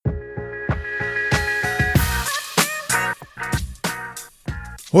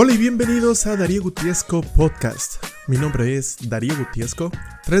Hola y bienvenidos a Darío Gutiesco Podcast. Mi nombre es Darío Gutiesco,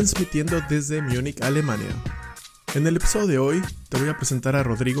 transmitiendo desde Múnich, Alemania. En el episodio de hoy te voy a presentar a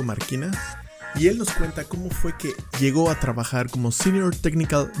Rodrigo Marquina y él nos cuenta cómo fue que llegó a trabajar como Senior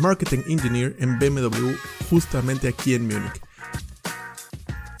Technical Marketing Engineer en BMW justamente aquí en Múnich.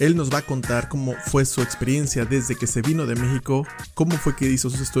 Él nos va a contar cómo fue su experiencia desde que se vino de México, cómo fue que hizo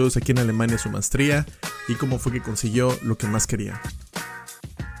sus estudios aquí en Alemania, su maestría, y cómo fue que consiguió lo que más quería.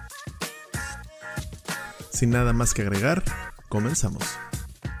 Sin nada más que agregar, comenzamos.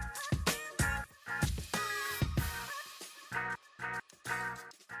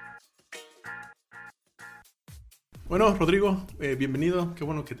 Bueno, Rodrigo, bienvenido. Qué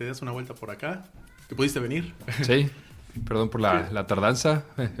bueno que te des una vuelta por acá. ¿Te pudiste venir? Sí, perdón por la tardanza,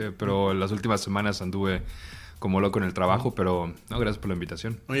 pero las últimas semanas anduve como loco en el trabajo, pero no, gracias por la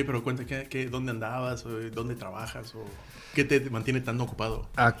invitación. Oye, pero cuenta, ¿dónde andabas? ¿Dónde trabajas? ¿O qué te mantiene tan ocupado?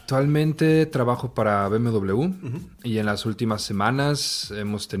 Actualmente trabajo para BMW y en las últimas semanas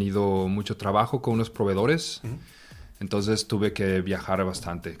hemos tenido mucho trabajo con unos proveedores. Entonces tuve que viajar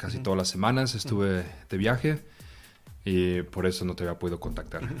bastante. Casi todas las semanas estuve de viaje y por eso no te había podido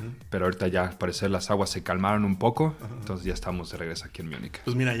contactar. Pero ahorita ya al parecer las aguas se calmaron un poco, entonces ya estamos de regreso aquí en Múnich.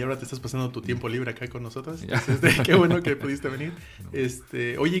 Pues mira, y ahora te estás pasando tu tiempo libre acá con nosotros. Entonces, qué bueno que pudiste venir.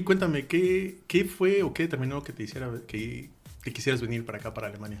 Oye, cuéntame, ¿qué fue o qué determinó que te hiciera que quisieras venir para acá, para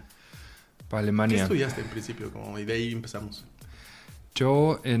Alemania? Para Alemania. ¿Qué estudiaste en principio? Y de ahí empezamos.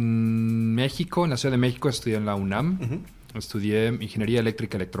 Yo en México, en la Ciudad de México, estudié en la UNAM. Estudié Ingeniería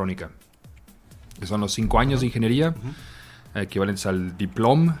Eléctrica Electrónica. Que son los 5 años de ingeniería, equivalentes al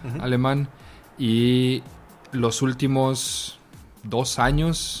diploma alemán. Y los últimos 2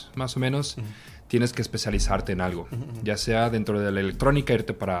 años, más o menos, tienes que especializarte en algo. Ya sea dentro de la electrónica,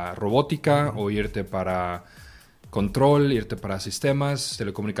 irte para robótica o irte para control, irte para sistemas,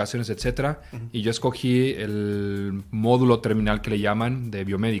 telecomunicaciones, etc. Y yo escogí el módulo terminal que le llaman de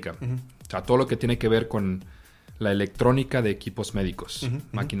biomédica. O sea, todo lo que tiene que ver con la electrónica de equipos médicos,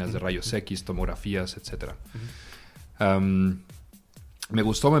 máquinas de rayos X, tomografías, etc. Me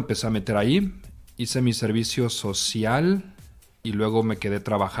gustó, me empecé a meter ahí, hice mi servicio social y luego me quedé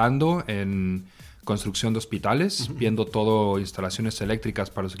trabajando en construcción de hospitales, viendo todo instalaciones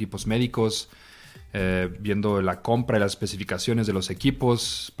eléctricas para los equipos médicos, viendo la compra y las especificaciones de los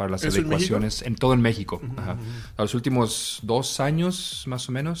equipos para las adecuaciones en todo en México. A los últimos 2 años más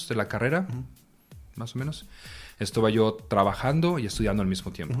o menos de la carrera, más o menos, estuve yo trabajando y estudiando al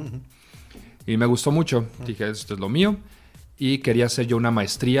mismo tiempo. Y me gustó mucho. Dije, esto es lo mío. Y quería hacer yo una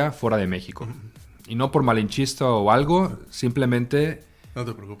maestría fuera de México. Y no por malinchista o algo, simplemente... No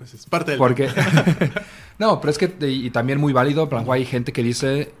te preocupes, es parte del... Porque... No, pero es que... Y también muy válido. Hay gente que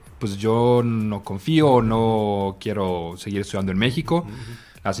dice, pues yo no confío, no quiero seguir estudiando en México.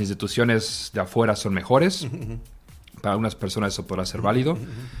 Las instituciones de afuera son mejores. Para algunas personas eso podrá ser válido.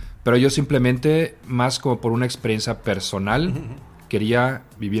 Pero yo simplemente, más como por una experiencia personal, quería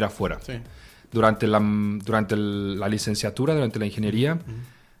vivir afuera. Sí. Durante la licenciatura, durante la ingeniería,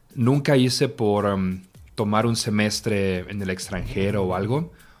 nunca hice por tomar un semestre en el extranjero o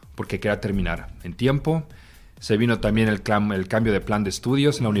algo, porque quería terminar en tiempo. Se vino también el cambio de plan de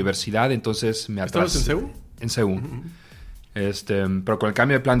estudios en la universidad, entonces me atrasé. ¿Estabas en CEU? En CEU. Pero con el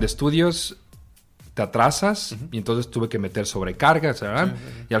cambio de plan de estudios te atrasas y entonces tuve que meter sobrecargas, ¿verdad?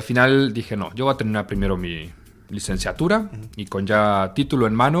 Y al final dije, no, yo voy a terminar primero mi licenciatura y con ya título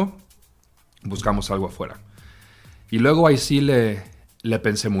en mano buscamos algo afuera. Y luego ahí sí le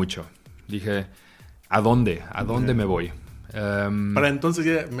pensé mucho. Dije, ¿a dónde? ¿A dónde me voy? Para entonces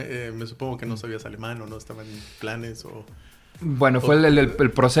ya me supongo que no sabías alemán o no estaban en planes o... Bueno, fue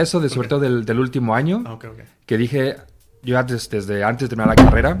el proceso de sobre todo del último año que dije, yo desde antes de terminar la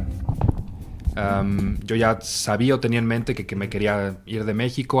carrera... yo ya sabía o tenía en mente que me quería ir de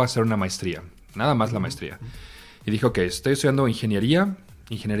México a hacer una maestría. Nada más la maestría. Y dije, ok, estoy estudiando ingeniería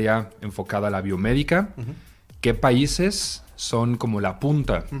enfocada a la biomédica. ¿Qué países son como la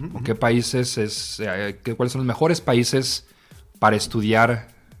punta? ¿O qué países cuáles son los mejores países para estudiar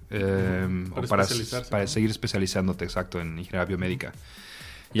o para seguir especializándote, exacto, en ingeniería biomédica?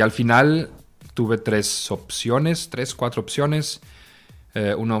 Y al final tuve 4 opciones.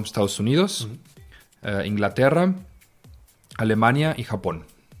 Uno Estados Unidos, Inglaterra, Alemania y Japón,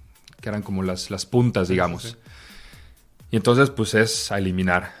 que eran como las puntas, digamos. Sí. Y entonces, pues es a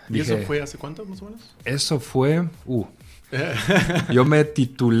eliminar. ¿Y dije, eso fue hace cuánto, más o menos? Eso fue... Yo me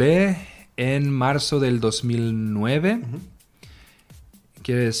titulé en marzo del 2009.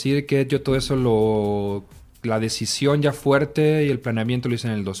 Quiere decir que yo todo eso la decisión ya fuerte y el planeamiento lo hice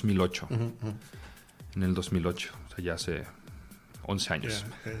en el 2008. En el 2008, o sea, ya hace 11 años.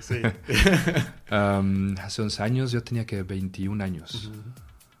 Yeah, sí. Hace 11 años yo tenía que 21 años. Uh-huh.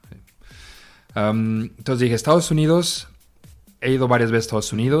 Sí. Entonces dije, Estados Unidos, he ido varias veces a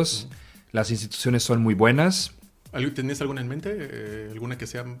Estados Unidos, uh-huh. Las instituciones son muy buenas. ¿Tenías alguna en mente? ¿Alguna que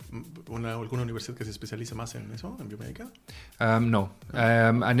sea alguna universidad que se especialice más en eso, en biomédica? No.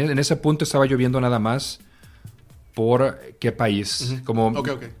 En ese punto estaba yo viendo nada más por qué país. Uh-huh. Como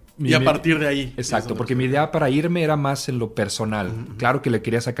okay. Y a partir de ahí. Exacto, porque mi idea para irme era más en lo personal. Uh-huh. Claro que le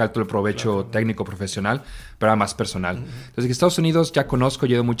quería sacar todo el provecho técnico, profesional, pero era más personal. Uh-huh. Entonces, que Estados Unidos ya conozco, he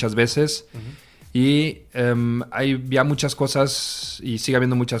ido muchas veces. Uh-huh. Y había muchas cosas y sigue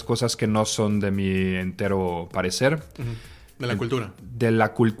habiendo muchas cosas que no son de mi entero parecer. Uh-huh. De la cultura. De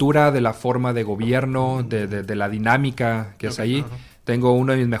la cultura, de la forma de gobierno, uh-huh. de la dinámica que es ahí. Uh-huh. Tengo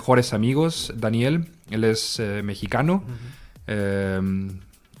uno de mis mejores amigos, Daniel. Él es mexicano. Uh-huh.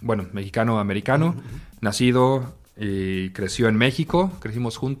 Mexicano-americano. Uh-huh. Nacido y creció en México.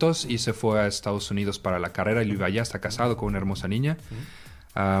 Crecimos juntos y se fue a Estados Unidos para la carrera y vive allá. Está casado con una hermosa niña.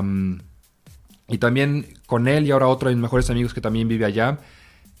 Uh-huh. Y también con él y ahora otro de mis mejores amigos que también vive allá,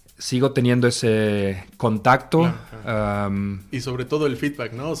 sigo teniendo ese contacto. Claro. Y sobre todo el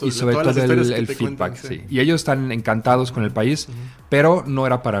feedback, ¿no? Y sobre todo el feedback, sí. Y ellos están encantados con el país, uh-huh. Pero no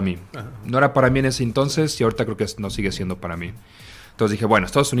era para mí. Uh-huh. No era para mí en ese entonces y ahorita creo que no sigue siendo para mí. Entonces dije, bueno,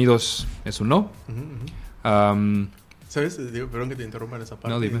 Estados Unidos es un no. Uh-huh. ¿Sabes? Perdón que te interrumpa en esa parte.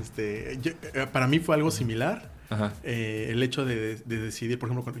 No, dime. Para mí fue algo similar. Ajá. El hecho de decidir, por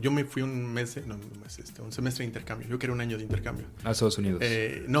ejemplo, yo me fui un semestre de intercambio. Yo quería un año de intercambio. ¿A Estados Unidos?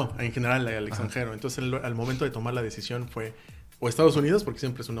 No, en general al extranjero. Entonces, al momento de tomar la decisión fue o Estados Unidos, porque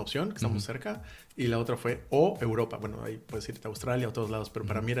siempre es una opción, que estamos uh-huh. cerca, y la otra fue o Europa. Bueno, ahí puedes irte a Australia o a todos lados, pero uh-huh.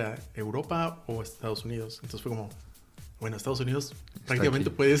 para mí era Europa o Estados Unidos. Entonces fue como, bueno, Estados Unidos prácticamente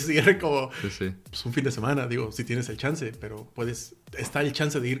puedes ir como sí. Pues, un fin de semana, digo, si tienes el chance, pero está el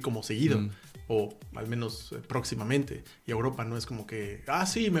chance de ir como seguido. Uh-huh. O al menos próximamente. Y Europa no es como que,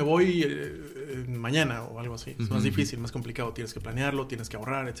 sí, me voy mañana o algo así. Es más difícil, más complicado. Tienes que planearlo, tienes que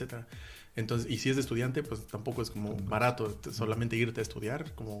ahorrar, etc. Entonces, y si es de estudiante, pues tampoco es como barato solamente irte a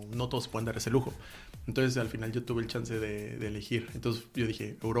estudiar. Como no todos pueden dar ese lujo. Entonces, al final yo tuve el chance de elegir. Entonces, yo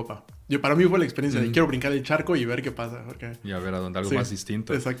dije, Europa. Para mí fue la experiencia de quiero brincar el charco y ver qué pasa. Porque... Y a ver a dónde algo más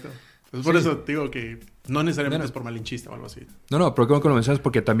distinto. Exacto. Pues por eso digo que no necesariamente es por malinchista o algo así. No, pero como lo mencionas,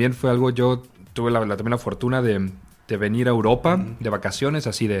 porque también fue algo, yo tuve también la fortuna de venir a Europa uh-huh. de vacaciones,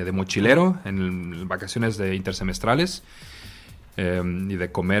 así de mochilero, en vacaciones intersemestrales, y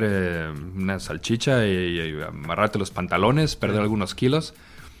de comer una salchicha y amarrarte los pantalones, perder uh-huh. algunos kilos.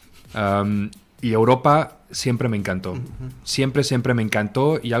 Y Europa siempre me encantó. Uh-huh. Siempre me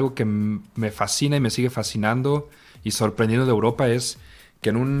encantó. Y algo que me fascina y me sigue fascinando y sorprendiendo de Europa es que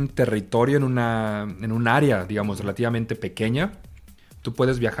en un territorio, en un área, digamos, relativamente pequeña, tú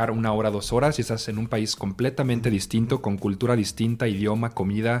puedes viajar 1 hora, 2 horas y estás en un país completamente distinto, con cultura distinta, idioma,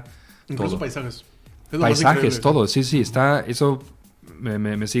 comida, incluso todo. Paisajes. Paisajes, todo. Sí, eso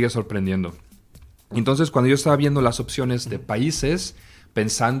me sigue sorprendiendo. Entonces, cuando yo estaba viendo las opciones de países,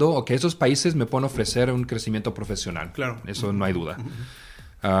 pensando, esos países me pueden ofrecer un crecimiento profesional. Claro. Eso no hay duda.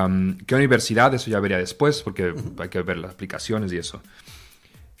 ¿Qué universidad? Eso ya vería después, porque hay que ver las aplicaciones y eso.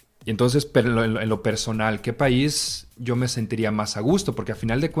 Y entonces, pero en lo personal, ¿qué país yo me sentiría más a gusto? Porque a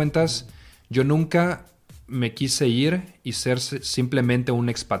final de cuentas, yo nunca me quise ir y ser simplemente un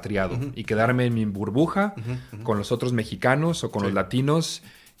expatriado uh-huh. y quedarme en mi burbuja uh-huh. con los otros mexicanos o con los latinos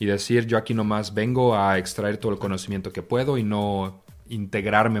y decir, yo aquí nomás vengo a extraer todo el conocimiento que puedo y no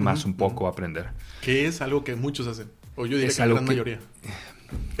integrarme más un poco a aprender. Que es algo que muchos hacen, o yo diría que la gran mayoría.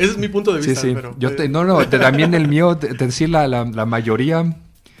 Ese es mi punto de vista. Sí. Pero... también el mío, decir la mayoría...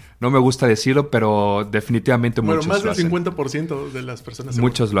 No me gusta decirlo, pero definitivamente muchos lo hacen. Más del 50% de las personas...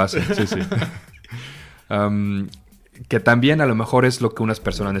 Muchos lo hacen, sí. Que también a lo mejor es lo que unas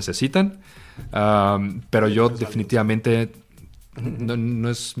personas necesitan, pero yo definitivamente no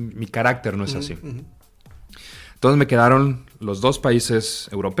es... Mi carácter no es así. Entonces me quedaron los 2 países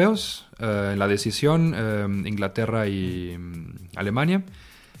europeos en la decisión, Inglaterra y Alemania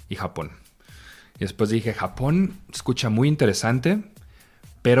y Japón. Y después dije, Japón escucha muy interesante...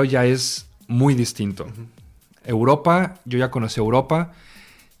 pero ya es muy distinto. Uh-huh. Europa, yo ya conocí Europa,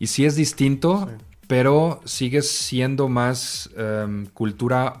 y sí es distinto, pero sigue siendo más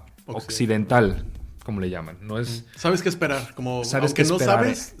cultura occidental, como le llaman. No es, sabes qué esperar, como sabes aunque qué no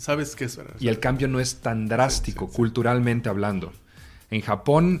esperar, sabes qué esperar. Y el cambio no es tan drástico, culturalmente hablando. En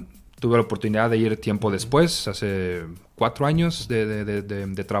Japón tuve la oportunidad de ir tiempo después, hace 4 años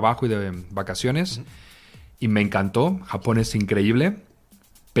de trabajo y de vacaciones, y me encantó. Japón es increíble.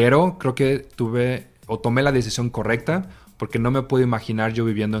 Pero creo que tomé la decisión correcta porque no me puedo imaginar yo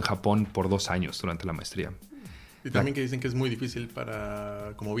viviendo en Japón por 2 años durante la maestría. Y también que dicen que es muy difícil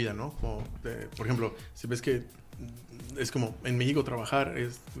como vida, ¿no? Por ejemplo, si ves que es como en México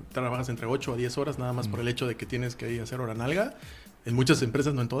trabajas entre 8 a 10 horas nada más por el hecho de que tienes que ir a hacer hora nalga. En muchas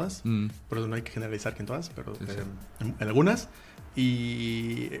empresas, no en todas, pero no hay que generalizar que en todas, pero en algunas.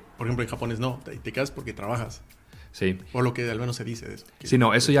 Y, por ejemplo, en Japón no, te quedas porque trabajas. Sí. O lo que al menos se dice de eso. Sí,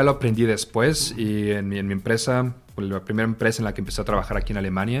 no, eso ya lo aprendí después y en mi empresa, la primera empresa en la que empecé a trabajar aquí en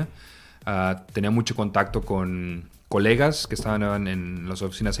Alemania, tenía mucho contacto con colegas que estaban en las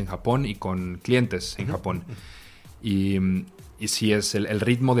oficinas en Japón y con clientes en Japón. Y sí, el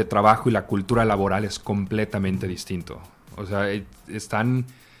ritmo de trabajo y la cultura laboral es completamente distinto. O sea, están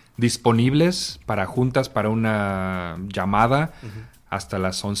disponibles para juntas, para una llamada hasta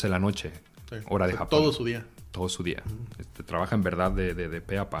las 11 de la noche, hora de Japón. Todo su día. Todo su día. Trabaja en verdad de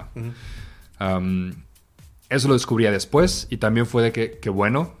pe a pa. Eso lo descubrí después y también fue de que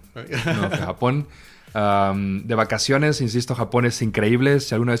bueno, no, que Japón. De vacaciones, insisto, Japón es increíble.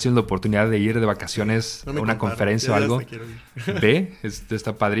 Si alguna vez tienes la oportunidad de ir de vacaciones a una conferencia o algo, ve,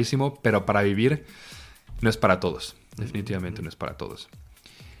 está padrísimo, pero para vivir no es para todos. Definitivamente no es para todos.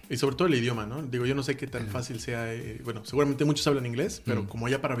 Y sobre todo el idioma, ¿no? Digo, yo no sé qué tan fácil sea. Bueno, seguramente muchos hablan inglés, pero como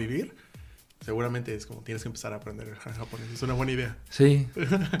ya para vivir, seguramente es como tienes que empezar a aprender japonés. Es una buena idea. Sí.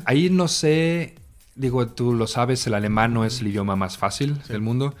 Ahí no sé, digo, tú lo sabes, el alemán no es el idioma más fácil del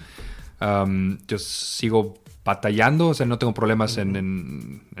mundo. Yo sigo batallando, o sea, no tengo problemas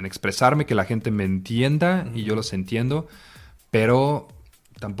en expresarme, que la gente me entienda y yo los entiendo, pero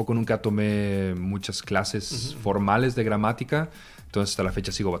tampoco nunca tomé muchas clases formales de gramática, entonces hasta la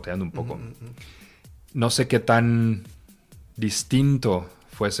fecha sigo batallando un poco. No sé qué tan distinto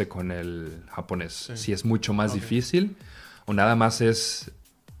fuese con el japonés, si es mucho más difícil o nada más es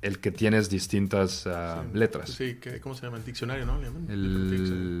el que tienes distintas letras. Sí, ¿cómo se llama? El diccionario, ¿no?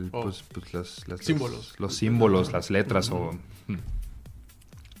 Pues símbolos. Los símbolos, las letras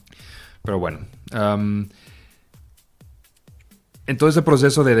Pero bueno. En todo ese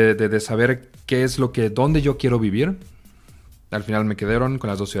proceso de saber qué es dónde yo quiero vivir, al final me quedaron con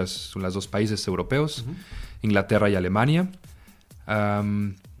las dos países europeos, Inglaterra y Alemania.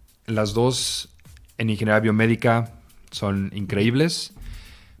 Las dos en ingeniería biomédica son increíbles.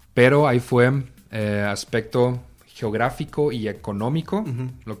 Pero ahí fue aspecto geográfico y económico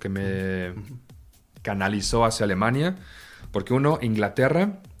lo que me canalizó hacia Alemania. Porque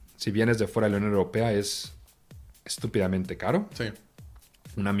Inglaterra, si vienes de fuera de la Unión Europea, es estúpidamente caro. Sí.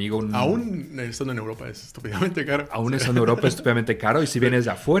 Un amigo... Aún estando en Europa es estúpidamente caro. Aún estando en Europa es estúpidamente caro. Y si vienes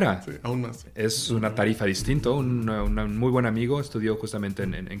de afuera, aún más. Es una tarifa distinta. Un muy buen amigo estudió justamente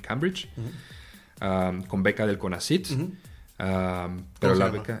en Cambridge con beca del CONACYT. Pero la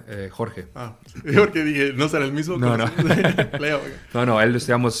beca, Jorge. Porque dije, ¿no será el mismo? No. No, él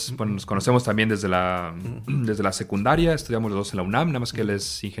estudiamos, bueno, nos conocemos también desde la secundaria, estudiamos los dos en la UNAM, nada más que él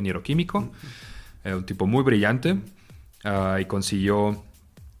es ingeniero químico, un tipo muy brillante, y consiguió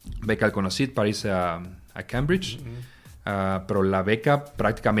beca al CONACYT para irse a Cambridge, pero la beca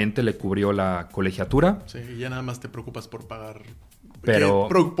prácticamente le cubrió la colegiatura. Sí, y ya nada más te preocupas por pagar. Pero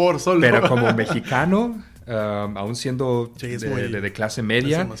como mexicano... aún siendo de clase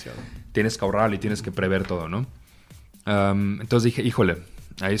media, tienes que ahorrar y tienes que prever todo, ¿no? Entonces dije, híjole,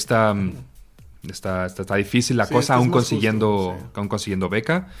 ahí está difícil la cosa, aún consiguiendo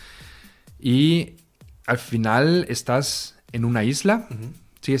beca. Y al final estás en una isla,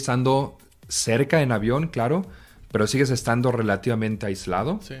 sigues estando cerca en avión, claro, pero sigues estando relativamente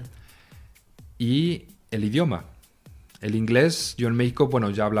aislado. Sí. Y el idioma. El inglés, yo en México,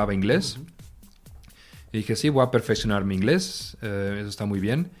 ya hablaba inglés. Y dije, sí, voy a perfeccionar mi inglés, eso está muy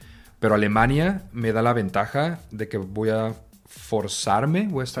bien. Pero Alemania me da la ventaja de que voy a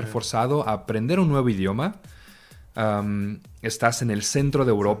estar forzado a aprender un nuevo idioma. Estás en el centro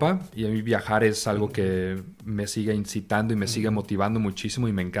de Europa y a mí viajar es algo que me sigue incitando y me sigue motivando muchísimo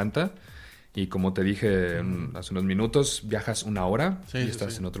y me encanta. Y como te dije hace unos minutos, viajas 1 hora y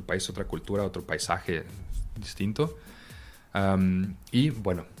estás en otro país, otra cultura, otro paisaje distinto. Y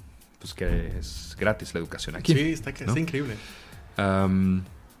bueno... pues que es gratis la educación aquí. Sí, está increíble.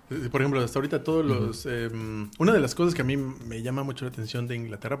 Por ejemplo, hasta ahorita todos los... una de las cosas que a mí me llama mucho la atención de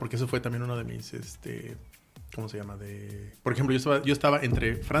Inglaterra, porque eso fue también uno de mis... ¿cómo se llama? Por ejemplo, yo estaba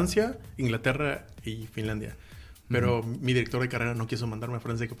entre Francia, Inglaterra y Finlandia. Pero mi director de carrera no quiso mandarme a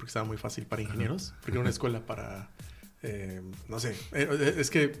Francia porque estaba muy fácil para ingenieros. Porque era una escuela para... no sé.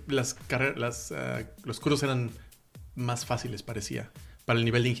 Es que los cursos eran más fáciles, parecía. para el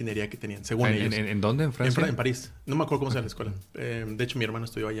nivel de ingeniería que tenían, según ellos. ¿En dónde? ¿En Francia? En París. No me acuerdo cómo se llama la escuela. De hecho, mi hermano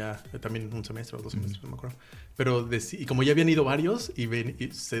estudió allá también un semestre o 2 semestres, no me acuerdo. Pero y como ya habían ido varios y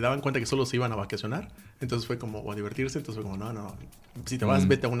se daban cuenta que solo se iban a vacacionar, entonces fue como, o a divertirse, entonces fue como, no, si te vas,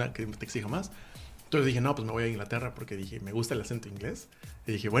 vete a una que te exija más. Entonces dije, no, pues me voy a Inglaterra porque dije, me gusta el acento inglés.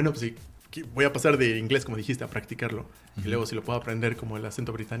 Y dije, bueno, pues sí, voy a pasar de inglés, como dijiste, a practicarlo. Y luego si lo puedo aprender como el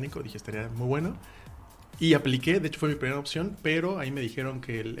acento británico, dije, estaría muy bueno. Y apliqué, de hecho fue mi primera opción, pero ahí me dijeron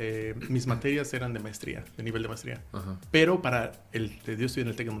que mis materias eran de maestría, de nivel de maestría. Ajá. Pero yo estudié en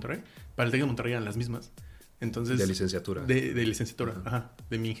el TEC de Monterrey, para el TEC de Monterrey eran las mismas. Entonces, de licenciatura. De licenciatura, ajá,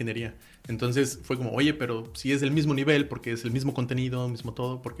 de mi ingeniería. Entonces fue como, oye, pero si es del mismo nivel, porque es el mismo contenido, mismo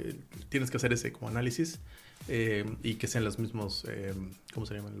todo, porque tienes que hacer ese como análisis y que sean los mismos, ¿cómo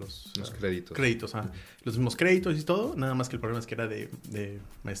se llaman? Los créditos. Créditos, ajá. Los mismos créditos y todo, nada más que el problema es que era de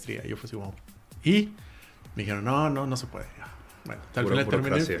maestría. Y yo fue así como, y me dijeron, no se puede. Bueno, al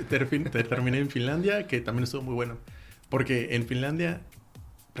final terminé en Finlandia, que también estuvo muy bueno. Porque en Finlandia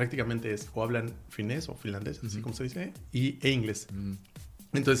prácticamente o hablan finés o finlandés, así como se dice, e inglés.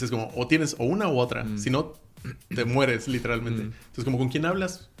 Entonces es como, o tienes o una u otra. Si no, te mueres literalmente. Entonces como con quien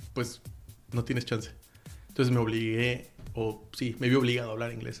hablas, pues no tienes chance. Entonces me vi obligado a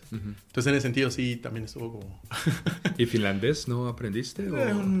hablar inglés. Entonces en ese sentido sí, también estuvo como... ¿Y finlandés no aprendiste?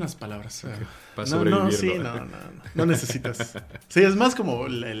 Unas palabras. Okay. Para sobrevivir. No necesitas. Sí, es más como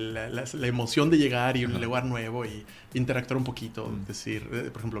la emoción de llegar y un lugar nuevo y interactuar un poquito. Decir,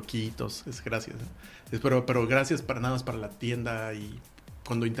 por ejemplo, quitos, es gracias. Pero gracias nada más para la tienda y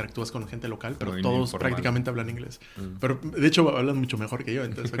cuando interactúas con gente local, pero todos prácticamente hablan inglés. Pero de hecho hablan mucho mejor que yo,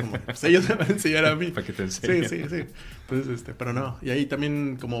 entonces fue como, pues ellos me van a enseñar a mí. Para que te enseñen. Sí. Entonces, pero no. Y ahí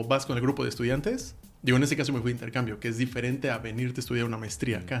también como vas con el grupo de estudiantes, digo, en ese caso me fui de intercambio, que es diferente a venirte a estudiar una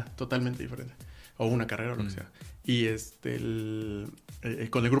maestría acá, totalmente diferente. O una carrera o lo que sea. Y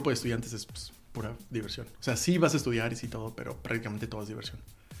con el grupo de estudiantes es pues, pura diversión. O sea, sí vas a estudiar y sí todo, pero prácticamente todo es diversión.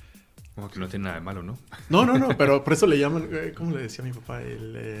 Como que no tiene nada de malo, ¿no? No, pero por eso le llaman, ¿cómo le decía a mi papá?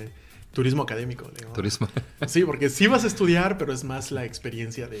 El turismo académico. Turismo. Sí, porque sí vas a estudiar, pero es más la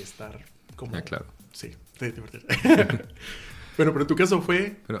experiencia de estar como... Ah, claro. Sí, de divertir. Pero en tu caso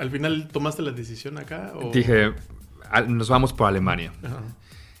 ¿al final tomaste la decisión acá? ¿O? Dije, nos vamos por Alemania. Ajá.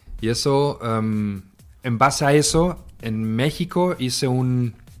 Y eso, en base a eso, en México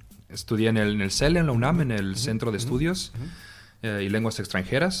estudié en el CEL, en la UNAM, en el Centro de Estudios y Lenguas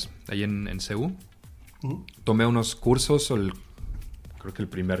Extranjeras, ahí en CEU. Tomé unos cursos, creo que el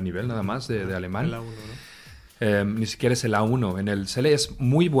primer nivel nada más de alemán. El A1, ¿no? Ni siquiera es el A1. En el CEL es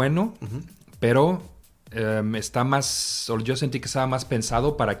muy bueno, pero está más, yo sentí que estaba más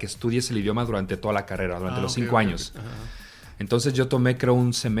pensado para que estudies el idioma durante toda la carrera, durante los 5 años. Okay. Entonces yo tomé creo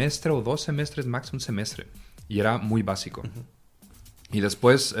un semestre o 2 semestres, máximo un semestre. Y era muy básico. Y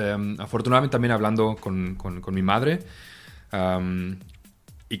después, afortunadamente también hablando con mi madre,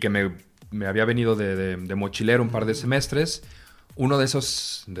 y que me había venido de mochilero un par de semestres, uno de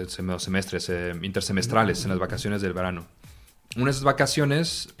esos semestres intersemestrales en las vacaciones del verano. Una de esas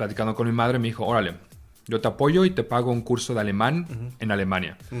vacaciones, platicando con mi madre, me dijo, órale, yo te apoyo y te pago un curso de alemán en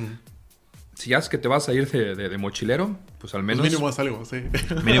Alemania. Si haces que te vas a ir de mochilero, pues al menos... Pues mínimo haz algo, sí.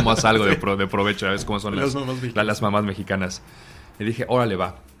 Mínimo haz algo de provecho, ¿sabes cómo son las mamás mexicanas? Le dije, órale,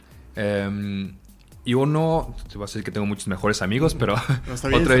 va. Y te voy a decir que tengo muchos mejores amigos, pero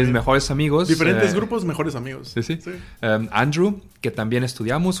otro de mis mejores amigos... Diferentes grupos, mejores amigos. Sí. Andrew, que también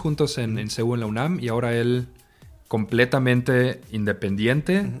estudiamos juntos en CEU, en la UNAM, y ahora él completamente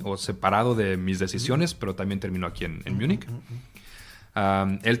independiente o separado de mis decisiones, pero también terminó aquí en Múnich.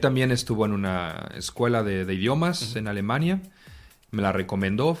 Él también estuvo en una escuela de idiomas en Alemania. Me la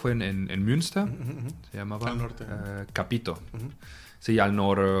recomendó, fue en Münster. Se llamaba... Al norte. Capito. Sí, al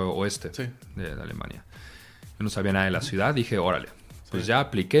noroeste de Alemania. Yo no sabía nada de la ciudad. Dije, órale. Pues ya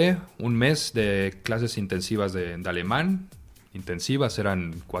apliqué un mes de clases intensivas de alemán. Intensivas,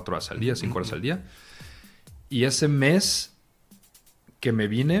 eran 4 horas al día, 5 horas al día. Y ese mes que me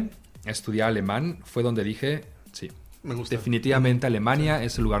vine a estudiar alemán fue donde dije, sí, me gusta. Definitivamente Alemania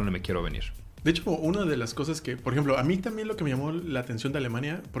es el lugar donde me quiero venir. De hecho, una de las cosas que, por ejemplo, a mí también lo que me llamó la atención de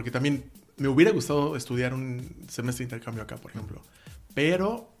Alemania, porque también me hubiera gustado estudiar un semestre de intercambio acá, por ejemplo,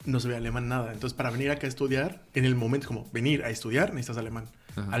 pero no sabía alemán nada. Entonces, para venir acá a estudiar, en el momento como venir a estudiar, necesitas alemán.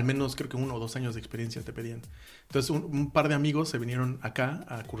 Ajá. Al menos creo que 1 o 2 años de experiencia te pedían. Entonces, un par de amigos se vinieron acá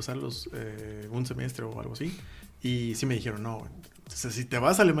a cursar un semestre o algo así, y sí me dijeron, no, entonces, si te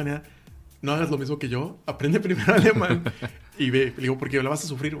vas a Alemania, no hagas lo mismo que yo, aprende primero alemán y ve. Le digo, porque la vas a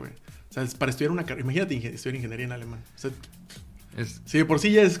sufrir, güey. O sea, para estudiar una carrera, imagínate estudiar ingeniería en alemán. O sea, si de por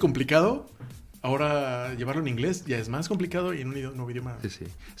sí ya es complicado, ahora llevarlo en inglés ya es más complicado y en un nuevo idioma. Sí.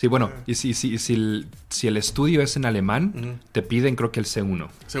 Sí, bueno, y si el estudio es en alemán, te piden creo que el C1.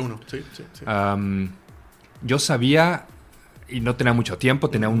 C1, sí. Yo sabía, y no tenía mucho tiempo,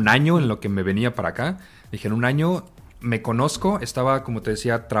 tenía un año en lo que me venía para acá. Dije, en un año me conozco, estaba, como te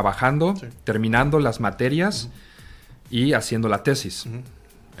decía, trabajando, terminando las materias y haciendo la tesis.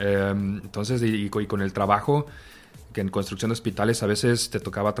 Entonces, y con el trabajo, que en construcción de hospitales a veces te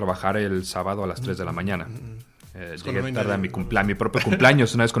tocaba trabajar el sábado a las 3 de la mañana. Llegué tarde a mi propio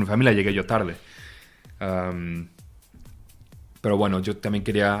cumpleaños, una vez con mi familia llegué yo tarde. Pero bueno, yo también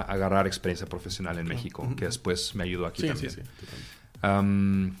quería agarrar experiencia profesional en México, que después me ayudó aquí también. Sí.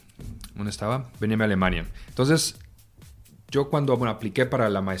 ¿Dónde estaba? Veníme a Alemania. Entonces, yo cuando apliqué para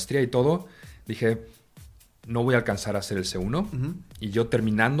la maestría y todo, dije, no voy a alcanzar a hacer el C1. Y yo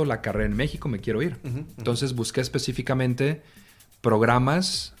terminando la carrera en México me quiero ir. Entonces busqué específicamente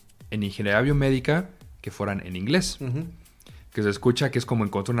programas en ingeniería biomédica que fueran en inglés. Que se escucha que es como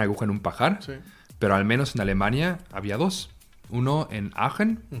encontrar una aguja en un pajar. Sí. Pero al menos en Alemania había dos. Uno en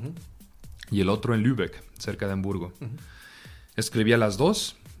Aachen y el otro en Lübeck, cerca de Hamburgo. Escribí a las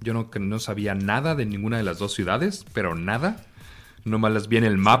dos. Yo no sabía nada de ninguna de las dos ciudades, pero nada. Nomás las vi en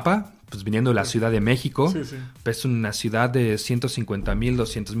el mapa, pues viniendo de la Ciudad de México. Pues es una ciudad de 150,000,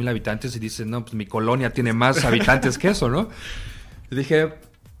 200,000 habitantes y dices, no, pues mi colonia tiene más habitantes que eso, ¿no? Y dije,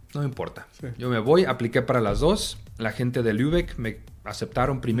 no me importa. Yo me voy, apliqué para las dos. La gente de Lübeck me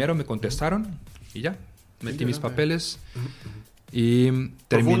aceptaron primero, me contestaron y ya. Metí mis papeles y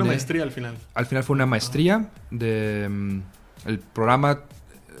terminé. Fue una maestría al final. Al final fue una maestría. El programa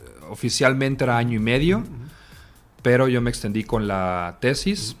oficialmente era 1 año y medio, pero yo me extendí con la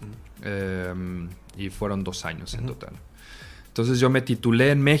tesis y fueron 2 años en total. Entonces yo me titulé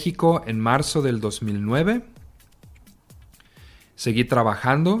en México en marzo del 2009. Seguí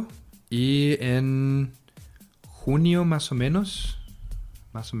trabajando y en junio más o menos,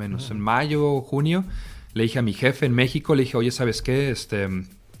 en mayo o junio, le dije a mi jefe en México, le dije, oye, ¿sabes qué?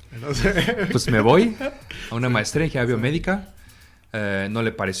 Pues me voy a una maestría en ingeniería biomédica. No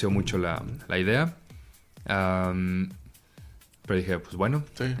le pareció mucho la idea. Pero dije, pues bueno.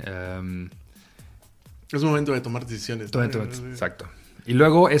 Es momento de tomar decisiones. Exacto. Y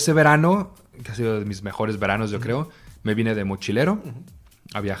luego ese verano, que ha sido de mis mejores veranos, yo creo, me vine de mochilero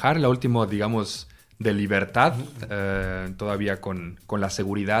a viajar. La última, digamos, de libertad, todavía con la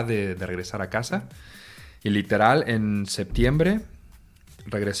seguridad de regresar a casa. Y literal, en septiembre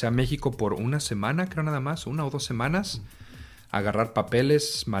regresé a México por 1 semana, creo nada más, 1 o 2 semanas, a agarrar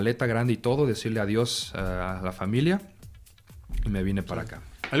papeles, maleta grande y todo, decirle adiós a la familia y me vine para acá.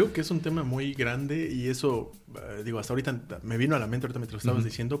 Algo que es un tema muy grande y eso, digo, hasta ahorita me vino a la mente, ahorita me te lo estabas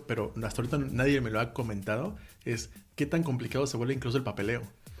diciendo, pero hasta ahorita nadie me lo ha comentado, es qué tan complicado se vuelve incluso el papeleo,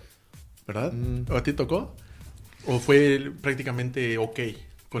 ¿verdad? ¿O a ti tocó? ¿O fue prácticamente ok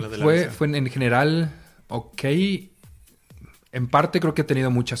con la de la visa? Fue en general ok. En parte creo que he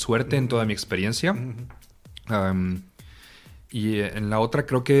tenido mucha suerte en toda mi experiencia. Y en la otra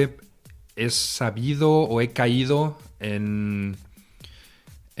creo que he sabido o he caído en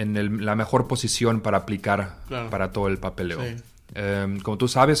la mejor posición para aplicar para todo el papeleo. Como tú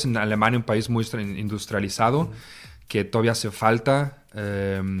sabes, en Alemania, un país muy industrializado, que todavía hace falta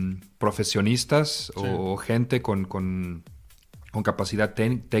profesionistas o gente con capacidad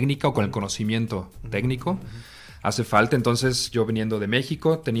técnica o con el conocimiento técnico. Hace falta. Entonces, yo viniendo de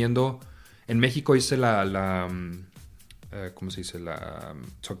México, en México hice ¿cómo se dice?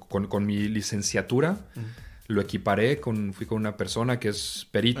 Con mi licenciatura, lo equiparé, fui con una persona que es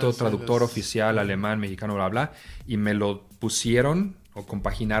perito, traductor oficial, alemán, mexicano, bla, bla, y me lo pusieron o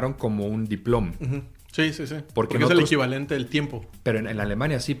compaginaron como un diploma. Sí. Porque es el equivalente del tiempo. Pero en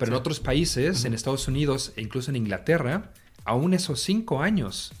Alemania sí, pero en otros países, en Estados Unidos e incluso en Inglaterra, aún esos 5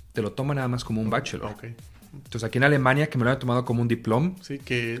 años te lo toman nada más como un bachelor. Entonces aquí en Alemania, que me lo había tomado como un diploma. Sí,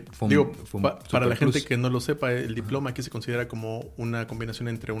 que para la gente que no lo sepa, el diploma aquí se considera como una combinación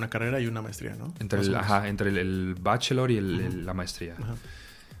entre una carrera y una maestría, ¿no? Entre el bachelor y la maestría.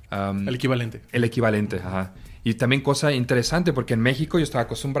 El equivalente. El equivalente, ajá. Y también cosa interesante, porque en México yo estaba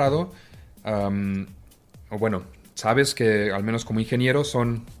acostumbrado, o bueno, sabes que al menos como ingeniero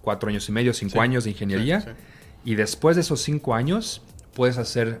son 4 años y medio, 5 años de ingeniería. Sí. Y después de esos 5 años puedes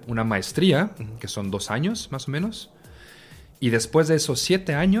hacer una maestría, que son 2 años más o menos. Y después de esos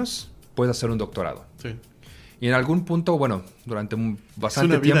 7 años puedes hacer un doctorado. Sí. Y en algún punto, bueno, durante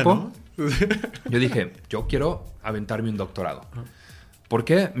bastante tiempo, ¿no? Yo dije, yo quiero aventarme un doctorado. ¿Por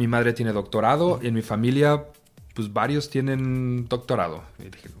qué? Mi madre tiene doctorado y en mi familia, pues varios tienen doctorado. Y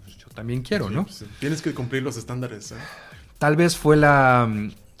dije, pues yo también quiero, ¿no? Pues, tienes que cumplir los estándares, ¿eh? Tal vez fue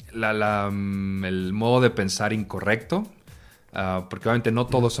el modo de pensar incorrecto, porque obviamente no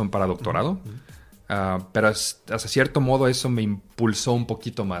todos son para doctorado, pero hasta cierto modo eso me impulsó un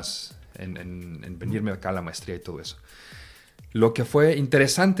poquito más en venirme acá a la maestría y todo eso. Lo que fue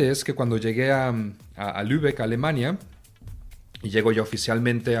interesante es que cuando llegué a Lübeck, Alemania, y llego yo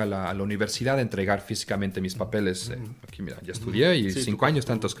oficialmente a la universidad a entregar físicamente mis papeles. Aquí, mira, ya estudié y 5 años,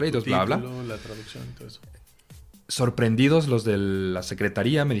 tantos créditos, bla, bla. La traducción y todo eso. Sorprendidos los de la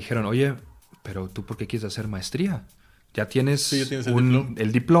secretaría me dijeron, oye, pero ¿tú por qué quieres hacer maestría? Ya tienes,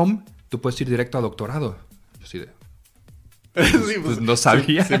 el diploma, tú puedes ir directo a doctorado. Yo sí de... sí, pues no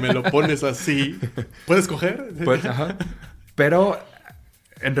sabía. Si me lo pones así, ¿puedes coger? Pues, ajá. Pero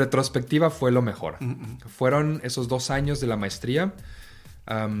en retrospectiva fue lo mejor. Fueron esos 2 años de la maestría.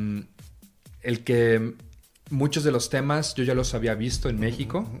 El que muchos de los temas yo ya los había visto en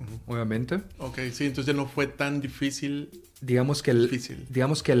México, obviamente. Ok, sí, entonces ya no fue tan difícil. Digamos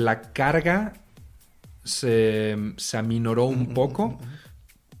que la carga se aminoró un poco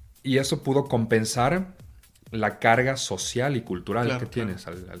y eso pudo compensar la carga social y cultural que tienes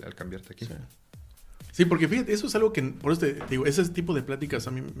al cambiarte aquí. Sí, porque fíjate, eso es algo que, por eso te digo, ese tipo de pláticas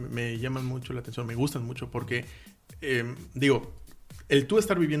a mí me llaman mucho la atención, me gustan mucho porque, el tú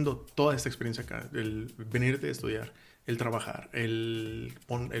estar viviendo toda esta experiencia acá, el venirte a estudiar, el trabajar, el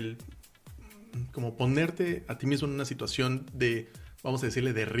como ponerte a ti mismo en una situación de, vamos a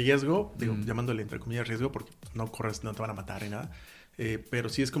decirle, de riesgo, llamándole entre comillas riesgo, porque no corres, no te van a matar ni nada. Pero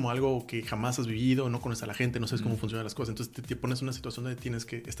sí es como algo que jamás has vivido, no conoces a la gente, no sabes cómo funcionan las cosas. Entonces te pones en una situación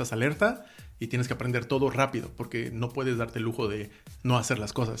donde estás alerta y tienes que aprender todo rápido porque no puedes darte el lujo de no hacer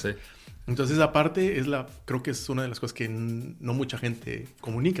las cosas. Sí. Entonces esa parte creo que es una de las cosas que no mucha gente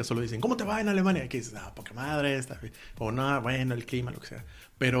comunica. Solo dicen, ¿cómo te va en Alemania? Y que dices, poca madre, o no, bueno, el clima, lo que sea.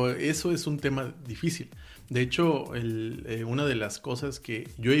 Pero eso es un tema difícil. De hecho, una de las cosas que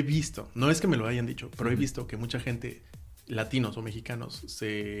yo he visto, no es que me lo hayan dicho, pero he visto que mucha gente, latinos o mexicanos,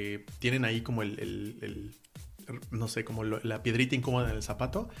 se tienen ahí como no sé, como la piedrita incómoda en el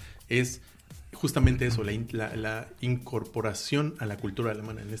zapato, es justamente eso, la incorporación a la cultura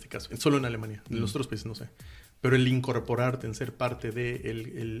alemana, en este caso, solo en Alemania, en los otros países no sé, pero el incorporarte, en ser parte de,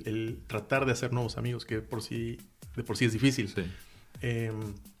 el tratar de hacer nuevos amigos, que de por sí es difícil, sí.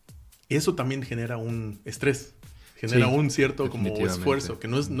 Eso también genera un estrés. Genera un cierto como esfuerzo, que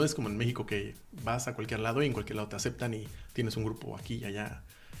no es como en México que vas a cualquier lado y en cualquier lado te aceptan y tienes un grupo aquí y allá.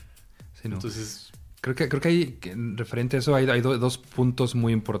 Sí, no. Entonces... Creo que hay, referente a eso, hay 2 puntos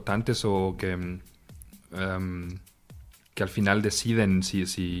muy importantes o que al final deciden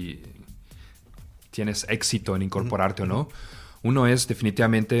si tienes éxito en incorporarte o no. Uno es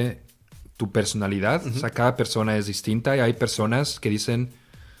definitivamente tu personalidad. O sea, cada persona es distinta y hay personas que dicen,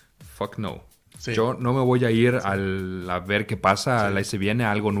 fuck no. Sí. Yo no me voy a ir a ver qué pasa, a se viene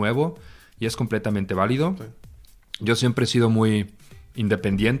algo nuevo y es completamente válido. Sí. Yo siempre he sido muy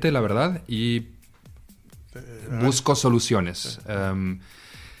independiente, la verdad, y busco soluciones. Sí.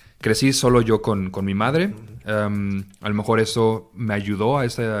 Crecí solo yo con mi madre. A lo mejor eso me ayudó a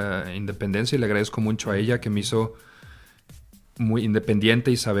esa independencia y le agradezco mucho a ella que me hizo muy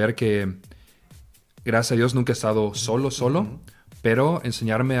independiente y saber que, gracias a Dios, nunca he estado solo, pero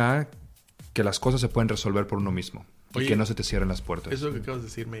enseñarme a que las cosas se pueden resolver por uno mismo. Oye, y que no se te cierren las puertas. Eso que acabas de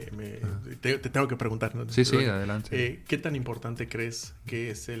decir, te tengo que preguntar, ¿no? Sí, adelante. ¿Qué tan importante crees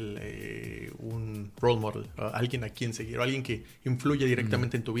que es un role model? Alguien a quien seguir, o alguien que influye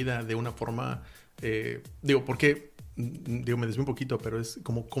directamente en tu vida de una forma... porque... me desvío un poquito, pero es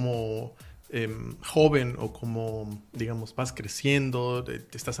como joven o como, digamos, vas creciendo,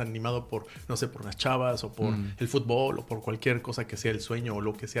 te estás animado por, no sé, por unas chavas o por el fútbol o por cualquier cosa que sea el sueño o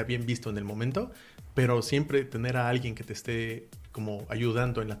lo que sea bien visto en el momento, pero siempre tener a alguien que te esté como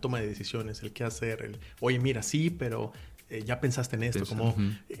ayudando en la toma de decisiones, el qué hacer, oye, mira, sí, pero ya pensaste en esto, como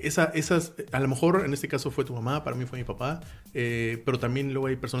esas, a lo mejor en este caso fue tu mamá, para mí fue mi papá, pero también luego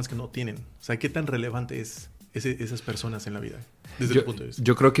hay personas que no tienen. O sea, ¿qué tan relevante es esas personas en la vida? Desde tu punto de vista.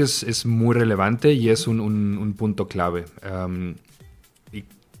 Yo creo que es muy relevante y es un punto clave. Y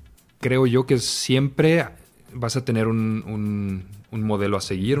creo yo que siempre vas a tener un modelo a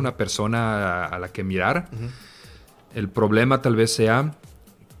seguir, una persona a la que mirar. El problema tal vez sea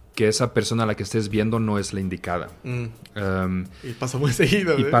que esa persona a la que estés viendo no es la indicada. Y pasa muy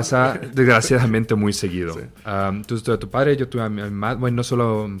seguido. Y pasa desgraciadamente muy seguido. Sí. Tú tuve a tu padre, yo tuve a mi mamá. Bueno, no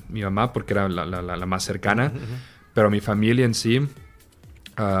solo mi mamá porque era la más cercana, pero mi familia en sí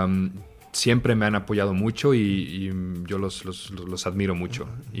siempre me han apoyado mucho y yo los admiro mucho.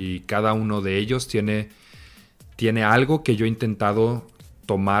 Y cada uno de ellos tiene algo que yo he intentado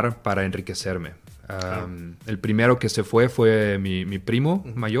tomar para enriquecerme. El primero que se fue mi primo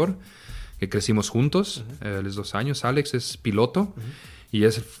mayor, que crecimos juntos, los 2 años. Alex es piloto y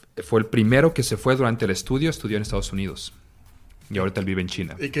fue el primero que se fue durante el estudio. Estudió en Estados Unidos y ahorita él vive en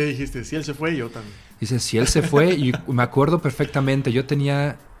China. ¿Y qué dijiste? Si él se fue, yo también. Dice, si él se fue, y me acuerdo perfectamente, yo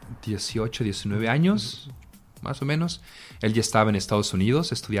tenía 18, 19 años, más o menos. Él ya estaba en Estados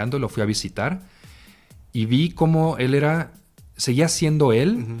Unidos estudiando, lo fui a visitar y vi cómo él seguía siendo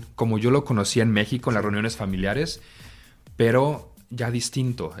él, como yo lo conocía en México, en las reuniones familiares, pero ya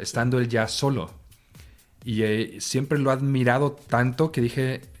distinto, estando él ya solo. Y siempre lo he admirado tanto que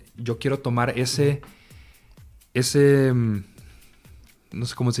dije, yo quiero tomar ese no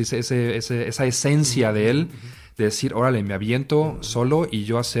sé cómo se dice, esa esencia de él, de decir, órale, me aviento solo y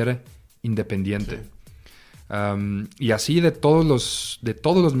yo a ser independiente. Sí. Y así de todos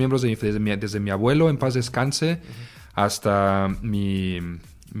los miembros desde mi abuelo, en paz descanse, hasta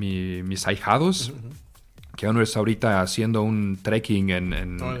mis ahijados, que uno está ahorita haciendo un trekking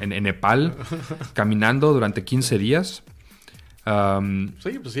en Nepal, caminando durante 15 días.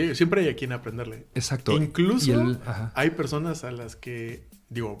 Sí, pues sí, siempre hay a quien aprenderle. Exacto. Incluso hay personas a las que,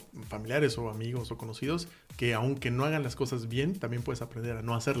 familiares o amigos o conocidos, que aunque no hagan las cosas bien, también puedes aprender a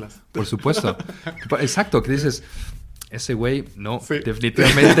no hacerlas. Por supuesto. Exacto, que dices, ese güey, no, sí.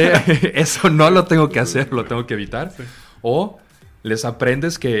 Definitivamente eso no lo tengo que hacer, lo tengo que evitar. Sí. O les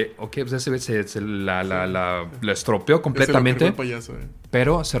aprendes que, pues ese güey lo estropeó completamente, payaso,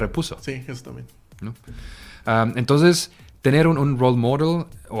 pero se repuso. Sí, eso también. ¿No? Entonces, tener un role model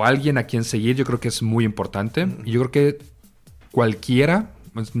o alguien a quien seguir, yo creo que es muy importante. Y yo creo que cualquiera,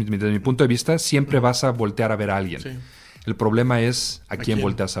 desde mi punto de vista, siempre vas a voltear a ver a alguien. Sí. El problema es a quién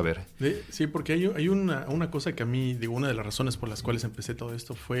volteas a ver. Sí, porque hay una cosa que a mí, una de las razones por las cuales empecé todo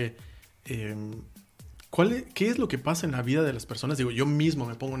esto fue... ¿Qué es lo que pasa en la vida de las personas? Yo mismo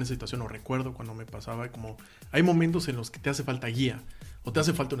me pongo en esa situación, o recuerdo cuando me pasaba, como hay momentos en los que te hace falta guía, o te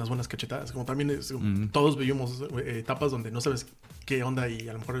hace falta unas buenas cachetadas, como también todos vivimos etapas donde no sabes qué onda y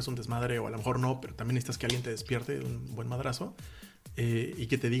a lo mejor es un desmadre o a lo mejor no, pero también necesitas que alguien te despierte de un buen madrazo y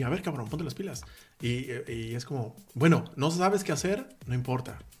que te diga, a ver cabrón, ponte las pilas. Y es como, bueno, no sabes qué hacer, no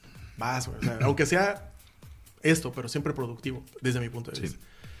importa, vas, o sea, aunque sea esto, pero siempre productivo, desde mi punto de vista. Sí.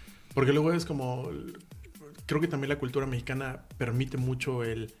 Porque luego es como... Creo que también la cultura mexicana permite mucho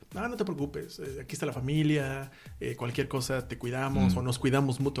no te preocupes, aquí está la familia, cualquier cosa te cuidamos o nos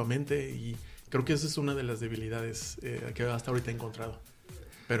cuidamos mutuamente, y creo que esa es una de las debilidades que hasta ahorita he encontrado.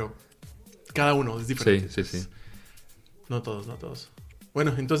 Pero cada uno es diferente. Sí. No todos.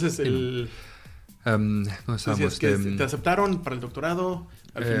 Bueno, entonces ¿dónde estábamos? ¿Te aceptaron para el doctorado?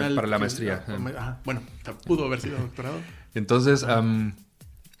 Al final, para la maestría. Bueno, pudo haber sido doctorado. Entonces...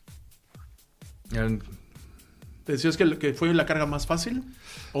 ¿te decías que fue la carga más fácil?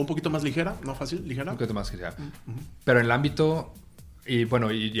 ¿O un poquito más ligera? ¿No fácil? ¿Ligera? Un poquito más ligera. Pero en el ámbito...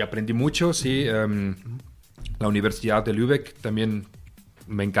 Y aprendí mucho, sí. La Universidad de Lübeck también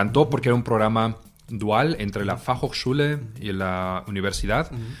me encantó porque era un programa dual entre la Fachhochschule y la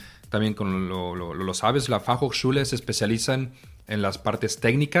universidad. También, lo sabes, la Fachhochschule se especializan en las partes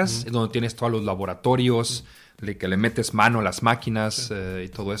técnicas, donde tienes todos los laboratorios, que le metes mano a las máquinas y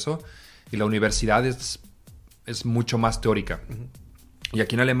todo eso. Y la universidad es mucho más teórica. Y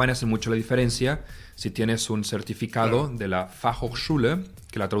aquí en Alemania hace mucho la diferencia si tienes un certificado de la Fachhochschule,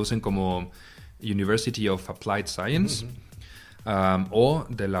 que la traducen como University of Applied Science, o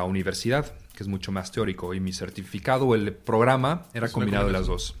de la universidad, que es mucho más teórico. Y mi certificado, el programa, era combinado de las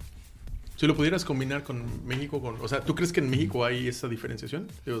dos. Si lo pudieras combinar con México, o sea, ¿tú crees que en México hay esa diferenciación?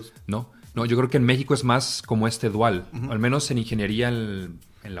 No, yo creo que en México es más como dual. Al menos en ingeniería en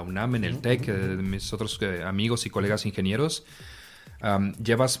la UNAM, en el TEC, mis otros amigos y colegas ingenieros,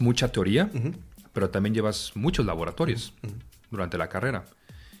 llevas mucha teoría, pero también llevas muchos laboratorios durante la carrera.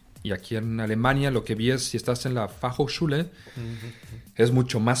 Y aquí en Alemania lo que vi es, si estás en la Fachhochschule, es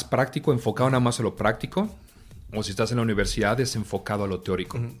mucho más práctico, enfocado nada más a lo práctico, o si estás en la universidad es enfocado a lo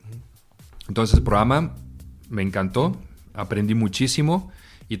teórico. Entonces el programa me encantó, aprendí muchísimo,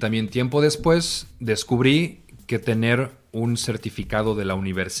 y también tiempo después descubrí que tener un certificado de la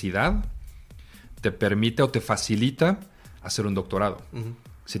universidad te permite o te facilita hacer un doctorado.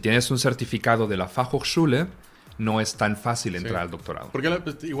 Si tienes un certificado de la Fachhochschule, no es tan fácil entrar al doctorado. Porque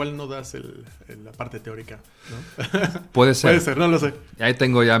igual no das la parte teórica, ¿no? Puede ser. Puede ser, no lo sé. Ahí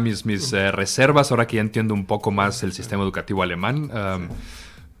tengo ya mis reservas, ahora que ya entiendo un poco más el sistema educativo alemán,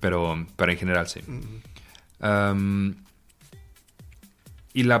 pero en general sí.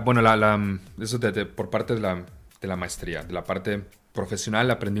 Y eso por parte de la maestría, de la parte profesional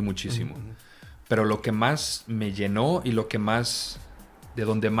aprendí muchísimo. Pero lo que más me llenó y lo que más de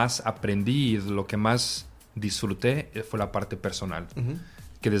donde más aprendí y de lo que más disfruté fue la parte personal.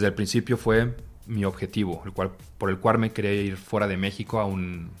 Que desde el principio fue mi objetivo, por el cual me quería ir fuera de México a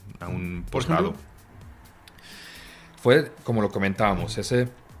un posgrado. Fue, como lo comentábamos, ese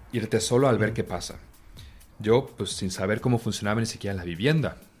irte solo al ver qué pasa. Yo, pues sin saber cómo funcionaba ni siquiera la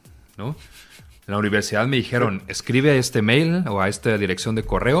vivienda, ¿no? En la universidad me dijeron, escribe a este mail o a esta dirección de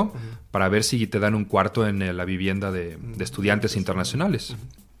correo para ver si te dan un cuarto en la vivienda de estudiantes internacionales.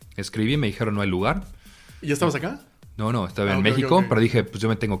 Escribí y me dijeron, no hay lugar. ¿Y ya estabas acá? No, estaba en México, pero dije, pues yo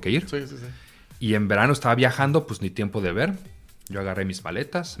me tengo que ir. Sí. Y en verano estaba viajando, pues ni tiempo de ver. Yo agarré mis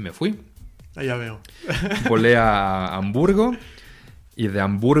maletas, me fui. Ya veo. Volé a Hamburgo y de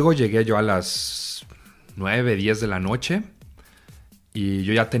Hamburgo llegué yo a las 9, 10 de la noche y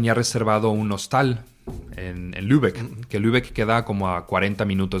yo ya tenía reservado un hostal en Lübeck, que Lübeck queda como a 40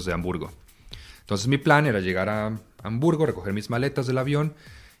 minutos de Hamburgo. Entonces mi plan era llegar a Hamburgo, recoger mis maletas del avión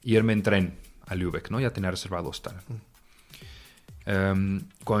y irme en tren a Lübeck, ¿no? Ya tenía reservado hostal.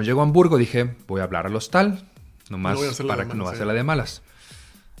 Cuando llego a Hamburgo dije, voy a hablar al hostal, nomás para que no va a ser la de malas.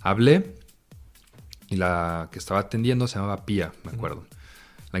 Hablé y la que estaba atendiendo se llamaba Pía, me acuerdo.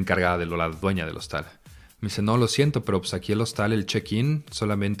 La encargada, la dueña del hostal. Me dice, no, lo siento, pero pues aquí el hostal, el check-in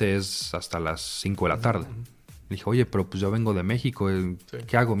solamente es hasta las 5 de la tarde. Le dije, oye, pero pues yo vengo de México,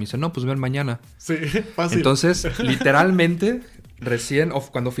 ¿qué hago? Me dice, no, pues ven mañana. Sí, fácil. Entonces, literalmente,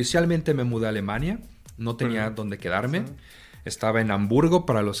 cuando oficialmente me mudé a Alemania, no tenía dónde quedarme. Estaba en Hamburgo,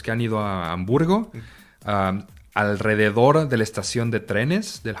 para los que han ido a Hamburgo, alrededor de la estación de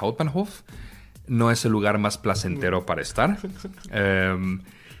trenes del Hauptbahnhof. No es el lugar más placentero para estar.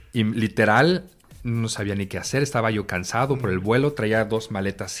 Y literal, no sabía ni qué hacer. Estaba yo cansado por el vuelo. Traía 2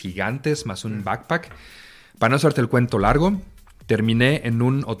 maletas gigantes más un backpack. Para no hacerte el cuento largo, terminé en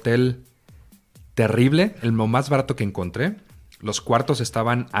un hotel terrible, el más barato que encontré. Los cuartos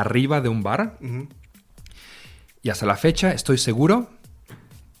estaban arriba de un bar. Y hasta la fecha estoy seguro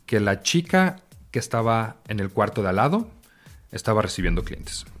que la chica que estaba en el cuarto de al lado estaba recibiendo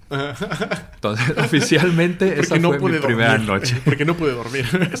clientes. Entonces, oficialmente esa fue mi primera noche. Porque no pude dormir.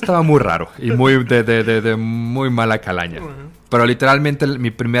 Estaba muy raro y muy de muy mala calaña. Pero literalmente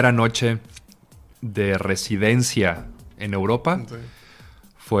mi primera noche de residencia en Europa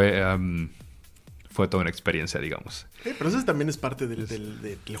fue toda una experiencia, digamos. Pero eso también es parte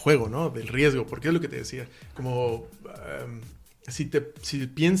del juego, ¿no? Del riesgo, porque es lo que te decía. Como si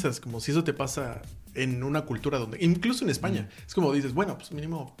piensas como si eso te pasa en una cultura donde, incluso en España, es como dices, bueno, pues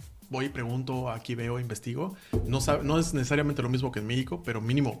mínimo voy y pregunto, aquí veo, investigo. No es necesariamente lo mismo que en México, pero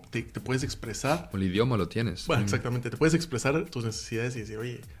mínimo te puedes expresar. El idioma lo tienes. Bueno, exactamente. Te puedes expresar tus necesidades y decir,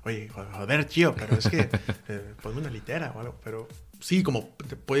 oye, joder, tío, pero es que ponme una litera o algo. Pero sí, como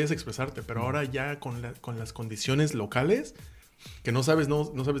te puedes expresarte, pero ahora ya con las condiciones locales, que no sabes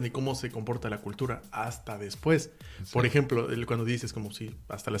ni cómo se comporta la cultura hasta después. Sí. Por ejemplo, cuando dices como si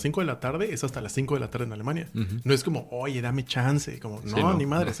hasta las 5 de la tarde, es hasta las 5 de la tarde en Alemania. No es como, oye, dame chance. Como, no, ni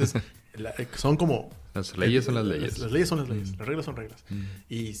madres. Son como... Las leyes son las leyes. Las leyes son las leyes. Las reglas son reglas.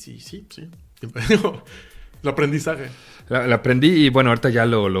 Y sí. El aprendizaje. Lo aprendí y bueno, ahorita ya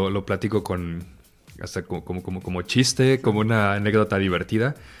lo platico hasta como chiste, como una anécdota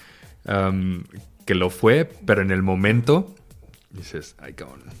divertida. Que lo fue, pero en el momento... dices, ay,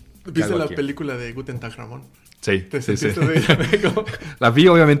 cabrón. ¿Viste la película de Guten Tag, Ramón? Sí. La vi,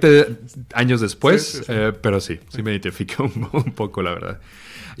 obviamente, años después, sí. Pero sí me identifiqué un poco, la verdad.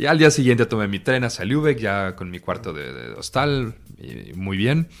 Y al día siguiente tomé mi tren hacia Lübeck, ya con mi cuarto de hostal, y muy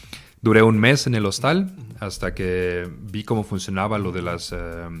bien. Duré un mes en el hostal, hasta que vi cómo funcionaba lo de las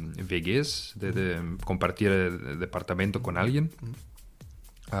VGs, de compartir el departamento con alguien.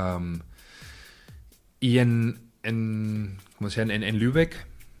 Y en Lübeck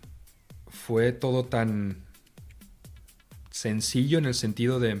fue todo tan sencillo en el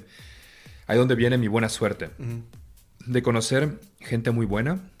sentido de ahí donde viene mi buena suerte. De conocer gente muy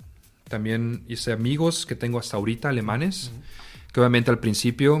buena. También hice amigos que tengo hasta ahorita, alemanes, que obviamente al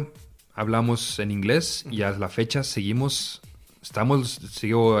principio hablamos en inglés y a la fecha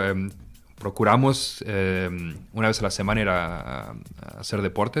procuramos una vez a la semana ir a hacer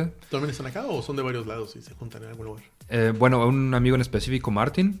deporte. ¿También están acá o son de varios lados y se juntan en algún lugar? Bueno, un amigo en específico,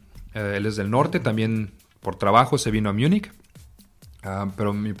 Martin, él es del norte, también por trabajo se vino a Múnich.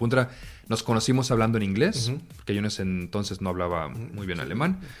 Pero mi punto era, nos conocimos hablando en inglés, porque yo en ese entonces no hablaba muy bien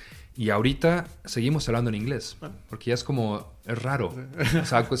alemán. Y ahorita seguimos hablando en inglés, porque ya es raro. O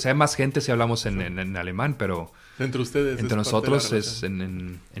sea, pues hay más gente si hablamos en alemán, pero entre ustedes, entre nosotros es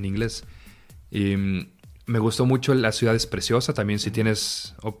en inglés. Y Me gustó mucho, la ciudad es preciosa. También si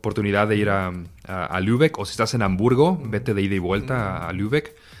tienes oportunidad de ir a Lübeck o si estás en Hamburgo, vete de ida y vuelta a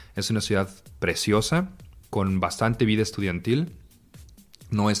Lübeck. Es una ciudad preciosa, con bastante vida estudiantil.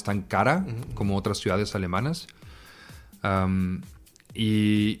 No es tan cara como otras ciudades alemanas.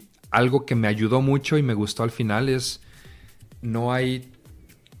 Y algo que me ayudó mucho y me gustó al final es no hay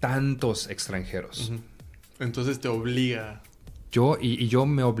tantos extranjeros. Entonces te obliga. Yo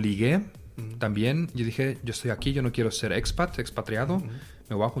me obligué también. Yo dije, yo estoy aquí, yo no quiero ser expatriado.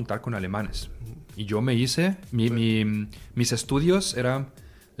 Me voy a juntar con alemanes. Y yo me hice, mis estudios era,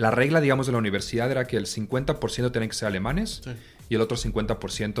 la regla, digamos, de la universidad era que el 50% tenían que ser alemanes y el otro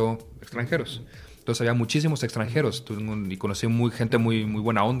 50% extranjeros. Entonces había muchísimos extranjeros y conocí gente muy, muy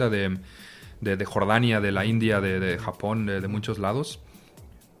buena onda de Jordania, de la India, de Japón, de muchos lados.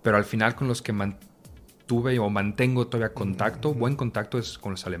 Pero al final con los que tuve o mantengo todavía contacto, buen contacto, es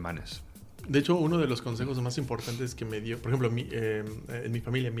con los alemanes. De hecho, uno de los consejos más importantes que me dio, por ejemplo, en mi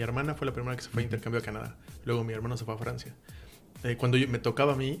familia, mi hermana fue la primera que se fue a intercambio a Canadá. Luego mi hermano se fue a Francia. Cuando me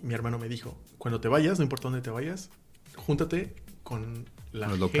tocaba a mí, mi hermano me dijo, cuando te vayas, no importa dónde te vayas, júntate con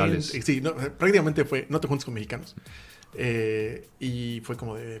los locales. Sí, no, prácticamente fue, no te juntes con mexicanos. Y fue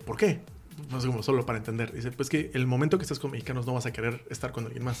como de, ¿por qué? No sé, como solo para entender. Dice, pues que el momento que estás con mexicanos no vas a querer estar con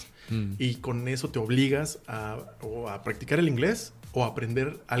alguien más. Y con eso te obligas o a practicar el inglés o a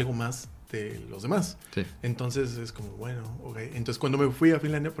aprender algo más de los demás. Sí. Entonces es como, bueno, ok. Entonces cuando me fui a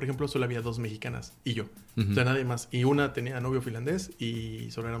Finlandia, por ejemplo, solo había 2 mexicanas y yo. O sea, nadie más. Y una tenía novio finlandés y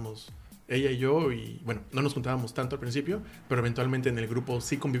solo éramos ella y yo. Y bueno, no nos juntábamos tanto al principio, pero eventualmente en el grupo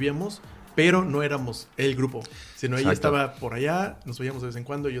sí convivíamos, pero no éramos el grupo, sino ella estaba por allá, nos veíamos de vez en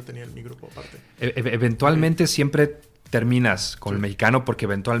cuando y yo tenía mi grupo aparte. Eventualmente siempre terminas con el mexicano porque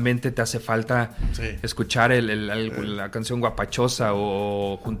eventualmente te hace falta escuchar la canción guapachosa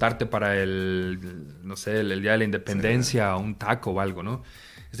o juntarte para no sé, el Día de la Independencia o un taco o algo, ¿no?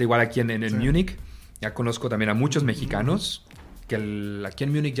 Es igual aquí en Múnich, ya conozco también a muchos mexicanos, que aquí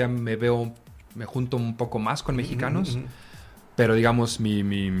en Múnich ya me junto un poco más con mexicanos, pero digamos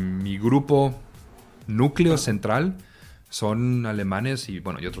mi grupo núcleo central son alemanes y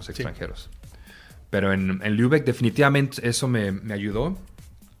bueno, y otros extranjeros. Pero en Lübeck definitivamente eso me ayudó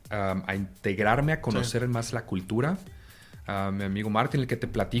a integrarme, a conocer más la cultura. Mi amigo Martin, el que te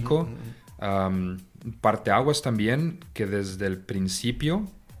platico, parteaguas también, que desde el principio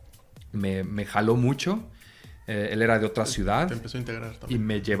me jaló mucho. Él era de otra ciudad. Te empezó a integrar también. Y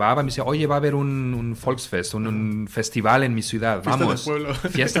me llevaba, me decía, oye, va a haber un Volksfest, un festival en mi ciudad. Vamos. Fiesta de pueblo.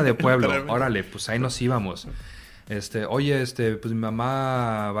 Fiesta de pueblo. Órale, pues ahí nos íbamos. Oye, pues mi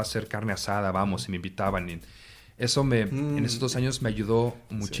mamá va a hacer carne asada, vamos, y me invitaban. Y eso en esos 2 años me ayudó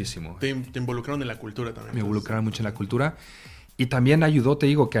muchísimo. Te involucraron en la cultura también. Me involucraron mucho en la cultura. Y también ayudó, te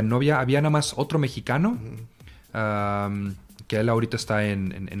digo, que había nada más otro mexicano, que él ahorita está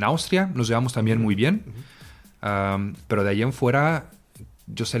en Austria. Nos llevamos también muy bien. Pero de ahí en fuera,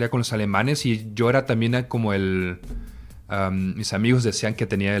 yo salía con los alemanes y yo era también como mis amigos decían que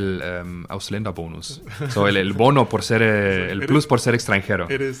tenía el Ausländerbonus. El bono por ser, el plus por ser extranjero.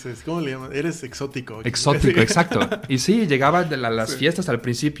 ¿Cómo le llaman? Eres exótico. Exótico, exacto. Y sí, llegaba a las fiestas al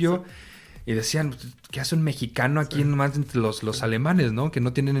principio y decían, ¿qué hace un mexicano aquí nomás entre los alemanes, ¿no? Que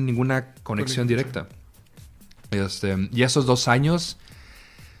no tienen ninguna conexión directa. Y esos 2 años...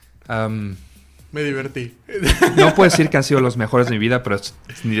 me divertí. No puedo decir que han sido los mejores de mi vida, pero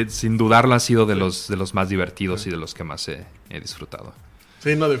sin dudarlo han sido de los más divertidos y de los que más he disfrutado.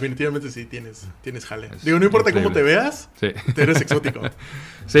 Sí, no, definitivamente sí tienes jale. Digo, no importa increíble cómo te veas, te eres exótico.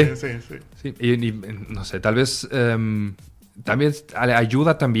 Sí. Y no sé, tal vez también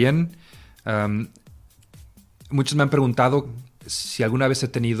ayuda también. Muchos me han preguntado si alguna vez he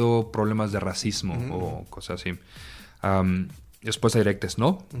tenido problemas de racismo o cosas así. Respuesta directa es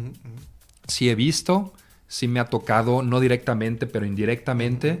no. Sí he visto, sí me ha tocado, no directamente, pero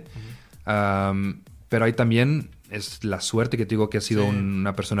indirectamente. Pero ahí también es la suerte que te digo que he sido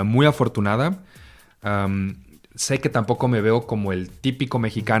una persona muy afortunada. Sé que tampoco me veo como el típico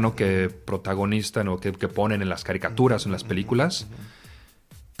mexicano que protagonista, ¿no? que ponen en las caricaturas o en las películas,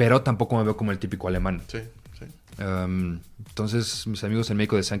 pero tampoco me veo como el típico alemán. Entonces mis amigos en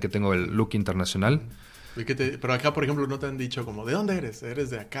México decían que tengo el look internacional. Pero acá, por ejemplo, no te han dicho como, ¿de dónde eres? Eres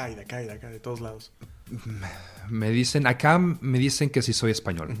de acá y de acá y de acá, de todos lados. Acá me dicen que sí soy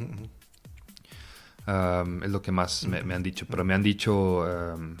español. Es lo que más me han dicho. Pero me han dicho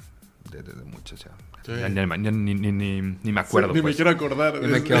de muchos ya. Sí. Ni me acuerdo. Sí, ni pues. me quiero acordar. Ni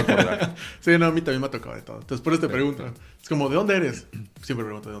me quiero acordar. Sí, no, a mí también me ha tocado de todo. Entonces, por eso te pregunto. Es como, ¿de dónde eres? Siempre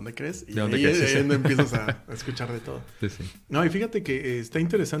pregunto, ¿de dónde crees? Y ahí empiezas a escuchar de todo. Sí, sí. No, y fíjate que está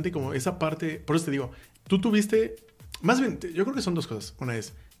interesante como esa parte. Por eso te digo, tú tuviste... Más bien, yo creo que son dos cosas. Una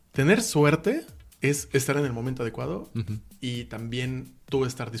es, tener suerte es estar en el momento adecuado y también tú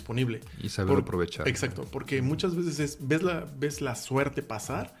estar disponible. Y saber aprovechar. Exacto, porque muchas veces ves la suerte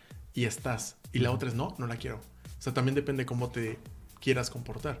pasar y estás. Y la otra es, no la quiero. O sea, también depende cómo te quieras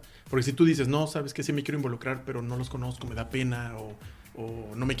comportar. Porque si tú dices, no, sabes que sí me quiero involucrar, pero no los conozco, me da pena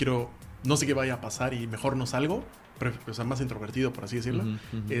o no me quiero, no sé qué vaya a pasar y mejor no salgo, o sea, más introvertido, por así decirlo,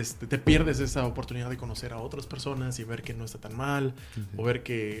 te pierdes esa oportunidad de conocer a otras personas y ver que no está tan mal, o ver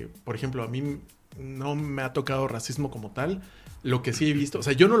que, por ejemplo, a mí no me ha tocado racismo como tal. Lo que sí he visto, o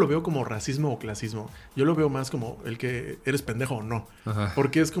sea, yo no lo veo como racismo o clasismo, yo lo veo más como el que eres pendejo o no. Ajá.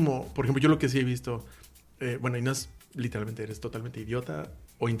 Porque es como, por ejemplo, yo lo que sí he visto, bueno, y no es literalmente eres totalmente idiota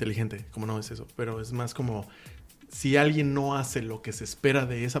o inteligente, como no es eso, pero es más como si alguien no hace lo que se espera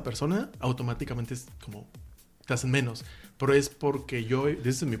de esa persona, automáticamente es como te hacen menos. Pero es porque desde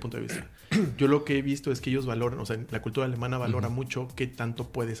ese es mi punto de vista, yo lo que he visto es que ellos valoran, o sea, la cultura alemana valora mucho qué tanto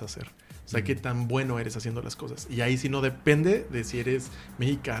puedes hacer. O sea, qué tan bueno eres haciendo las cosas. Y ahí sí no depende de si eres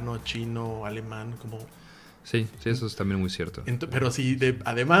mexicano, chino, alemán, como... Sí, eso es también muy cierto. Pero si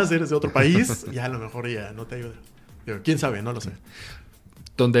además eres de otro país, ya a lo mejor ya no te ayuda. Pero, ¿quién sabe? No lo sé.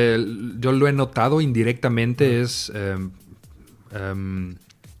 Donde yo lo he notado indirectamente es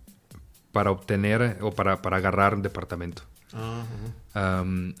para obtener o para agarrar un departamento.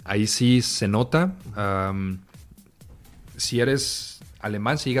 Ahí sí se nota. Si eres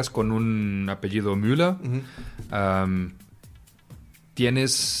alemán, si llegas con un apellido Müller,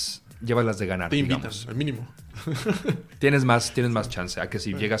 llevas las de ganar. Te invitan, al mínimo. Tienes más chance a que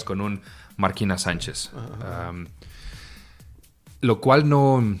si llegas con un Marquina Sánchez. Lo cual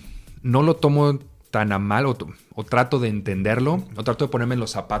no lo tomo tan a mal o trato de entenderlo, o trato de ponerme en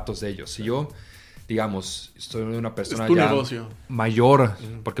los zapatos de ellos. Si yo, digamos, soy una persona ya negocio. Mayor,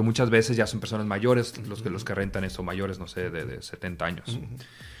 porque muchas veces ya son personas mayores, los que rentan eso, mayores, no sé, de 70 años.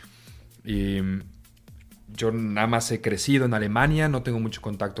 Y yo nada más he crecido en Alemania, no tengo mucho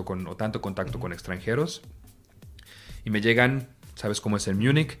contacto tanto contacto con extranjeros. Y me llegan, ¿sabes cómo es en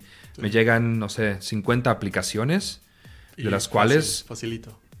Múnich? Sí. Me llegan, no sé, 50 aplicaciones, de las cuales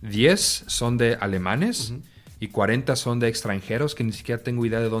facilito. 10 son de alemanes y 40 son de extranjeros que ni siquiera tengo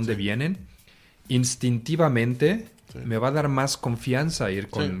idea de dónde vienen. Instintivamente me va a dar más confianza ir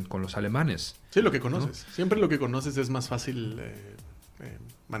con los alemanes. Sí, lo que conoces. ¿No? Siempre lo que conoces es más fácil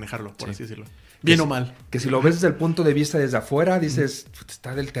manejarlo, por así decirlo. Bien o mal. Que si lo ves desde el punto de vista desde afuera, dices,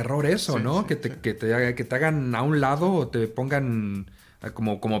 está del terror eso, ¿no? Que te hagan a un lado o te pongan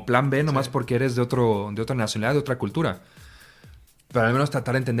como plan B nomás porque eres de otra nacionalidad, de otra cultura. Pero al menos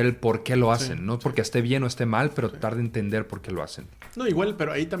tratar de entender el por qué lo hacen. No porque esté bien o esté mal, pero tratar de entender por qué lo hacen. No, igual,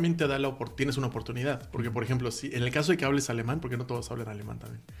 pero ahí también tienes una oportunidad. Porque, por ejemplo, si en el caso de que hables alemán, porque no todos hablan alemán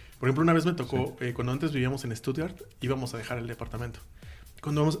también. Por ejemplo, una vez me tocó, cuando antes vivíamos en Stuttgart, íbamos a dejar el departamento.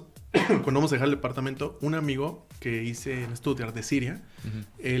 Cuando vamos a dejar el departamento, un amigo que hice en Stuttgart de Siria,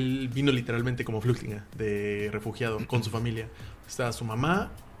 él vino literalmente como flüchtling, de refugiado, con su familia. Estaba su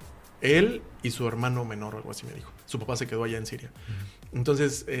mamá, él y su hermano menor, algo así me dijo. Su papá se quedó allá en Siria.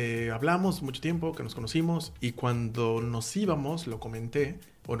 Entonces, hablamos mucho tiempo, que nos conocimos, y cuando nos íbamos, lo comenté,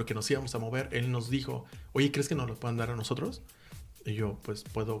 o que nos íbamos a mover, él nos dijo, oye, ¿crees que nos lo puedan dar a nosotros? Y yo, pues,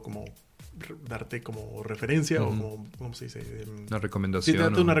 puedo como darte como referencia o como, ¿cómo se dice? Una recomendación. Sí,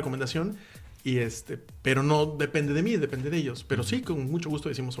 darte una recomendación, pero no depende de mí, depende de ellos. Pero sí, con mucho gusto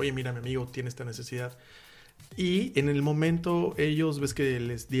decimos, oye, mira, mi amigo tiene esta necesidad. Y en el momento ellos, ves que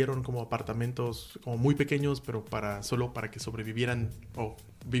les dieron como apartamentos como muy pequeños, pero solo para que sobrevivieran o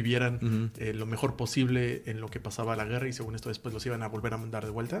vivieran lo mejor posible en lo que pasaba la guerra, y según esto después los iban a volver a mandar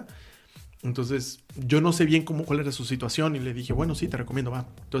de vuelta. Entonces yo no sé bien cuál era su situación y le dije, bueno, sí, te recomiendo, va.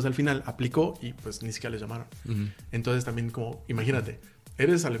 Entonces al final aplicó y pues ni siquiera les llamaron. Entonces también como, imagínate,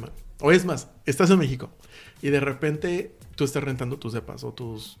 eres alemán, o es más, estás en México y de repente tú estás rentando tus depas o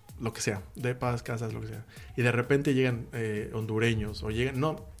tus, lo que sea, depas, casas, lo que sea, y de repente llegan hondureños o llegan,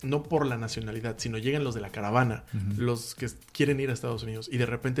 no por la nacionalidad, sino llegan los de la caravana, los que quieren ir a Estados Unidos, y de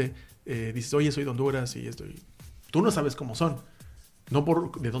repente dices, oye, soy de Honduras y esto, y tú no sabes cómo son, no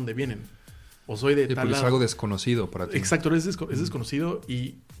por de dónde vienen, o soy de tal lado. Es algo desconocido para ti. Exacto, es desconocido,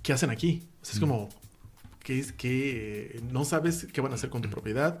 y ¿qué hacen aquí? O sea, es como, que no sabes qué van a hacer con tu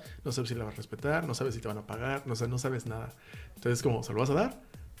propiedad, no sabes si la vas a respetar, no sabes si te van a pagar, no sabes nada. Entonces, como, ¿se lo vas a dar?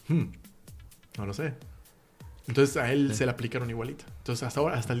 No lo sé. Entonces a él se le aplicaron igualita. Entonces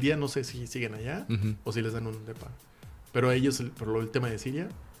hasta el día no sé si siguen allá o si les dan un depa. Pero a ellos, por el tema de Siria,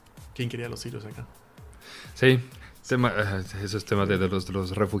 ¿quién quería a los sirios acá? Sí, esos temas de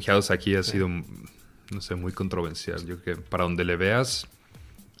los refugiados aquí ha sido, no sé, muy controversial. Yo creo que para donde le veas,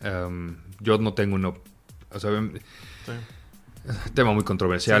 yo no tengo uno... O sea, tema muy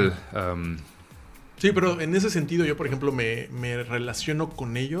controversial. Sí, pero en ese sentido yo, por ejemplo, me relaciono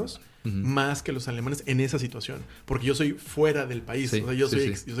con ellos más que los alemanes en esa situación. Porque yo soy fuera del país. O sea, yo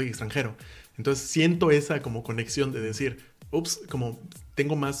soy extranjero. Entonces siento esa como conexión de decir, como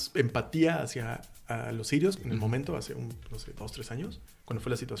tengo más empatía hacia a los sirios en el momento, hace no sé, 2, 3 años, cuando fue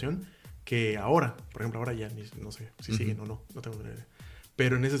la situación, que ahora. Por ejemplo, ahora ya no sé si siguen o no tengo ni idea.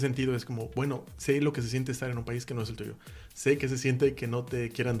 Pero en ese sentido es como, bueno, sé lo que se siente estar en un país que no es el tuyo. Sé que se siente que no te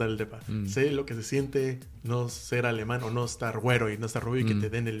quieran dar el depa. Sé lo que se siente no ser alemán o no estar güero y no estar rubio y que te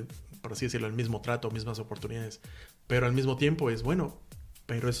den por así decirlo, el mismo trato, mismas oportunidades. Pero al mismo tiempo es, bueno,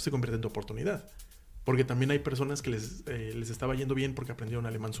 pero eso se convierte en tu oportunidad. Porque también hay personas que les estaba yendo bien porque aprendieron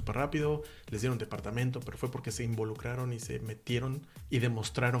alemán súper rápido, les dieron departamento, pero fue porque se involucraron y se metieron y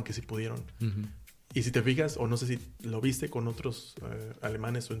demostraron que sí pudieron. Y si te fijas, o no sé si lo viste con otros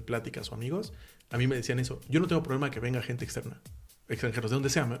alemanes o en pláticas o amigos, a mí me decían eso. Yo no tengo problema que venga gente externa, extranjeros, de donde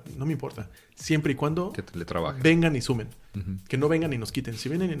sea, no me importa. Siempre y cuando que teletrabajen, vengan y sumen. Que no vengan y nos quiten. Si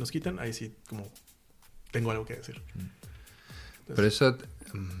vienen y nos quitan, ahí sí, como tengo algo que decir. Entonces, pero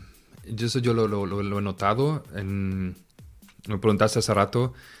eso yo lo he notado. Me preguntaste hace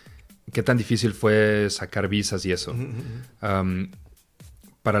rato qué tan difícil fue sacar visas y eso.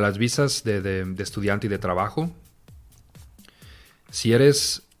 Para las visas de estudiante y de trabajo, si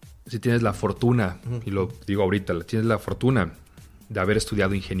tienes la fortuna, y lo digo ahorita, tienes la fortuna de haber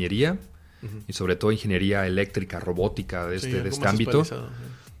estudiado ingeniería, y sobre todo ingeniería eléctrica, robótica, de este ámbito,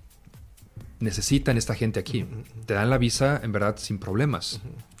 necesitan esta gente aquí. Te dan la visa, en verdad, sin problemas.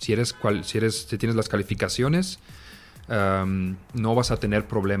 Si tienes las calificaciones, no vas a tener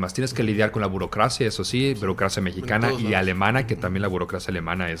problemas. Tienes que lidiar con la burocracia, eso sí, burocracia mexicana y alemana, que también la burocracia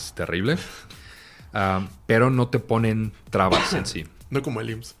alemana es terrible. Pero no te ponen trabas en sí. No como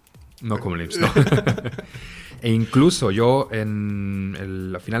el IMSS. No como el IMSS, no. E incluso yo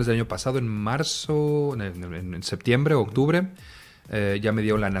a finales del año pasado, en marzo, en septiembre, octubre, ya me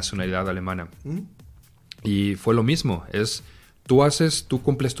dio la nacionalidad alemana. Y fue lo mismo. Tú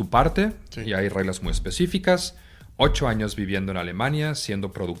cumples tu parte y hay reglas muy específicas. 8 años viviendo en Alemania,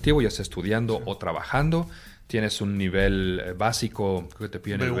 siendo productivo, ya sea estudiando o trabajando. Tienes un nivel básico, creo que te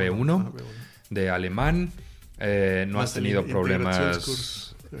piden el B1 de alemán. No has tenido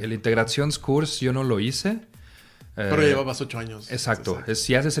problemas. El Integrationskurs yo no lo hice. Pero llevabas 8 años. Exacto.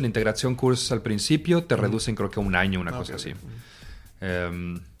 Si haces el Integrationskurs al principio, te reducen creo que 1 año, una cosa así.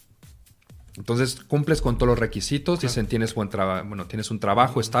 Entonces cumples con todos los requisitos. Dicen tienes un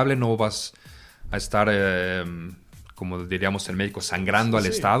trabajo estable, no vas a estar, como diríamos en México, sangrando al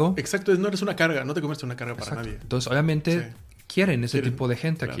Estado. Exacto, no eres una carga, no te conviertes en una carga para nadie. Entonces obviamente quieren ese tipo de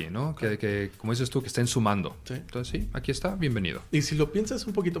gente aquí, ¿no? Claro. Que, como dices tú, que estén sumando. Entonces aquí está, bienvenido. Y si lo piensas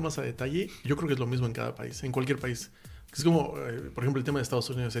un poquito más a detalle, yo creo que es lo mismo en cada país, en cualquier país. Es como, por ejemplo, el tema de Estados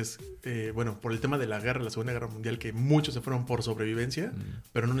Unidos es, por el tema de la Segunda Guerra Mundial, que muchos se fueron por sobrevivencia,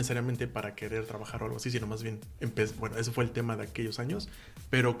 pero no necesariamente para querer trabajar o algo así, sino más bien, ese fue el tema de aquellos años,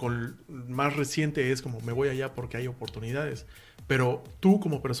 pero con más reciente es como, me voy allá porque hay oportunidades. Pero tú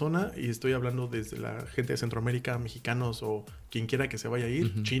como persona, y estoy hablando desde la gente de Centroamérica, mexicanos o quien quiera que se vaya a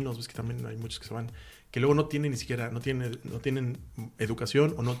ir, chinos, ves que también hay muchos que se van, que luego no tienen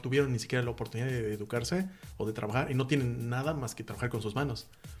educación o no tuvieron ni siquiera la oportunidad de educarse o de trabajar y no tienen nada más que trabajar con sus manos.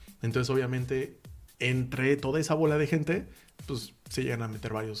 Entonces, obviamente, entre toda esa bola de gente, pues se llegan a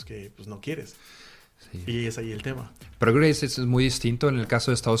meter varios que pues no quieres. Sí. Y es ahí el tema. Pero creo que es muy distinto en el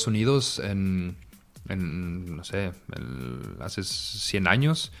caso de Estados Unidos, no sé, hace 100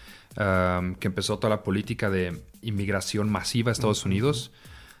 años, que empezó toda la política de inmigración masiva a Estados Unidos.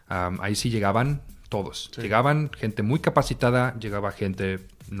 Ahí sí llegaban todos. Sí. Llegaban gente muy capacitada, llegaba gente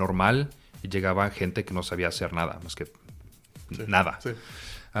normal y llegaba gente que no sabía hacer nada, más que nada. Sí.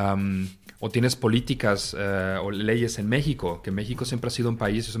 O tienes políticas o leyes en México, que México siempre ha sido un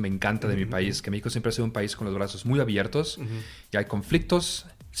país, eso me encanta de mi país, que México siempre ha sido un país con los brazos muy abiertos y hay conflictos.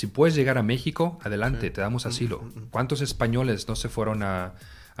 Si puedes llegar a México, adelante, te damos asilo. ¿Cuántos españoles no se fueron a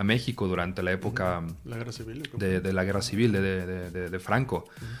a México durante la época la guerra civil, de la guerra civil de Franco.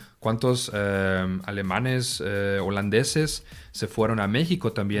 ¿Cuántos alemanes, holandeses se fueron a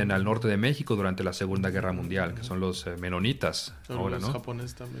México también, al norte de México durante la Segunda Guerra Mundial, que son los menonitas ahora, los ¿no?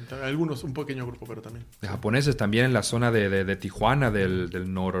 japoneses también. Algunos, un pequeño grupo, pero también. De japoneses también en la zona de Tijuana,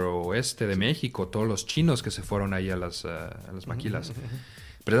 del noroeste de México, todos los chinos que se fueron ahí a las maquilas.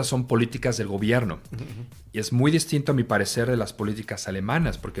 Pero esas son políticas del gobierno. Y es muy distinto, a mi parecer, de las políticas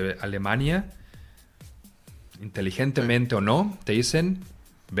alemanas, porque Alemania, inteligentemente o no, te dicen,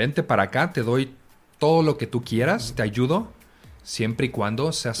 vente para acá, te doy todo lo que tú quieras, te ayudo, siempre y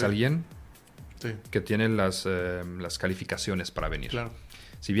cuando seas alguien que tiene las calificaciones para venir. Claro.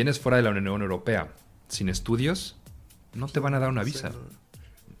 Si vienes fuera de la Unión Europea sin estudios, no te van a dar una visa.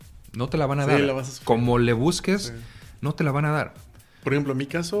 No te la van a dar. Como le busques, no te la van a dar. Por ejemplo, en mi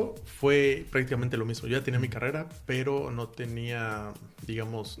caso fue prácticamente lo mismo. Yo ya tenía mi carrera, pero no tenía,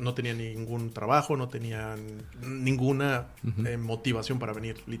 digamos, no tenía ningún trabajo, no tenía ninguna motivación para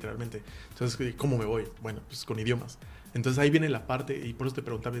venir, literalmente. Entonces, ¿cómo me voy? Bueno, pues con idiomas. Entonces ahí viene la parte, y por eso te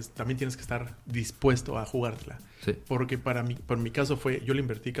preguntaba, también tienes que estar dispuesto a jugártela. Sí. Porque por mi caso fue, yo le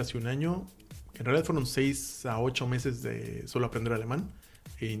invertí casi un año, en realidad fueron 6 a 8 meses de solo aprender alemán.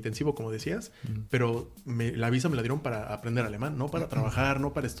 Intensivo, como decías, pero la visa me la dieron para aprender alemán, no para trabajar,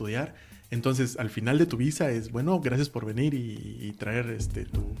 no para estudiar. Entonces, al final de tu visa es, bueno, gracias por venir y traer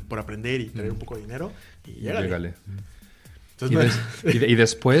por aprender y traer un poco de dinero y llégale. Entonces, y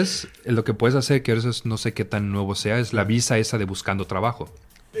después, lo que puedes hacer, que eso no sé qué tan nuevo sea, es la visa esa de buscando trabajo.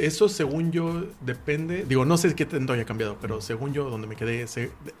 Eso, según yo, depende, digo, no sé qué tanto haya cambiado, pero según yo, donde me quedé,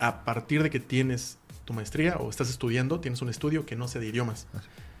 a partir de que tienes tu maestría o estás estudiando, tienes un estudio que no sea de idiomas.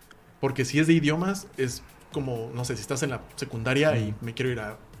 Porque si es de idiomas, es como, no sé, si estás en la secundaria y me quiero ir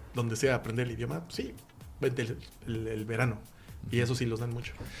a donde sea a aprender el idioma, sí, vente el verano. Y eso sí los dan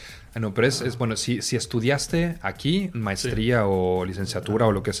mucho. No, pero es bueno, si estudiaste aquí, maestría o licenciatura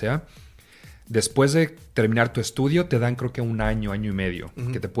o lo que sea, después de terminar tu estudio, te dan creo que un año, año y medio,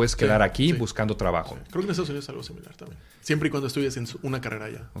 que te puedes quedar aquí buscando trabajo. Sí. Creo que en Estados Unidos es algo similar también. Siempre y cuando estudies en una carrera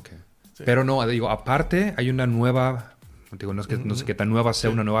ya. Okay. Sí. Pero no, digo, aparte hay una nueva, digo, no sé qué tan nueva sea,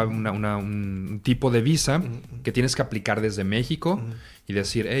 un tipo de visa que tienes que aplicar desde México y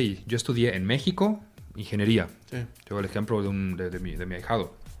decir, hey, yo estudié en México ingeniería. Sí. Tengo el ejemplo de mi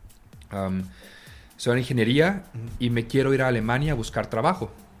ahijado. Soy en ingeniería y me quiero ir a Alemania a buscar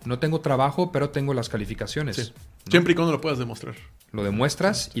trabajo. No tengo trabajo, pero tengo las calificaciones. Sí. ¿No? Siempre y cuando lo puedas demostrar. Lo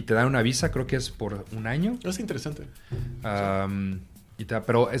demuestras y te dan una visa, creo que es por un año. Es interesante.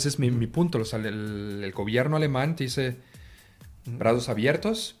 Pero ese es mi punto. O sea, el gobierno alemán te dice brazos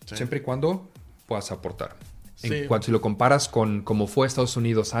abiertos siempre y cuando puedas aportar. En cuanto si lo comparas con cómo fue Estados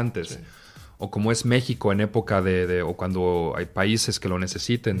Unidos antes o como es México en época o cuando hay países que lo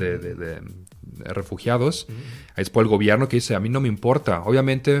necesiten de refugiados, ahí es por el gobierno que dice, a mí no me importa.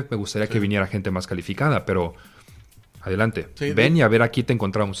 Obviamente me gustaría que viniera gente más calificada, pero adelante. Ven y a ver, aquí te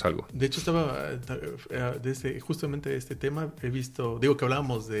encontramos algo. De hecho, estaba justamente este tema, he visto, digo que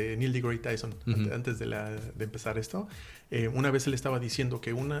hablábamos de Neil deGrasse Tyson antes de empezar esto. Una vez él estaba diciendo que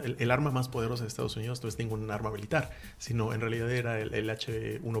el arma más poderosa de Estados Unidos no es ningún arma militar, sino en realidad era el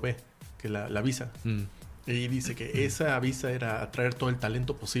H-1B, que es la visa. Y dice que esa visa era atraer todo el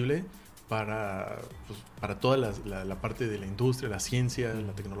talento posible para toda la parte de la industria, la ciencia,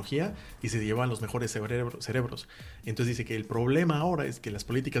 la tecnología, y se llevan los mejores cerebros. Entonces dice que el problema ahora es que las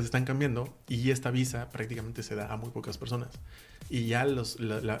políticas están cambiando y esta visa prácticamente se da a muy pocas personas. Y ya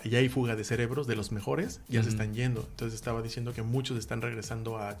hay fuga de cerebros de los mejores, ya se están yendo. Entonces estaba diciendo que muchos están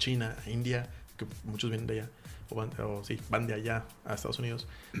regresando a China, a India, que muchos vienen de allá, van de allá a Estados Unidos,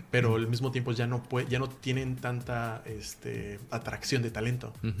 pero al mismo tiempo ya no tienen tanta atracción de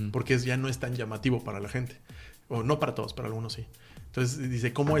talento, porque ya no es tan llamativo para la gente, o no para todos, para algunos sí. Entonces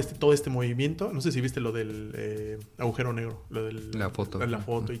dice, ¿cómo todo este movimiento? No sé si viste lo del agujero negro, lo de la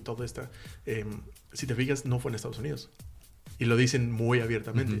foto y todo esto. Si te fijas, no fue en Estados Unidos. Y lo dicen muy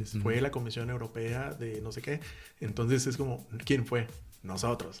abiertamente. Fue la Comisión Europea de no sé qué. Entonces es como, ¿quién fue?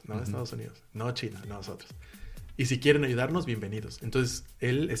 Nosotros, no Estados Unidos, no China, nosotros. Y si quieren ayudarnos, bienvenidos. Entonces,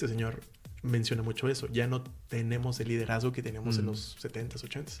 ese señor menciona mucho eso. Ya no tenemos el liderazgo que teníamos en los 70s,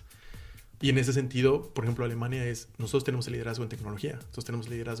 80s. Y en ese sentido, por ejemplo, Alemania nosotros tenemos el liderazgo en tecnología. Nosotros tenemos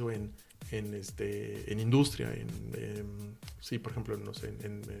el liderazgo en industria, sí, por ejemplo, no sé,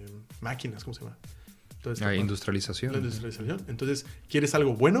 en máquinas, ¿cómo se llama? Entonces, industrialización. La industrialización. Entonces, ¿quieres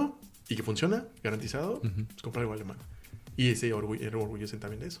algo bueno y que funciona, garantizado? Pues compra algo alemán. Y era orgulloso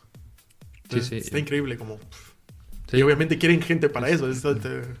también de eso. Entonces, está increíble como... Sí. Y obviamente quieren gente para eso.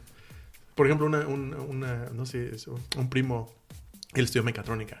 Por ejemplo, no sé, un primo Él estudió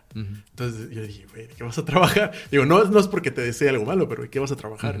mecatrónica. Entonces yo dije, güey, ¿de qué vas a trabajar? Digo, no es porque te desee algo malo, pero ¿de qué vas a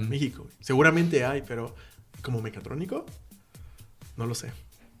trabajar en México? Seguramente hay, pero como mecatrónico, no lo sé.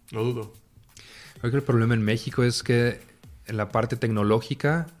 Lo dudo. Creo que el problema en México es que en la parte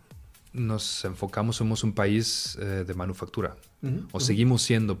tecnológica nos enfocamos, somos un país de manufactura. O seguimos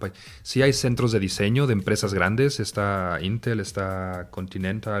siendo. Sí hay centros de diseño de empresas grandes. Está Intel, está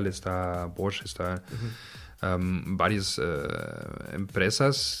Continental, está Bosch, está... varias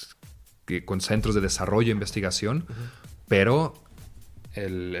empresas con centros de desarrollo e investigación, pero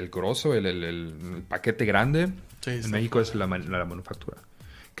el grosso, el paquete grande en México es la manufactura.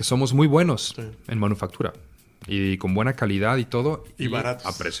 Que somos muy buenos en manufactura y con buena calidad y todo. Y baratos.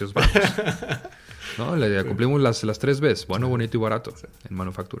 A precios bajos. ¿No? Cumplimos las 3 Bs, bueno, bonito y barato en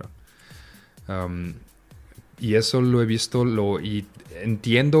manufactura. Y eso lo he visto y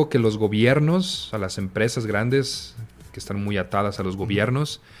entiendo que los gobiernos, a las empresas grandes que están muy atadas a los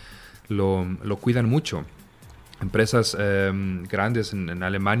gobiernos, lo cuidan mucho. Empresas grandes en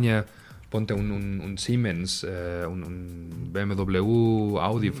Alemania, ponte un Siemens, un BMW,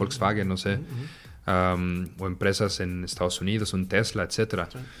 Audi, Volkswagen, no sé. O empresas en Estados Unidos, un Tesla, etc.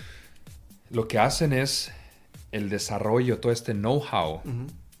 Sí. Lo que hacen es el desarrollo, todo este know-how,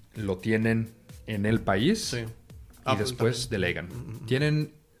 lo tienen en el país y después delegan.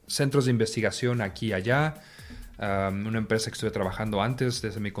 Tienen centros de investigación aquí y allá. Una empresa que estuve trabajando antes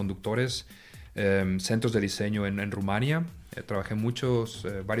de semiconductores, centros de diseño en Rumania. Trabajé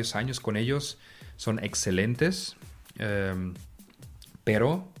varios años con ellos. Son excelentes,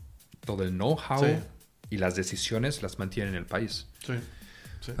 pero todo el know-how y las decisiones las mantienen en el país. Sí.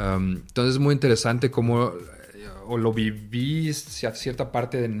 Entonces es muy interesante cómo lo viví a cierta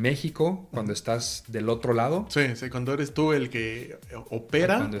parte en México cuando estás del otro lado. Sí, cuando eres tú el que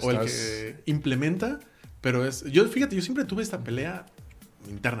opera o el que implementa. Pero yo siempre tuve esta pelea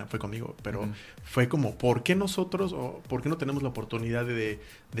interna, fue conmigo, pero fue como, ¿por qué nosotros o por qué no tenemos la oportunidad de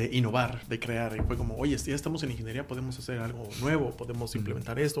innovar, de crear? Y fue como, oye, ya estamos en ingeniería, podemos hacer algo nuevo, podemos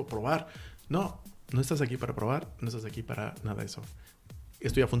implementar esto, probar. No estás aquí para probar, no estás aquí para nada de eso.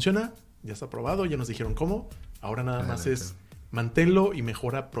 Esto ya funciona, ya está probado, ya nos dijeron cómo. Ahora nada más es manténlo y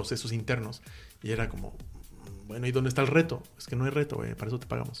mejora procesos internos. Y era como, bueno, ¿y dónde está el reto? Es que no hay reto, para eso te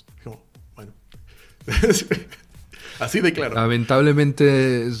pagamos. Como, bueno. Así de claro.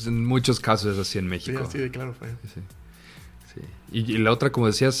 Lamentablemente, en muchos casos es así en México. Sí, así de claro fue. Sí. Y la otra, como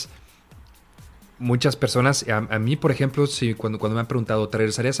decías, muchas personas, a mí, por ejemplo, cuando me han preguntado, ¿te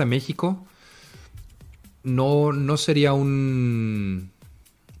regresarías a México? No sería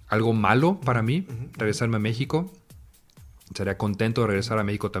algo malo para mí regresarme a México. Estaría contento de regresar a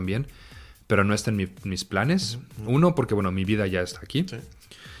México también, pero no está en mis planes. Uno, porque mi vida ya está aquí. Sí.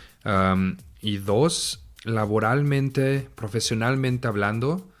 Y dos, laboralmente, profesionalmente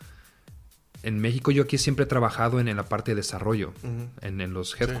hablando, en México yo aquí siempre he trabajado en la parte de desarrollo, en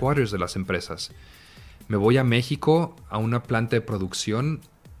los headquarters de las empresas. Me voy a México a una planta de producción,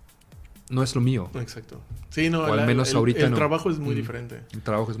 no es lo mío. Exacto. Sí, no, o al menos ahorita el trabajo es muy diferente. El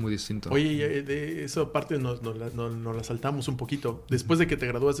trabajo es muy distinto. Oye, de esa parte nos la saltamos un poquito. Después de que te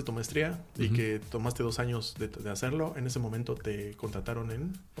gradúas de tu maestría y que tomaste 2 años de hacerlo, ¿en ese momento te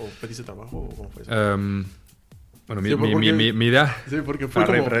contrataron o pediste trabajo o cómo fue eso? Mi idea... Sí, porque fue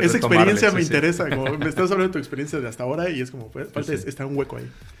como... Esa experiencia me interesa. Como me estás hablando de tu experiencia de hasta ahora y es como... Falta está un hueco ahí.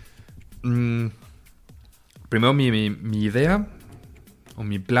 Primero, mi idea... o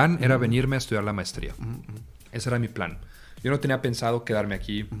mi plan era venirme a estudiar la maestría. Ese era mi plan. Yo no tenía pensado quedarme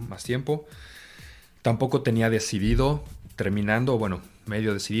aquí más tiempo. Tampoco tenía decidido,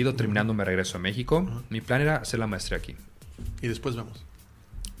 medio decidido, terminando me regreso a México. Mi plan era hacer la maestría aquí. Y después vamos.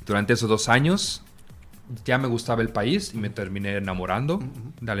 Durante esos 2 años ya me gustaba el país y me terminé enamorando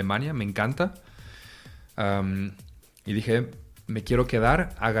de Alemania. Me encanta. Y dije, me quiero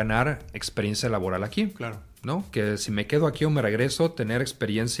quedar a ganar experiencia laboral aquí. Claro. ¿No? Que si me quedo aquí o me regreso, tener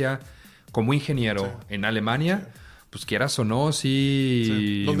experiencia como ingeniero en Alemania, pues quieras o no,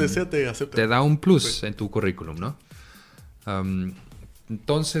 donde sea te aceptan. Te da un plus en tu currículum, ¿no?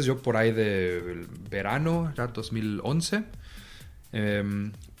 Entonces yo por ahí de verano, ya 2011,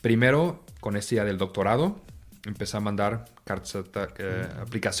 primero con esta idea del doctorado, empecé a mandar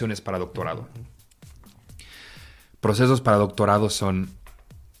aplicaciones para doctorado. Procesos para doctorado son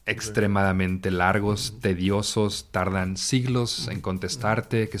extremadamente largos, tediosos, tardan siglos en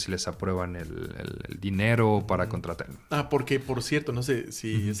contestarte, que si les aprueban el dinero para contratar. Porque, por cierto, no sé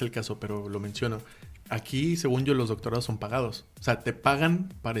si es el caso, pero lo menciono. Aquí, según yo, los doctorados son pagados. O sea, te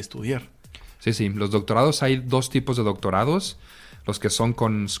pagan para estudiar. Sí. Los doctorados, hay 2 tipos de doctorados. Los que son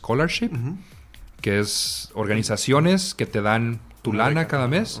con scholarship, que es organizaciones que te dan tu lana cada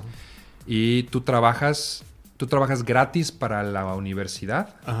mes y tú trabajas gratis para la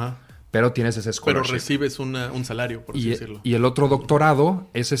universidad. Ajá. Pero tienes ese scholarship. Pero recibes un salario, por así decirlo. Y el otro doctorado,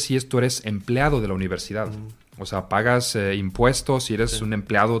 ese sí tú eres empleado de la universidad. O sea, pagas impuestos y eres un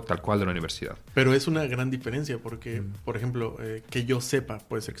empleado tal cual de la universidad. Pero es una gran diferencia porque, por ejemplo, que yo sepa,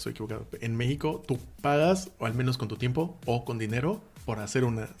 puede ser que estoy equivocado, en México tú pagas, o al menos con tu tiempo o con dinero, por hacer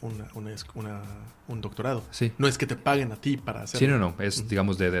un doctorado. Sí. No es que te paguen a ti para hacerlo. Sí, no. Es,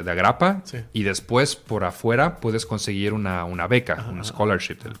 digamos, de agrapa. Sí. Y después, por afuera, puedes conseguir una beca, un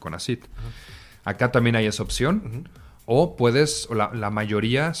scholarship del CONACYT. Acá también hay esa opción. O puedes, la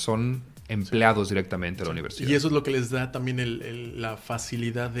mayoría son empleados directamente de la universidad. Y eso es lo que les da también la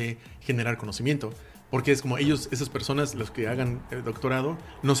facilidad de generar conocimiento. Porque es como esas personas, los que hagan el doctorado,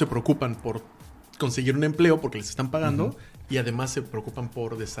 no se preocupan por conseguir un empleo porque les están pagando y además se preocupan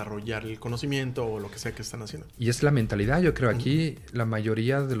por desarrollar el conocimiento o lo que sea que están haciendo. Y es la mentalidad, yo creo. Aquí la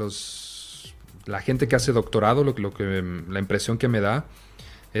mayoría de la gente que hace doctorado, la impresión que me da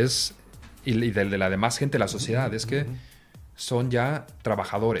es, y de la demás gente de la sociedad, es que son ya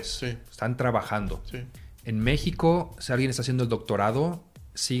trabajadores. Sí. Están trabajando. Sí. En México, si alguien está haciendo el doctorado,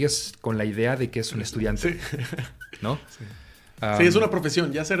 sigues con la idea de que es un estudiante. Sí. ¿No? Sí. Sí, es una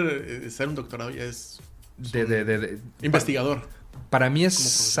profesión. Ya ser un doctorado ya es investigador. Para mí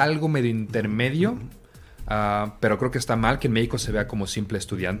es algo medio intermedio, pero creo que está mal que en México se vea como simple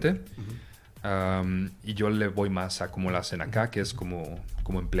estudiante. Y yo le voy más a como lo hacen acá, que es como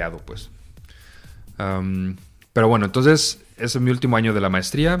empleado, pues. Pero bueno, entonces, ese es mi último año de la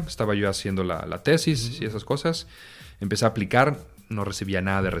maestría. Estaba yo haciendo la tesis y esas cosas. Empecé a aplicar. No recibía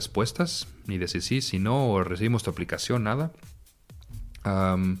nada de respuestas, ni de si no, o recibimos tu aplicación, nada.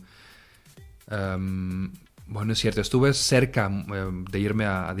 Bueno, es cierto, estuve cerca de irme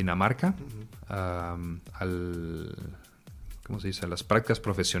a Dinamarca, ¿cómo se dice? A las prácticas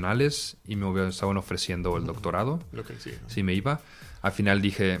profesionales, y me estaban ofreciendo el doctorado. Lo que sí, ¿no? Sí, me iba. Al final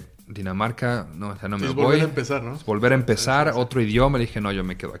dije, Dinamarca, no, ya no me voy. Volver a empezar, ¿no? Volver a empezar, otro idioma. Dije, no, yo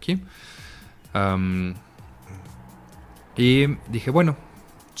me quedo aquí. Y dije, bueno,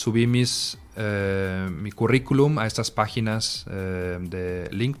 subí mi currículum a estas páginas de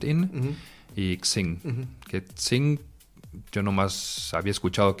LinkedIn y Xing. Que Xing yo nomás había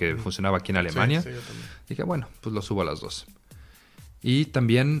escuchado que funcionaba aquí en Alemania. Sí, yo también. Dije, bueno, pues lo subo a las dos. Y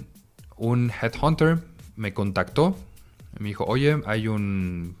también un headhunter me contactó. Me dijo, oye, hay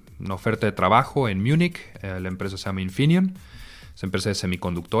una oferta de trabajo en Múnich. La empresa se llama Infineon. Es empresa de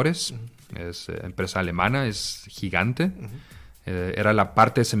semiconductores. Es empresa alemana, es gigante. Era la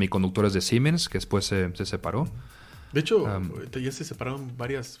parte de semiconductores de Siemens, que después se separó. De hecho, ya se separaron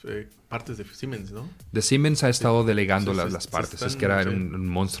varias partes de Siemens, ¿no? De Siemens ha estado delegando las partes. Es que era un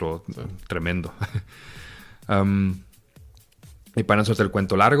monstruo tremendo. Y para no hacerte el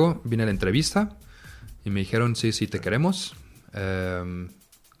cuento largo, vine a la entrevista y me dijeron, sí, te queremos.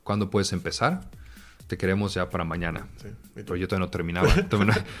 ¿Cuándo puedes empezar? Te queremos ya para mañana. Sí, pero yo todavía no terminaba.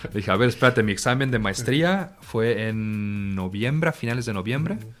 Dije, a ver, espérate, mi examen de maestría fue en noviembre, a finales de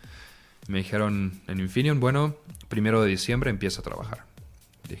noviembre. Me dijeron en Infineon, bueno, 1 de diciembre empieza a trabajar.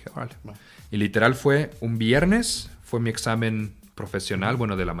 Dije, vale. Y literal fue un viernes, fue mi examen profesional,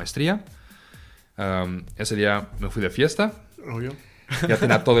 bueno, de la maestría. Ese día me fui de fiesta. Obvio. Ya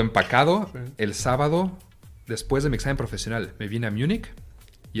tenía todo empacado. Sí. El sábado, después de mi examen profesional, me vine a Múnich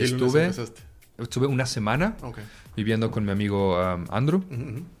y estuve una semana viviendo con mi amigo Andrew,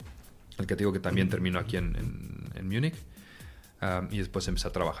 el que te digo que también terminó aquí en Múnich. Y después empecé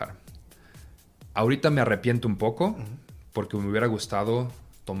a trabajar. Ahorita me arrepiento un poco porque me hubiera gustado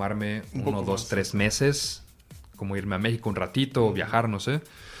tomarme 1, 2, 3 meses, como irme a México un ratito o viajar, no sé.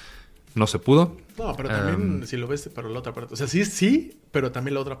 No se pudo. No, pero también si lo ves para la otra parte. O sea, sí, pero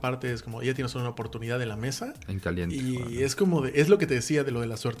también la otra parte es como ya tienes una oportunidad en la mesa. En caliente. Y bueno, es como es lo que te decía de lo de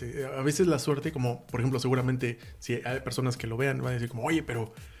la suerte. A veces la suerte, como por ejemplo, seguramente si hay personas que lo vean, van a decir como, oye,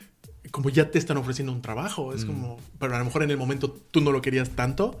 pero como ya te están ofreciendo un trabajo. Es como, pero a lo mejor en el momento tú no lo querías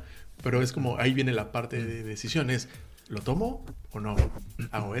tanto, pero es como ahí viene la parte de decisión. Es, ¿lo tomo o no?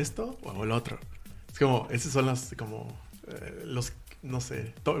 ¿Hago esto o hago el otro? Es como, esas son las, como, los... No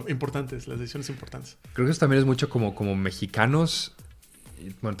sé, importantes, las decisiones importantes. Creo que eso también es mucho como mexicanos,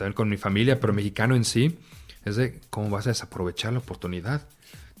 bueno, también con mi familia, pero mexicano en sí, es de cómo vas a desaprovechar la oportunidad.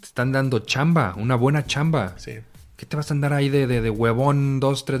 Te están dando chamba, una buena chamba. Sí. ¿Qué te vas a andar ahí de huevón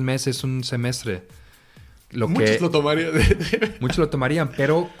 2, 3 meses, un semestre? Muchos lo tomarían. Muchos lo tomarían,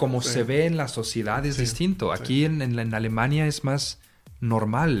 pero como se ve en la sociedad es distinto. Aquí en Alemania es más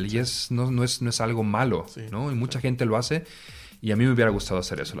normal y no es algo malo, ¿no? Y mucha gente lo hace. Y a mí me hubiera gustado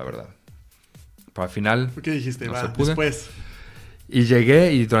hacer eso, la verdad. Pero al final... ¿Por qué dijiste? No se pudo. Después. Y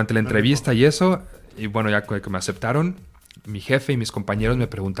llegué y durante la entrevista y eso, y bueno, ya que me aceptaron, mi jefe y mis compañeros me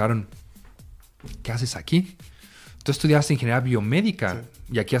preguntaron, ¿qué haces aquí? Tú estudiaste ingeniería biomédica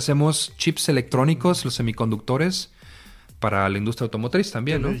y aquí hacemos chips electrónicos, los semiconductores, para la industria automotriz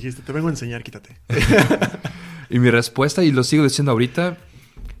también, ¿no? Me dijiste, te vengo a enseñar, quítate. Y mi respuesta, y lo sigo diciendo ahorita,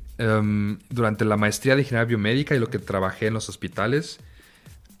 durante la maestría de ingeniería biomédica y lo que trabajé en los hospitales,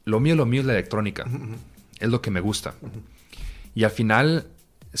 lo mío es la electrónica. Es lo que me gusta. Y al final,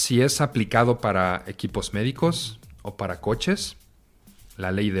 si es aplicado para equipos médicos o para coches,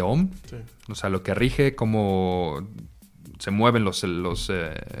 la ley de Ohm, o sea, lo que rige cómo se mueven los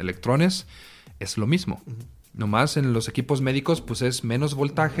electrones, es lo mismo. Nomás en los equipos médicos, pues es menos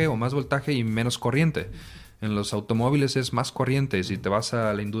voltaje o más voltaje y menos corriente. En los automóviles es más corriente. Si te vas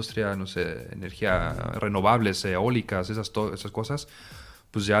a la industria, no sé, energía renovables, eólicas, esas cosas,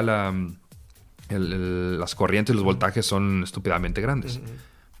 pues ya las corrientes y los voltajes son estúpidamente grandes.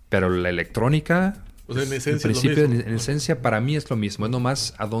 Pero la electrónica, o sea, en esencia, en principio, en esencia, para mí es lo mismo. Es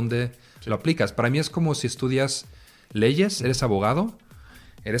nomás a dónde lo aplicas. Para mí es como si estudias leyes, eres abogado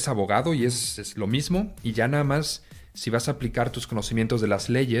y es lo mismo. Y ya nada más, si vas a aplicar tus conocimientos de las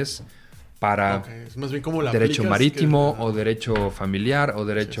leyes para es más bien como la derecho marítimo o derecho familiar o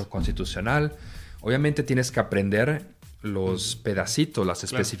derecho constitucional, obviamente tienes que aprender los pedacitos, las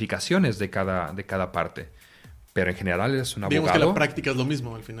especificaciones de cada parte. Pero en general eres un abogado. Digamos que la práctica es lo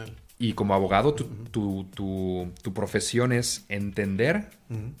mismo al final. Y como abogado, tu profesión es entender,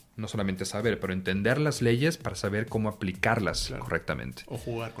 no solamente saber, pero entender las leyes para saber cómo aplicarlas correctamente. O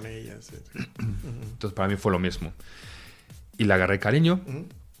jugar con ellas. Entonces, para mí fue lo mismo. Y le agarré cariño.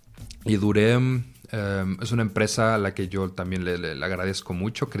 Y duré... es una empresa a la que yo también le agradezco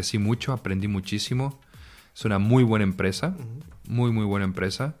mucho. Crecí mucho, aprendí muchísimo. Es una muy buena empresa. Muy, muy buena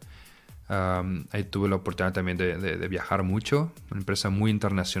empresa. Ahí tuve la oportunidad también de viajar mucho. Una empresa muy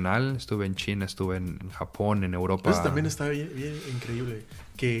internacional. Estuve en China, estuve en Japón, en Europa. Eso también está bien increíble.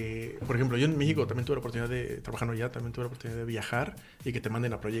 Que, por ejemplo, yo en México también tuve la oportunidad trabajando allá, también tuve la oportunidad de viajar y que te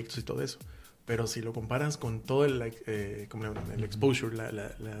manden a proyectos y todo eso. Pero si lo comparas con todo el exposure,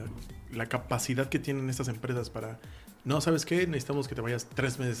 la capacidad que tienen estas empresas para... No, ¿sabes qué? Necesitamos que te vayas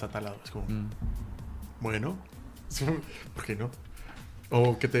 3 meses a tal lado. Es como... Bueno, ¿por qué no?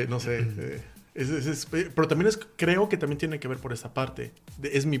 O que te... No sé... pero también creo que también tiene que ver por esa parte.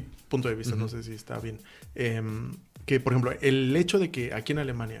 Es mi punto de vista, no sé si está bien. Que, por ejemplo, el hecho de que aquí en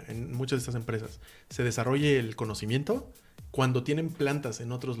Alemania, en muchas de estas empresas, se desarrolle el conocimiento... Cuando tienen plantas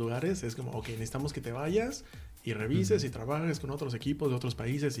en otros lugares, es como, ok, necesitamos que te vayas y revises y trabajes con otros equipos de otros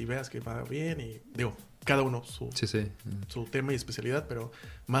países y veas que va bien. Y digo, cada uno su tema y especialidad, pero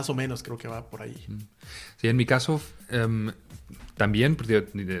más o menos creo que va por ahí. Sí, en mi caso, también, porque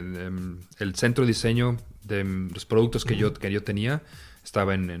el centro de diseño de los productos que yo tenía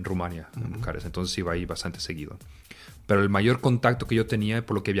estaba en Rumania, en Bucarest, entonces iba ahí bastante seguido. Pero el mayor contacto que yo tenía,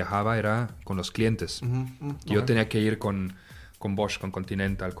 por lo que viajaba, era con los clientes. Yo tenía que ir con Bosch, con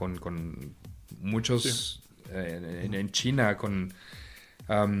Continental, con muchos en China,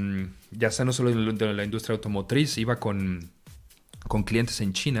 ya sea no solo de la industria automotriz, iba con clientes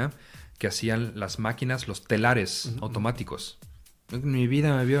en China que hacían las máquinas, los telares automáticos. En mi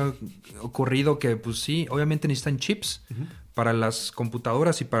vida me había ocurrido que, pues sí, obviamente necesitan chips para las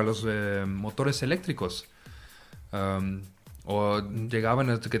computadoras y para los motores eléctricos. O llegaban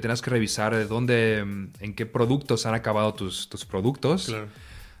a que tenías que revisar en qué productos han acabado tus productos. Claro.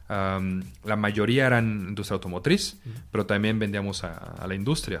 La mayoría eran industria automotriz, pero también vendíamos a la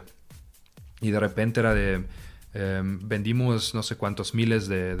industria. Y de repente era vendimos no sé cuántos miles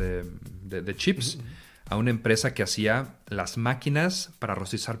de chips a una empresa que hacía las máquinas para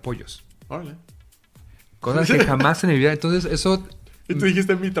rostizar pollos. Órale. Cosas que jamás en mi vida... Entonces eso... Y tú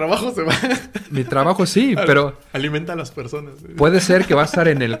dijiste, mi trabajo se va. Mi trabajo sí, pero... Alimenta a las personas. Puede ser que va a estar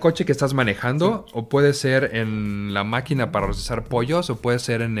en el coche que estás manejando, o puede ser en la máquina para procesar pollos, o puede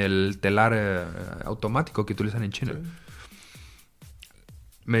ser en el telar automático que utilizan en China.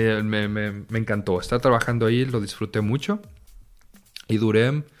 Me encantó. Estar trabajando ahí, lo disfruté mucho. Y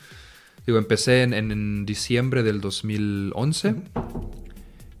duré... empecé en diciembre del 2011.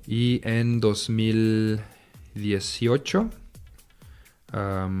 Y en 2018...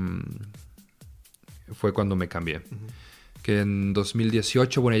 fue cuando me cambié. Que en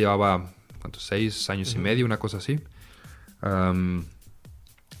 2018, bueno, llevaba 6 años y medio, una cosa así,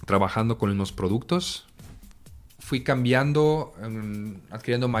 trabajando con unos productos. Fui cambiando,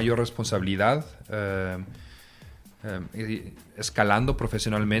 adquiriendo mayor responsabilidad, escalando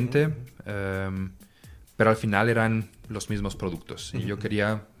profesionalmente, pero al final eran los mismos productos. Y yo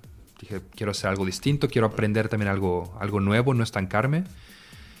quería Dije, quiero hacer algo distinto, quiero aprender también algo nuevo, no estancarme.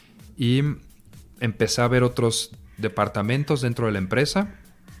 Y empecé a ver otros departamentos dentro de la empresa.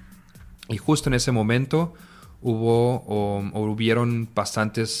 Y justo en ese momento hubieron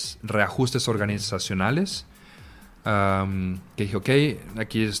bastantes reajustes organizacionales. Que dije, ok,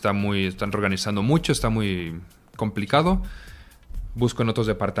 aquí están reorganizando mucho, está muy complicado. Busco en otros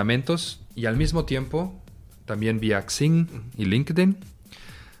departamentos. Y al mismo tiempo, también vía Xing y LinkedIn,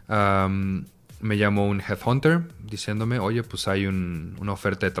 me llamó un headhunter diciéndome, oye, pues hay una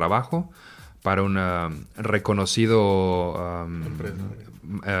oferta de trabajo para una reconocida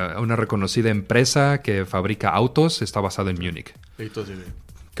empresa que fabrica autos, está basada en Múnich.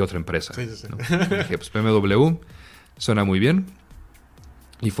 ¿Qué otra empresa? Sí. ¿No? Dije, pues BMW, suena muy bien.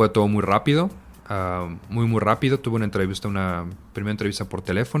 Y fue todo muy rápido, muy rápido. Tuve una primera entrevista por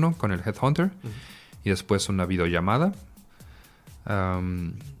teléfono con el headhunter y después una videollamada.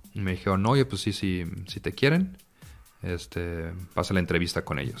 Me dijeron, oye, pues sí, si te quieren, pasa la entrevista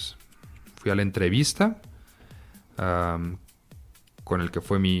con ellos. Fui a la entrevista con el que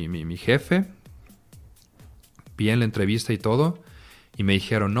fue mi jefe. Bien la entrevista y todo. Y me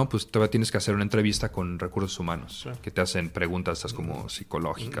dijeron, no, pues todavía tienes que hacer una entrevista con recursos humanos. Claro. Que te hacen preguntas como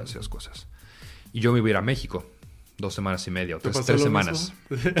psicológicas y esas cosas. Y yo me voy a ir a México 2 semanas y media o 3 semanas.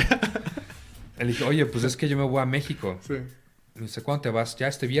 Él dijo, oye, pues es que yo me voy a México. Sí. Me dice, ¿cuándo te vas? Ya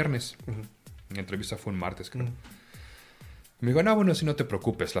este viernes. Mi entrevista fue un martes, creo. Me dijo, no, bueno, si no te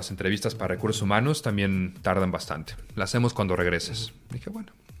preocupes. Las entrevistas para recursos humanos también tardan bastante. Las hacemos cuando regreses. Dije,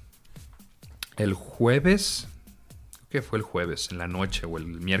 bueno. El jueves, ¿qué fue el jueves? En la noche o el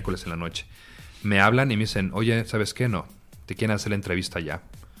miércoles en la noche. Me hablan y me dicen, oye, ¿sabes qué? No, te quieren hacer la entrevista ya.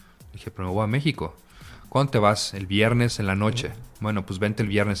 Dije, pero me voy a México. ¿Cuándo te vas? El viernes en la noche. Bueno, pues vente el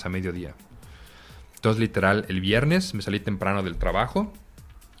viernes a mediodía. Entonces, literal, el viernes me salí temprano del trabajo,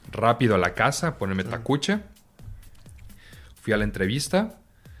 rápido a la casa, ponerme tacuche. Fui a la entrevista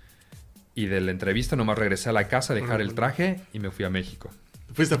y de la entrevista nomás regresé a la casa a dejar el traje y me fui a México.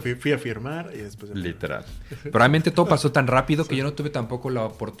 Fui a firmar y después... Literal. Pero realmente todo pasó tan rápido que yo no tuve tampoco la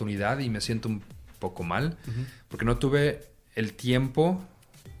oportunidad y me siento un poco mal porque no tuve el tiempo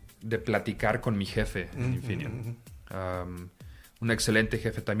de platicar con mi jefe en Infineon. Un excelente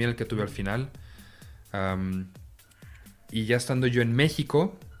jefe también el que tuve al final. Y ya estando yo en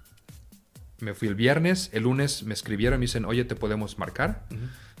México, me fui el viernes. El lunes me escribieron y me dicen, oye, ¿te podemos marcar?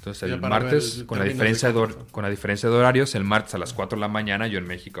 Entonces el martes, con la diferencia de horarios, el martes a las 4 de la mañana, yo en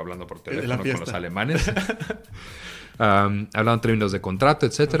México hablando por teléfono con los alemanes. Hablando en términos de contrato,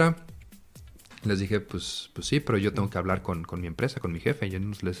 etcétera. Les dije, pues sí, pero yo tengo que hablar con mi empresa, con mi jefe. Yo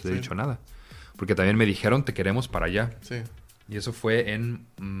no les he dicho nada. Porque también me dijeron, te queremos para allá. Sí. Y eso fue en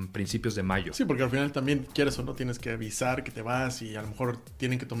principios de mayo. Sí, porque al final también, quieres o no, tienes que avisar que te vas y a lo mejor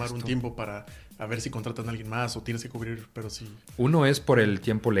tienen que tomar un tiempo para a ver si contratan a alguien más o tienes que cubrir, pero sí. Uno es por el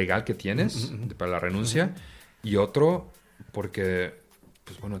tiempo legal que tienes para la renuncia y otro porque,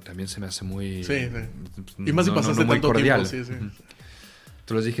 pues bueno, también se me hace muy... Sí. Y más si pasaste tanto cordial. Tiempo. Sí.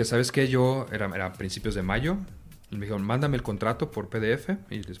 Entonces les dije, ¿sabes qué? Yo era principios de mayo y me dijeron, mándame el contrato por PDF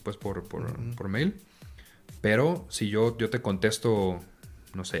y después por mail. Pero si yo te contesto,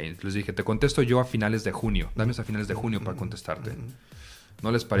 no sé, les dije, te contesto yo a finales de junio. Dame a finales de junio para contestarte.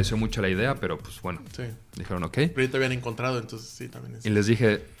 No les pareció mucho la idea, pero pues bueno. Sí. Dijeron, ok. Pero ya te habían encontrado, entonces sí, también es. Y les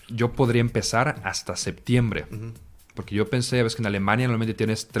dije, yo podría empezar hasta septiembre. Porque yo pensé, ves que en Alemania normalmente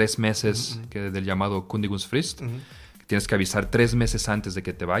tienes 3 meses del llamado Kündigungsfrist. Que tienes que avisar 3 meses antes de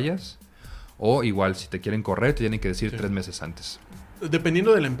que te vayas. O igual, si te quieren correr, te tienen que decir 3 meses antes.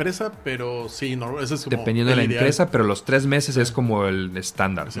 Dependiendo de la empresa, pero sí, no, eso es como dependiendo de la empresa, pero los 3 meses es como el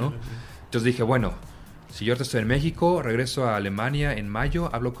estándar, ¿no? Sí. Entonces dije, bueno, si yo ahorita estoy en México, regreso a Alemania en mayo,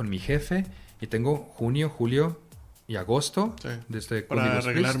 hablo con mi jefe y tengo junio, julio y agosto desde para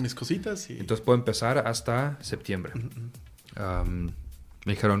arreglar mis cositas. Y... Entonces puedo empezar hasta septiembre. Me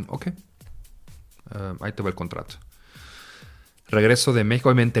dijeron, ok, ahí te va el contrato. Regreso de México.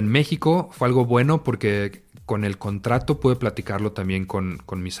 Obviamente en México fue algo bueno porque con el contrato pude platicarlo también con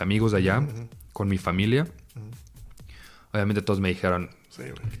mis amigos de allá, con mi familia. Obviamente todos me dijeron,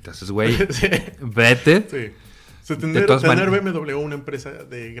 ¿qué te haces, güey? Sí. Vete. Sí. O sea, tener BMW, una empresa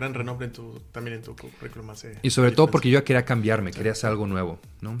de gran renombre también en tu currículum. Y sobre todo porque yo ya quería cambiarme, quería hacer algo nuevo,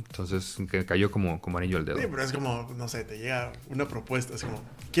 ¿no? Entonces que cayó como anillo al dedo. Sí, pero es como, no sé, te llega una propuesta, es como,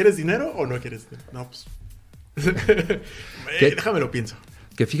 ¿quieres dinero o no quieres dinero? No, pues... Déjame lo pienso.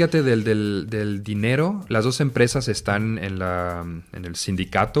 Que fíjate del dinero, las dos empresas están en el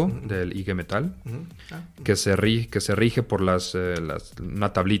sindicato del IG Metall, que se rige por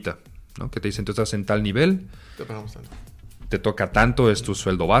una tablita, ¿no? Que te dicen, tú estás en tal nivel, te pagamos tanto. te toca tanto, es tu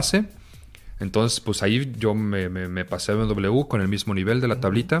sueldo base. Entonces, pues ahí yo me pasé a BMW con el mismo nivel de la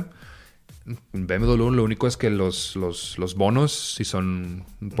tablita. En BMW lo único es que los bonos sí son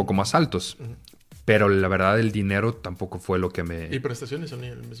un poco más altos. Pero la verdad el dinero tampoco fue lo que me... ¿Y prestaciones son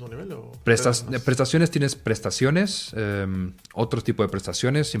el mismo nivel? ¿O prestaciones, tienes prestaciones, otro tipo de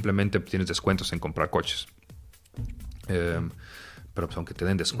prestaciones, simplemente tienes descuentos en comprar coches. Pero pues aunque te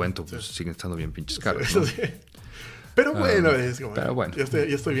den descuento, pues siguen estando bien pinches caros, ¿no? Sí. Pero bueno, es como... Pero bueno. Yo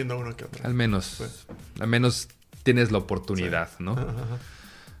estoy viendo uno que otro. Al menos tienes la oportunidad, sí. ¿No?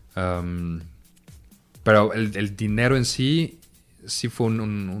 Pero el dinero en sí fue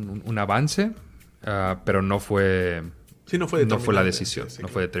un avance, pero no fue... Sí, no fue la decisión, sí, no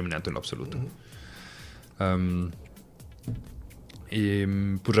fue determinante en lo absoluto. Y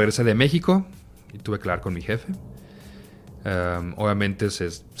pues regresé de México y tuve que hablar con mi jefe. Obviamente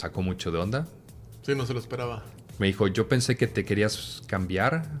se sacó mucho de onda. Sí, no se lo esperaba. Me dijo, yo pensé que te querías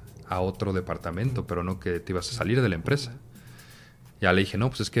cambiar a otro departamento, pero no que te ibas a salir de la empresa. Ya le dije, no,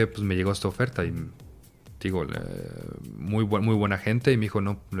 pues es que pues, me llegó esta oferta y digo, muy buena gente. Y me dijo,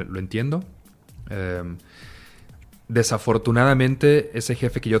 no, lo entiendo. Desafortunadamente, ese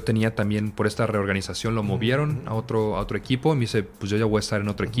jefe que yo tenía también por esta reorganización lo movieron a otro equipo. Y me dice, pues yo ya voy a estar en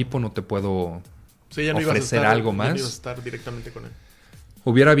otro equipo, no te puedo ofrecer algo más. Ya no ibas a estar directamente con él.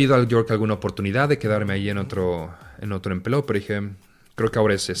 Hubiera habido alguna oportunidad de quedarme ahí en otro empleo, pero dije, creo que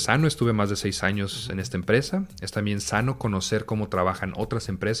ahora es sano. Estuve más de 6 años en esta empresa. Es también sano conocer cómo trabajan otras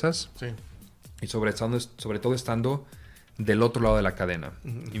empresas. Sí. Y sobre todo estando del otro lado de la cadena.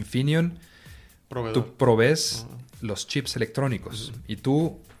 Infineon, tú provees los chips electrónicos. Y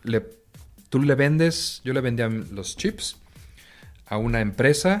tú le vendes, yo le vendía los chips a una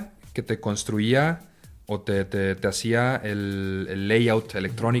empresa que te construía o te hacía el layout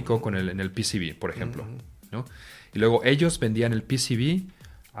electrónico en el PCB, por ejemplo, ¿no? Y luego ellos vendían el PCB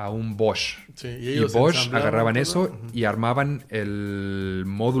a un Bosch. Sí, y Bosch agarraban eso y armaban el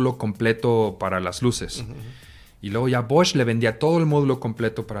módulo completo para las luces. Y luego ya Bosch le vendía todo el módulo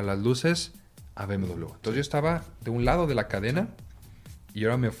completo para las luces a BMW. Entonces yo estaba de un lado de la cadena y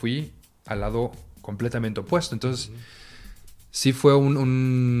ahora me fui al lado completamente opuesto. Entonces sí fue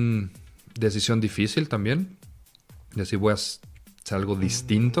un decisión difícil también. Decir, voy a hacer algo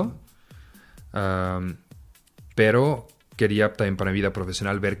distinto. Pero quería también para mi vida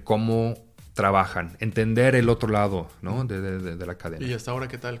profesional ver cómo trabajan. Entender el otro lado, ¿no? de la cadena. ¿Y hasta ahora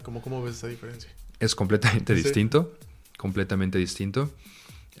qué tal? ¿Cómo ves esa diferencia? Es completamente distinto. Completamente distinto.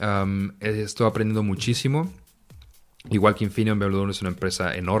 Estoy aprendiendo muchísimo. Igual que Infineon, BMW es una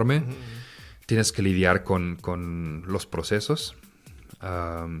empresa enorme. Tienes que lidiar con los procesos.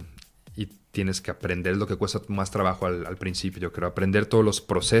 Y tienes que aprender lo que cuesta más trabajo al principio. Yo creo aprender todos los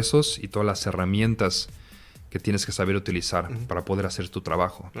procesos y todas las herramientas que tienes que saber utilizar para poder hacer tu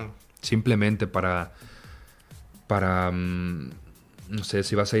trabajo. Simplemente para no sé,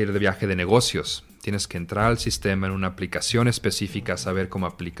 si vas a ir de viaje de negocios, tienes que entrar al sistema en una aplicación específica, saber cómo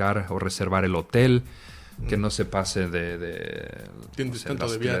aplicar o reservar el hotel, que no se pase de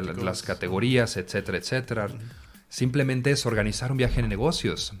las categorías, etcétera, etcétera. Simplemente es organizar un viaje de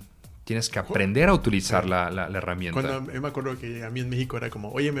negocios. Tienes que aprender a utilizar la herramienta. Cuando me acuerdo que a mí en México era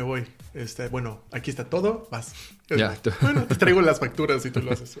como, oye, me voy. Bueno, aquí está todo, vas. Bueno, te traigo las facturas y tú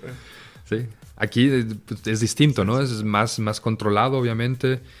lo haces. Sí, aquí es distinto, ¿no? Es más controlado,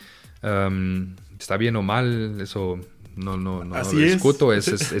 obviamente. Está bien o mal, eso no lo discuto.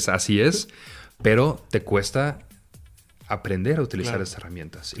 Así es. Pero te cuesta aprender a utilizar esas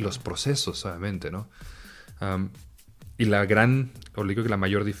herramientas. Y los procesos, obviamente, ¿no? Y digo que la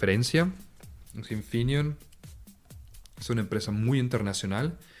mayor diferencia es Infineon es una empresa muy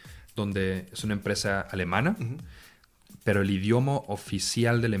internacional, donde es una empresa alemana, pero el idioma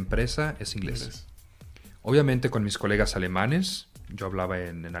oficial de la empresa es inglés. Obviamente con mis colegas alemanes, yo hablaba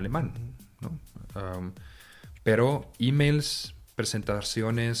en alemán, ¿no? Pero emails,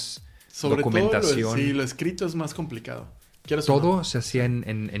 presentaciones, documentación... Sí, lo escrito es más complicado. Todo se hacía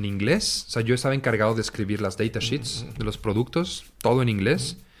en inglés. O sea, yo estaba encargado de escribir las datasheets de los productos, todo en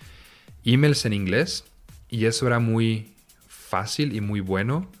inglés. Emails en inglés. Y eso era muy fácil y muy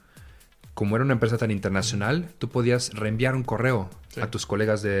bueno. Como era una empresa tan internacional, tú podías reenviar un correo a tus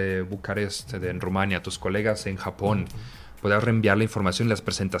colegas de Bucarest, en Rumania, a tus colegas en Japón. Podías reenviar la información y las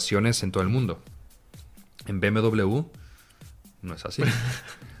presentaciones en todo el mundo. En BMW no es así.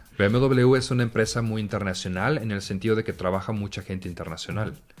 BMW es una empresa muy internacional en el sentido de que trabaja mucha gente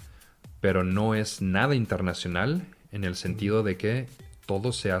internacional, pero no es nada internacional en el sentido de que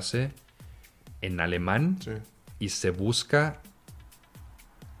todo se hace en alemán y se busca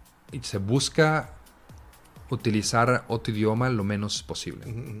utilizar otro idioma lo menos posible.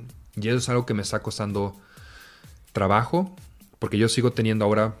 Y eso es algo que me está costando trabajo, porque yo sigo teniendo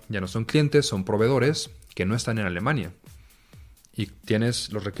ahora, ya no son clientes, son proveedores que no están en Alemania. Y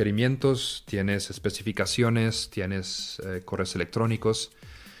tienes los requerimientos, tienes especificaciones, tienes correos electrónicos,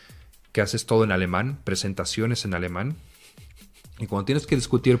 que haces todo en alemán, presentaciones en alemán. Y cuando tienes que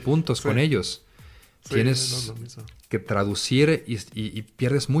discutir puntos con ellos, tienes que traducir y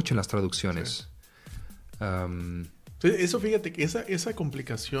pierdes mucho en las traducciones. Eso, fíjate que esa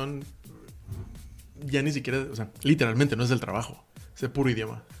complicación ya ni siquiera, o sea, literalmente no es del trabajo, es de puro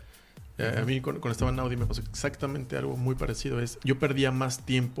idioma. A mí cuando estaba en Audi me pasó exactamente algo muy parecido. Yo perdía más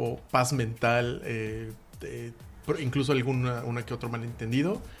tiempo, paz mental, incluso una que otro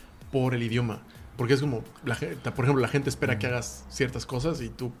malentendido por el idioma. Porque es como, por ejemplo, la gente espera que hagas ciertas cosas y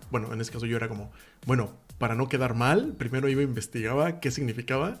tú, bueno, en ese caso yo era como, bueno, para no quedar mal, primero iba e investigaba qué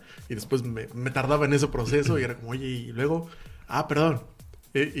significaba y después me tardaba en ese proceso y era como, oye, y luego, perdón,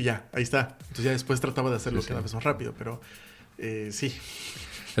 y ya, ahí está. Entonces ya después trataba de hacerlo cada vez más rápido, pero sí.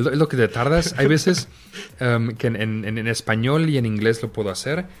 Es lo que te tardas. Hay veces que en español y en inglés lo puedo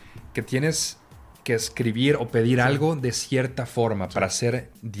hacer, que tienes que escribir o pedir algo de cierta forma para ser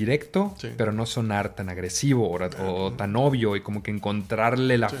directo, pero no sonar tan agresivo o tan obvio y como que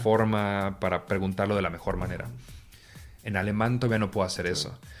encontrarle la forma para preguntarlo de la mejor manera. En alemán todavía no puedo hacer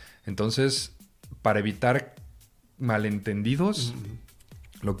eso. Entonces, para evitar malentendidos,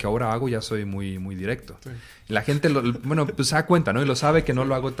 lo que ahora hago ya soy muy, muy directo. La gente, pues se da cuenta, ¿no? Y lo sabe que no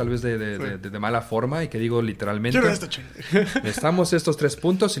lo hago tal vez de mala forma y que digo literalmente... Necesitamos estos 3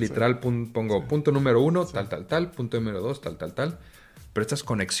 puntos y literal pongo punto número 1, tal, punto número 2, tal. Pero estas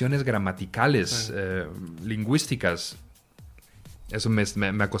conexiones gramaticales, lingüísticas, eso me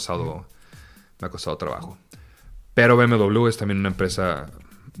ha costado trabajo. Pero BMW es también una empresa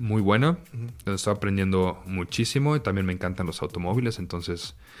muy buena, donde estoy aprendiendo muchísimo y también me encantan los automóviles,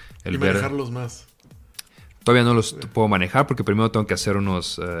 entonces manejarlos más. Todavía no los puedo manejar porque primero tengo que hacer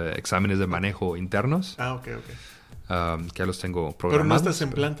unos exámenes de manejo internos. Ok. Que ya los tengo programados. Pero no estás en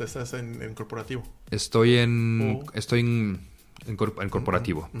planta, estás en corporativo. Estoy en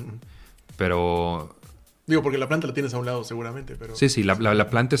corporativo. Pero... Digo, porque la planta la tienes a un lado seguramente, pero... Sí, la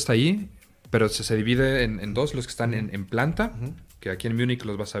planta está ahí, pero se divide en dos, los que están en planta, que aquí en Múnich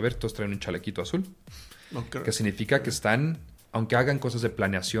los vas a ver, todos traen un chalequito azul, que significa que están, aunque hagan cosas de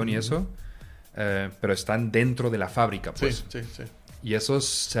planeación y eso, pero están dentro de la fábrica, pues. Sí. Y esos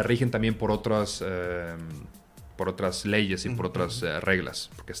se rigen también por otras leyes y por otras reglas,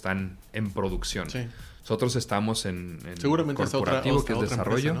 porque están en producción. Sí. Nosotros estamos en seguramente corporativo, es que es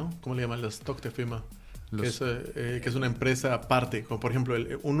desarrollo. Empresa, ¿no? ¿Cómo le llaman? Las Tochterfirma. Que es una empresa aparte. Como por ejemplo,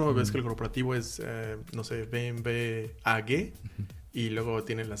 uno ves que el corporativo es, no sé, BMW AG. Y luego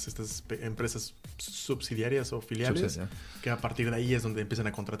tienen estas empresas subsidiarias o filiales. Que a partir de ahí es donde empiezan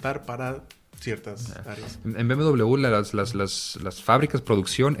a contratar para ciertas áreas. En BMW las fábricas,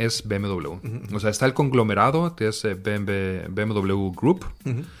 producción es BMW. O sea, está el conglomerado, que es BMW Group.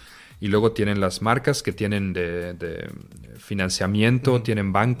 Y luego tienen las marcas que tienen de financiamiento,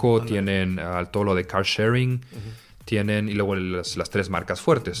 tienen banco, tienen todo lo de car sharing, tienen, y luego las 3 marcas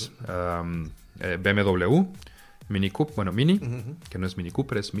fuertes. BMW, Mini Cooper, que no es Mini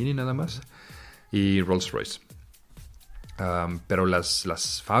Cooper, es Mini nada más, y Rolls-Royce. Pero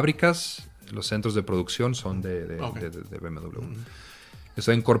las fábricas, los centros de producción son de BMW.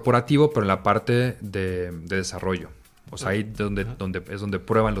 Estoy en corporativo, pero en la parte de desarrollo. O sea, ahí es donde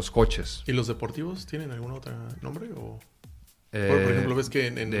prueban los coches. ¿Y los deportivos tienen algún otro nombre? O... por ejemplo, ves que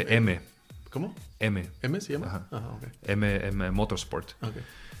de M. ¿Cómo? M. ¿M se llama? Ajá. Okay. M Motorsport. Okay.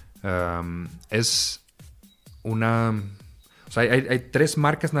 Es una... O sea, hay 3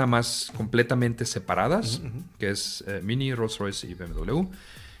 marcas nada más completamente separadas, que es Mini, Rolls-Royce y BMW.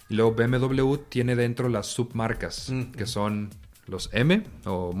 Y luego BMW tiene dentro las submarcas, que son... los M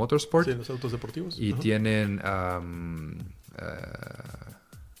o Motorsport. Sí, los autos deportivos. Y tienen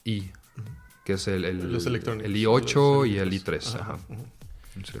I, que es el i8 y el i3.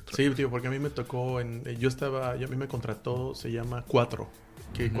 Sí, tío, porque a mí me tocó, a mí me contrató, se llama 4,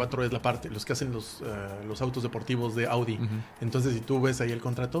 que 4 es la parte, los que hacen los autos deportivos de Audi. Entonces, si tú ves ahí el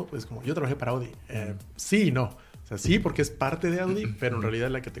contrato, es como, yo trabajé para Audi. Sí y no. O sea, sí, porque es parte de Audi, pero en realidad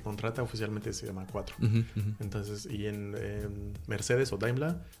la que te contrata oficialmente se llama 4. Entonces, y en Mercedes o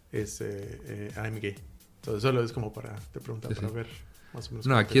Daimler es AMG. Entonces, solo es como te preguntar para ver más o menos.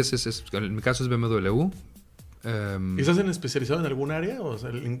 No, aquí en mi caso es BMW. ¿Y estás especializado en algún área? O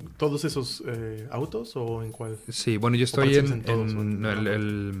sea, ¿en todos esos autos o en cuál? Sí, bueno, yo estoy el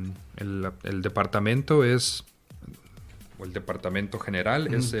departamento es o el departamento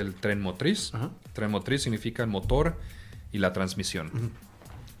general es el tren motriz. Tren motriz significa el motor y la transmisión.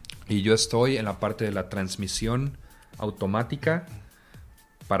 Y yo estoy en la parte de la transmisión automática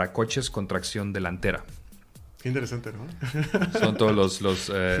para coches con tracción delantera. Qué interesante, ¿no? Son todos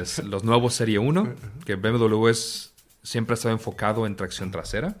los nuevos Serie 1, que BMW siempre ha estado enfocado en tracción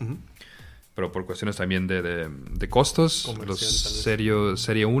trasera, pero por cuestiones también de costos, los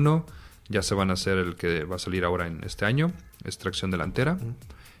Serie 1 ya se van a hacer el que va a salir ahora en este año, es tracción delantera,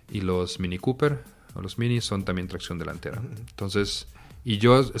 y los Mini Cooper, o los Mini, son también tracción delantera. Entonces, y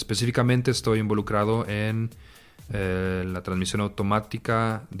yo específicamente estoy involucrado en la transmisión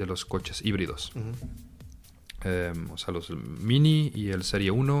automática de los coches híbridos. O sea, los Mini y el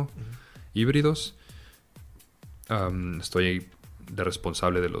Serie 1 híbridos. Estoy de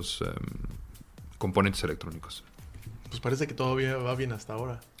responsable de los componentes electrónicos. Pues parece que todavía va bien hasta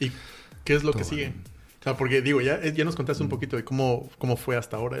ahora. ¿Y qué es lo que sigue? O sea, porque digo, ya nos contaste un poquito de cómo fue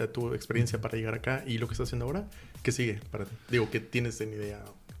hasta ahora tu experiencia para llegar acá y lo que estás haciendo ahora. ¿Qué sigue para ti? Digo, ¿qué tienes en idea?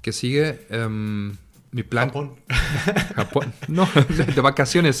 ¿Qué sigue? Mi plan... Japón. Japón. No, de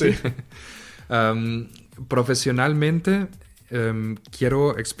vacaciones, sí. Profesionalmente,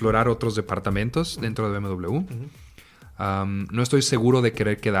 quiero explorar otros departamentos dentro de BMW. No estoy seguro de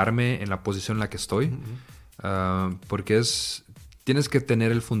querer quedarme en la posición en la que estoy, porque tienes que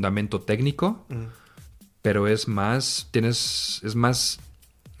tener el fundamento técnico, pero es más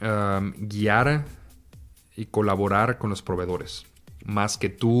guiar y colaborar con los proveedores, más que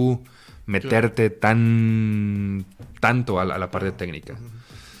tú meterte tanto a la parte técnica.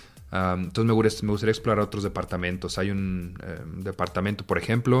 Entonces me gustaría explorar otros departamentos. Hay un departamento, por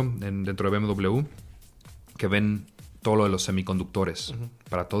ejemplo, dentro de BMW, que ven todo lo de los semiconductores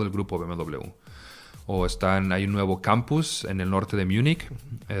para todo el grupo BMW. O hay un nuevo campus en el norte de Múnich,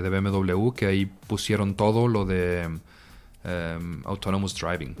 de BMW, que ahí pusieron todo lo de autonomous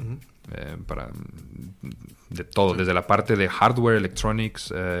driving. De todo, desde la parte de hardware,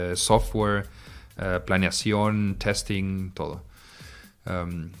 electronics, software, planeación, testing, todo.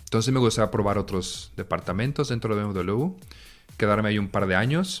 Entonces me gustaría probar otros departamentos dentro de BMW, quedarme ahí un par de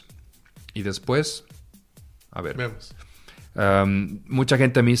años y después, a ver. Vemos. Mucha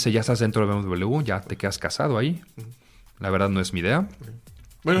gente me dice, ya estás dentro de BMW, ya te quedas casado ahí. La verdad no es mi idea.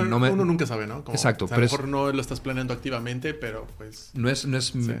 Bueno, uno nunca sabe, ¿no? Exacto. O sea, a lo mejor no lo estás planeando activamente, pero pues... No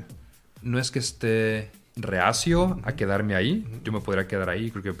es que esté reacio a quedarme ahí. Yo me podría quedar ahí,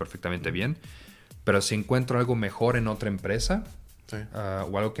 creo que perfectamente bien. Pero si encuentro algo mejor en otra empresa... Sí.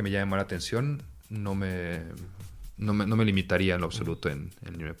 O algo que me llame más la atención, no me limitaría en lo absoluto en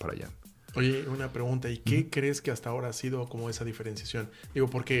irme para allá. Oye, una pregunta. ¿Y qué crees que hasta ahora ha sido como esa diferenciación? Digo,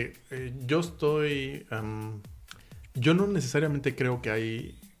 porque yo no necesariamente creo que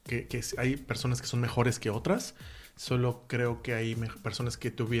hay personas que son mejores que otras. Solo creo que hay personas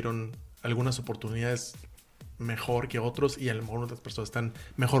que tuvieron algunas oportunidades mejor que otros y a lo mejor otras personas están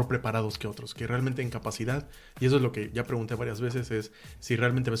mejor preparados que otros, que realmente en capacidad, y eso es lo que ya pregunté varias veces, es si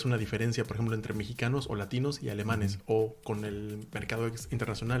realmente ves una diferencia, por ejemplo, entre mexicanos o latinos y alemanes, o con el mercado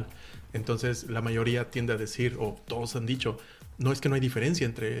internacional. Entonces la mayoría tiende a decir, o todos han dicho, no es que no hay diferencia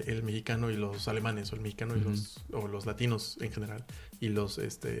entre el mexicano y los alemanes, o el mexicano y los latinos en general, y los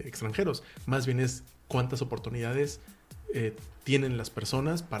extranjeros, más bien es cuántas oportunidades tienen las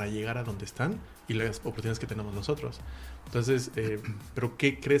personas para llegar a donde están y las oportunidades que tenemos nosotros. Entonces, ¿pero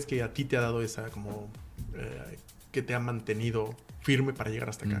qué crees que a ti te ha dado esa como que te ha mantenido firme para llegar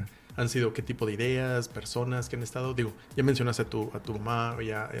hasta acá? ¿Han sido qué tipo de ideas, personas que han estado? Digo, ya mencionaste a tu mamá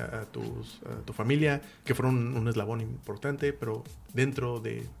y a tu familia, que fueron un eslabón importante, pero dentro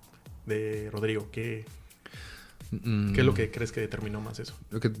de Rodrigo, ¿qué es lo que crees que determinó más eso?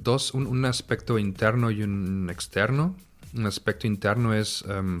 Creo que un aspecto interno y un externo. Un aspecto interno es,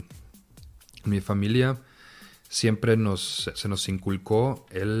 mi familia siempre se nos inculcó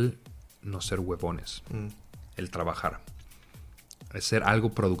el no ser huevones, el trabajar, el ser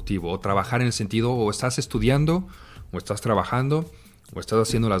algo productivo, o trabajar en el sentido, o estás estudiando, o estás trabajando, o estás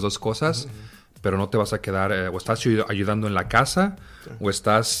haciendo las dos cosas, pero no te vas a quedar, o estás ayudando en la casa, o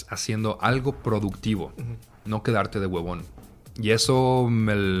estás haciendo algo productivo, no quedarte de huevón. Y eso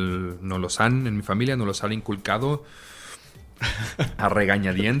en mi familia nos los han inculcado a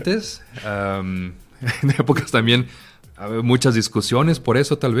regañadientes. En épocas también muchas discusiones por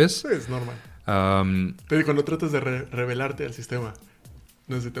eso, tal vez. Sí, es normal. Pero cuando tratas de rebelarte al sistema,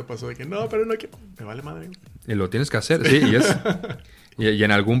 no sé si te pasó de que no, pero no quiero, me vale madre. Y lo tienes que hacer, sí, y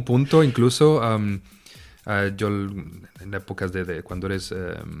en algún punto incluso yo en épocas de cuando eres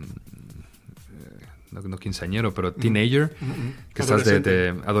no quinceañero, pero teenager, que estás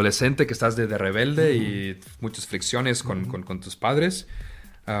de adolescente, que estás de rebelde y muchas fricciones con tus padres.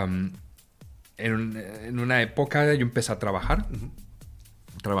 En una época yo empecé a trabajar,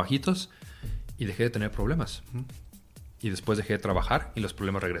 trabajitos, y dejé de tener problemas. Y después dejé de trabajar y los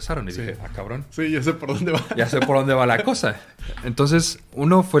problemas regresaron. Y dije, cabrón. Sí, ya sé por dónde va. Ya sé por dónde va la cosa. Entonces,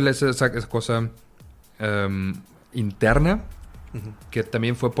 uno fue esa cosa interna, que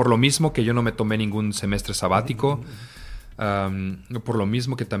también fue por lo mismo que yo no me tomé ningún semestre sabático. Por lo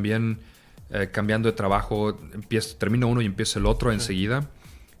mismo que también cambiando de trabajo, termino uno y empiezo el otro enseguida.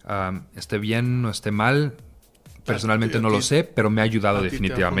 Esté bien, no esté mal. Personalmente no lo sé, pero me ha ayudado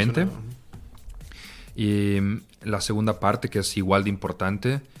definitivamente. Y la segunda parte, que es igual de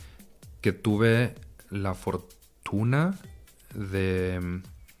importante, que tuve la fortuna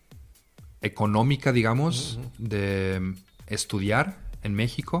económica, digamos, de estudiar en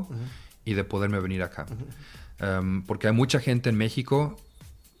México y de poderme venir acá. Porque hay mucha gente en México,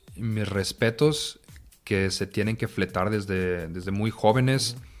 mis respetos, que se tienen que fletar desde muy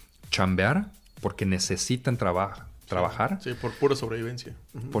jóvenes, chambear, porque necesitan trabajar. Sí, por pura sobrevivencia.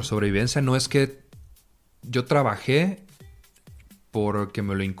 Por sobrevivencia. No es que yo trabajé porque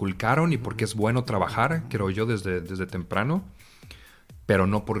me lo inculcaron y porque es bueno trabajar, creo yo, desde temprano, pero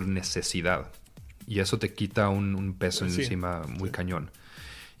no por necesidad. Y eso te quita un peso encima muy cañón.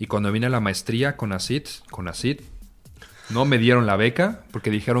 Y cuando vine a la maestría con ACID, no me dieron la beca porque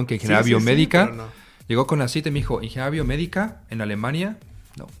dijeron que ingeniería biomédica... no. Llegó con ACID y me dijo, ingeniería biomédica en Alemania,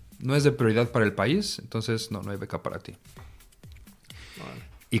 no es de prioridad para el país, entonces no hay beca para ti. Vale.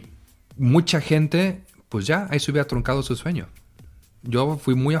 Y mucha gente... pues ya, ahí se hubiera truncado su sueño. Yo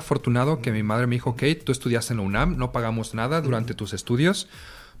fui muy afortunado que mi madre me dijo, ok, tú estudiaste en la UNAM, no pagamos nada durante tus estudios,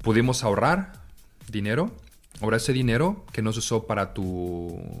 pudimos ahorrar dinero. Ahora ese dinero que no se usó para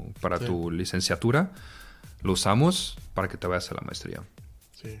tu licenciatura, lo usamos para que te vayas a la maestría.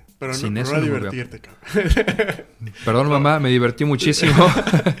 Sí, pero no divertirte, cabrón. Perdón, mamá, me divertí muchísimo.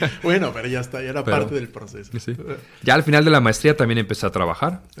 Bueno, pero ya está, ya era parte del proceso. Sí. Ya al final de la maestría también empecé a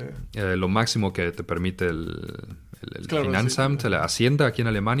trabajar. Lo máximo que te permite el Finanzamt, la Hacienda aquí en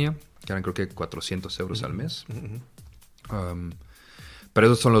Alemania, que eran creo que 400 euros al mes. Pero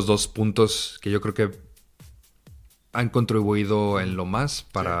esos son los dos puntos que yo creo que han contribuido en lo más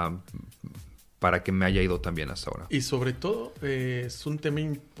para que me haya ido tan bien hasta ahora. Y sobre todo es un tema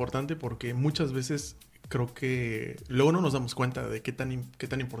importante porque muchas veces creo que luego no nos damos cuenta de qué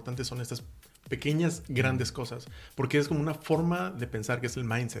tan importantes son estas pequeñas, grandes cosas. Porque es como una forma de pensar que es el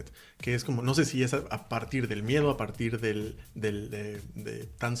mindset. Que es como, no sé si es a partir del miedo, a partir de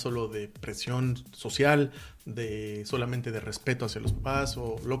tan solo de presión social, solamente de respeto hacia los papás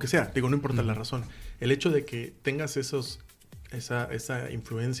o lo que sea. Digo, no importa la razón. El hecho de que tengas esa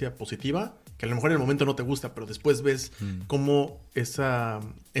influencia positiva, que a lo mejor en el momento no te gusta, pero después ves cómo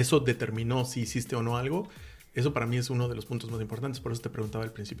eso determinó si hiciste o no algo. Eso para mí es uno de los puntos más importantes. Por eso te preguntaba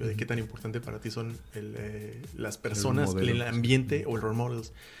al principio de qué tan importante para ti son las personas, el ambiente o el role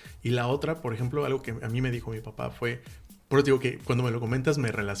models. Y la otra, por ejemplo, algo que a mí me dijo mi papá fue... Por eso digo que cuando me lo comentas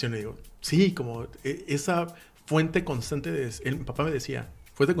me relaciono y digo, sí, como esa fuente constante mi papá me decía,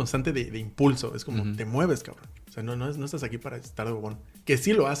 fuente constante de impulso. Es como, te mueves, cabrón. O sea, no estás aquí para estar de bobón. Que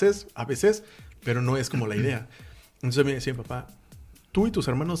sí lo haces a veces, pero no es como la idea. Entonces me decía mi papá, tú y tus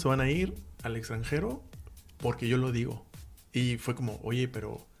hermanos se van a ir al extranjero porque yo lo digo. Y fue como, oye,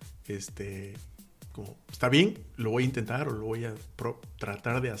 pero como, está bien, lo voy a intentar o lo voy a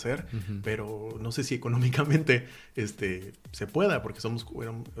tratar de hacer, pero no sé si económicamente se pueda, porque somos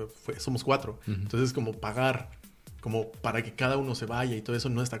 4. Entonces, como pagar como para que cada uno se vaya y todo eso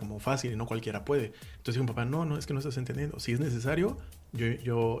no está como fácil y no cualquiera puede. Entonces dijo mi papá, no, es que no estás entendiendo. Si es necesario,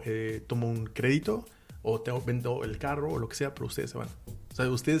 yo tomo un crédito o vendo el carro o lo que sea, pero ustedes se van. O sea,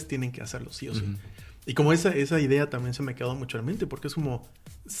 ustedes tienen que hacerlo sí o sí. Y como esa idea también se me quedó mucho en la mente, porque es como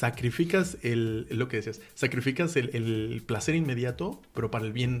sacrificas lo que decías, sacrificas el placer inmediato, pero para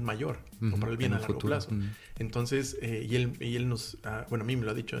el bien mayor, o para el bien a largo plazo. Entonces, y él nos, bueno, a mí me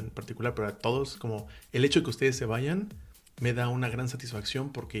lo ha dicho en particular, pero a todos, como el hecho de que ustedes se vayan, me da una gran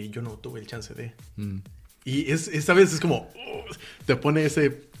satisfacción porque yo no tuve el chance de. Y esta vez es como, te pone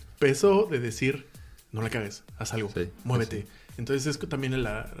ese peso de decir, no la cagues, haz algo, muévete. Sí. Entonces es también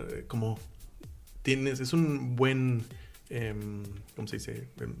como... es un buen, ¿cómo se dice?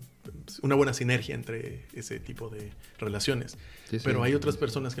 Una buena sinergia entre ese tipo de relaciones. Sí, pero hay otras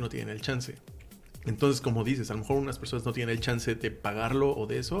personas que no tienen el chance. Entonces, como dices, a lo mejor unas personas no tienen el chance de pagarlo o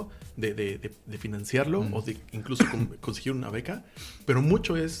de eso, de financiarlo o de incluso conseguir una beca. Pero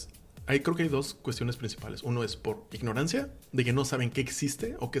mucho es creo que hay dos cuestiones principales. Uno es por ignorancia, de que no saben qué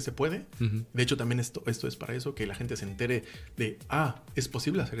existe o qué se puede. De hecho, también esto es para eso, que la gente se entere de, es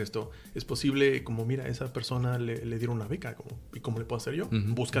posible hacer esto. Es posible, como mira, esa persona le dieron una beca. ¿Y cómo le puedo hacer yo?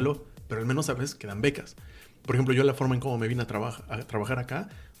 Búscalo. Pero al menos sabes que dan becas. Por ejemplo, yo la forma en cómo me vine a trabajar acá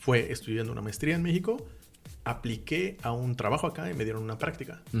fue estudiando una maestría en México, apliqué a un trabajo acá y me dieron una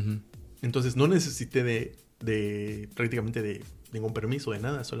práctica. Entonces no necesité de prácticamente de ningún permiso, de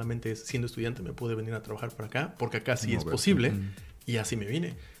nada. Solamente siendo estudiante me pude venir a trabajar por acá, porque acá sí es posible. Y así me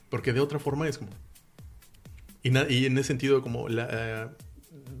vine. Porque de otra forma es como... Y en ese sentido como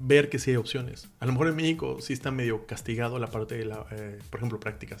ver que sí hay opciones. A lo mejor en México sí está medio castigado la parte de por ejemplo,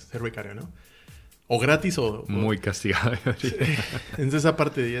 prácticas, ser becario, ¿no? O gratis o... Muy castigado. Entonces esa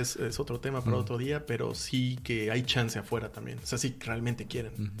parte ya es otro tema para otro día, pero sí que hay chance afuera también. O sea, si realmente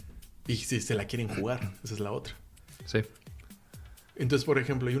quieren. Y si se la quieren jugar, esa es la otra. Sí. Entonces, por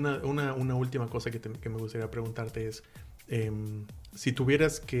ejemplo, y una última cosa que me gustaría preguntarte es, si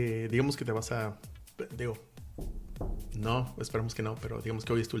tuvieras que, digamos que te vas a... No, esperamos que no, pero digamos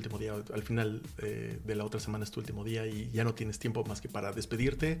que hoy es tu último día. Al final de la otra semana es tu último día y ya no tienes tiempo más que para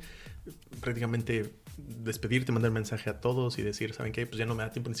despedirte. Prácticamente despedirte, mandar mensaje a todos y decir, ¿saben qué? Pues ya no me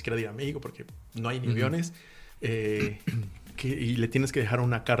da tiempo ni siquiera de ir a México porque no hay ni aviones. Y le tienes que dejar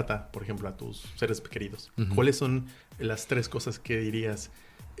una carta, por ejemplo, a tus seres queridos. ¿Cuáles son las 3 cosas que dirías?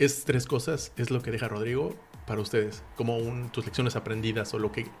 Esas 3 cosas es lo que deja Rodrigo para ustedes, como tus lecciones aprendidas o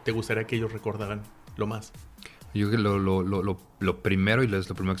lo que te gustaría que ellos recordaran lo más. Yo creo que lo primero, y es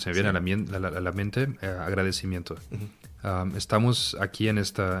lo primero que se me viene a la mente, agradecimiento. Estamos aquí en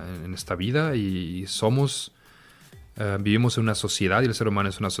esta vida y vivimos en una sociedad, y el ser humano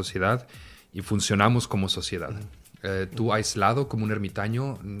es una sociedad, y funcionamos como sociedad. Tú aislado como un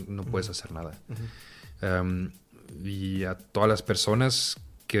ermitaño no puedes hacer nada. Y a todas las personas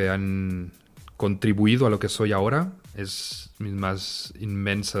que han contribuido a lo que soy ahora, es mis más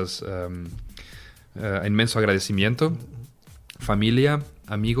inmenso agradecimiento. Familia,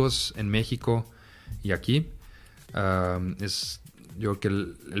 amigos en México y aquí, es yo creo que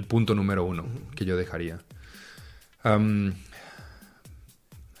el punto número 1 que yo dejaría.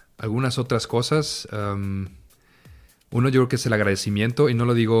 Algunas otras cosas. Uno, yo creo que es el agradecimiento, y no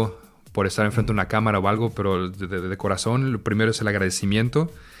lo digo por estar enfrente de una cámara o algo, pero de corazón. Lo primero es el agradecimiento,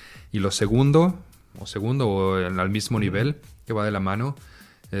 y lo segundo o al mismo nivel, que va de la mano,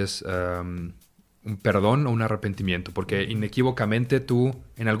 es un perdón o un arrepentimiento, porque inequívocamente tú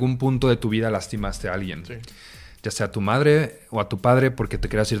en algún punto de tu vida lastimaste a alguien. Sí. Ya sea a tu madre o a tu padre porque te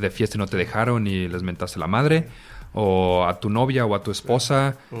querías ir de fiesta y no te dejaron y les mentaste la madre, o a tu novia o a tu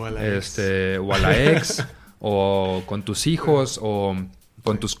esposa, o a la ex, o con tus hijos, o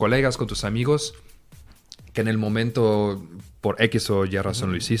con tus colegas, con tus amigos, que en el momento por X o Y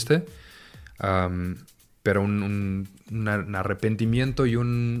razón lo hiciste, pero un arrepentimiento y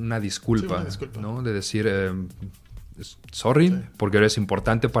una disculpa, ¿no? De decir, sorry, porque eres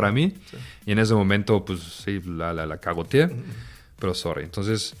importante para mí, y en ese momento, pues sí, la cagoteé, pero sorry.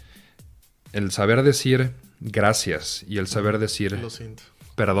 Entonces, el saber decir gracias y el saber decir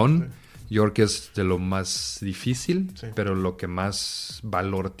perdón, yo creo que es de lo más difícil, pero lo que más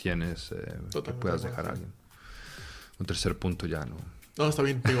valor tienes que puedas dejar a alguien. Un tercer punto ya, ¿no? No, está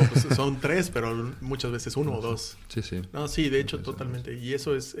bien. Digo, pues son 3, pero muchas veces 1 o 2. Sí. No, sí, de hecho, totalmente. Y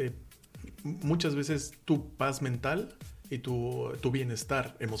eso es muchas veces tu paz mental y tu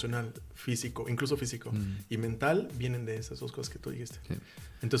bienestar emocional, físico, incluso físico y mental, vienen de esas 2 cosas que tú dijiste. Sí.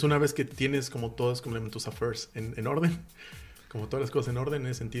 Entonces, una vez que tienes como todos como tus affairs en orden, como todas las cosas en orden, en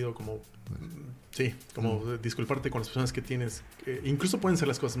ese sentido, como disculparte con las personas que tienes. Incluso pueden ser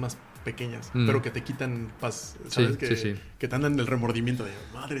las cosas más pequeñas, pero que te quitan paz. ¿Sabes? Que te andan el remordimiento de,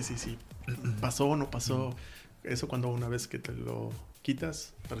 madre, sí, pasó o no pasó. Eso cuando una vez que te lo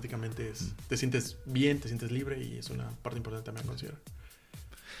quitas, prácticamente te sientes bien, te sientes libre, y es una parte importante también a considerar.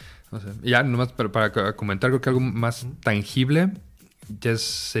 No sé. Ya, nomás para comentar, creo que algo más tangible ya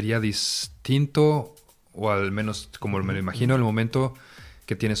sería distinto, o al menos como me lo imagino, el momento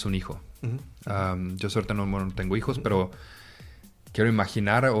que tienes un hijo. Yo suerte no tengo hijos, pero quiero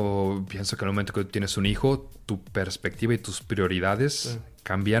imaginar, o pienso que en el momento que tienes un hijo, tu perspectiva y tus prioridades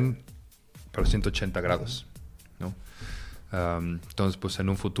cambian por 180 grados, ¿no? Entonces, pues en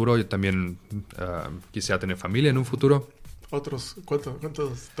un futuro yo también quisiera tener familia en un futuro. ¿Cuántos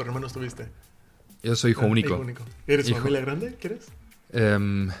hermanos tuviste? Yo soy hijo único. ¿Eres familia grande? ¿Quieres?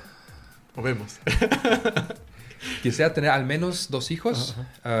 O vemos. Quisiera tener al menos 2 hijos.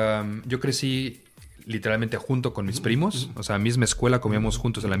 Yo crecí literalmente junto con mis primos. O sea, misma escuela, comíamos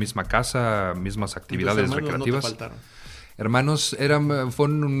juntos en la misma casa, mismas actividades recreativas. No te faltaron. Hermanos fue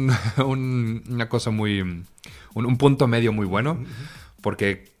una cosa muy... Un punto medio muy bueno,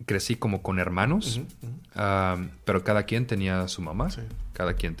 porque crecí como con hermanos, pero cada quien tenía su mamá,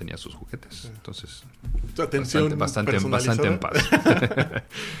 cada quien tenía sus juguetes. Entonces, bastante en paz.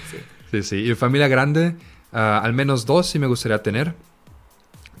 Sí. Y familia grande, al menos 2 sí me gustaría tener.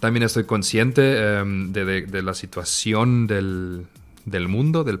 También estoy consciente de la situación del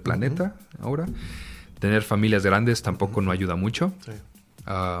mundo, del planeta ahora. Tener familias grandes tampoco no ayuda mucho. Sí.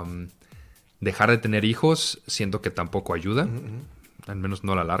 Dejar de tener hijos siento que tampoco ayuda, al menos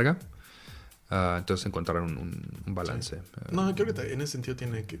no a la larga. Entonces encontrar un balance. Sí. No, creo que en ese sentido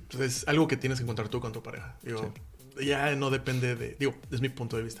es algo que tienes que encontrar tú con tu pareja. Ya no depende es mi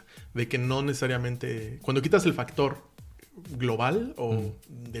punto de vista, de que no necesariamente, cuando quitas el factor global o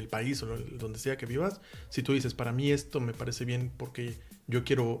del país o donde sea que vivas, si tú dices, para mí esto me parece bien porque yo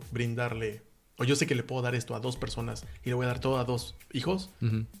quiero brindarle, o yo sé que le puedo dar esto a 2 personas y le voy a dar todo a 2 hijos,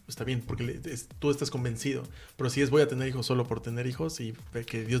 está bien, porque tú estás convencido. Pero si voy a tener hijos solo por tener hijos y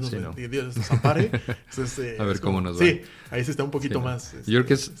que Dios nos ampare, entonces, a ver cómo nos va. Sí, ahí se está un poquito más yo creo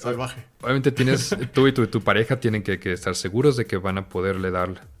que salvaje. Obviamente tú y tu pareja tienen que estar seguros de que van a poderle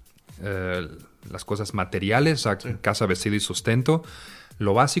dar las cosas materiales, casa, vestido y sustento,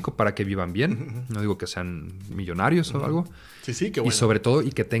 lo básico para que vivan bien. No digo que sean millonarios o algo. Sí, qué bueno. Y sobre todo, y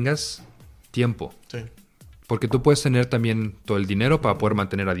que tengas tiempo. Sí. Porque tú puedes tener también todo el dinero para poder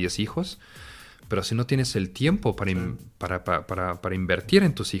mantener a 10 hijos, pero si no tienes el tiempo para invertir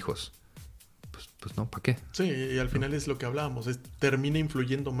en tus hijos, pues no, ¿para qué? Sí, y al final es lo que hablábamos, termina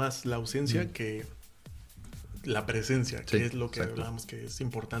influyendo más la ausencia que la presencia, que es lo que hablábamos que es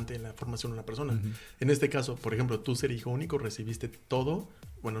importante en la formación de una persona. En este caso, por ejemplo, tú ser hijo único, recibiste todo.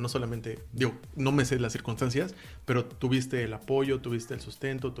 Bueno, no solamente, no me sé las circunstancias, pero tuviste el apoyo, tuviste el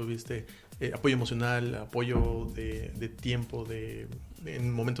sustento, tuviste apoyo emocional, apoyo de tiempo,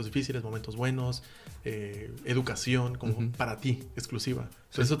 en momentos difíciles, momentos buenos, educación como para ti, exclusiva.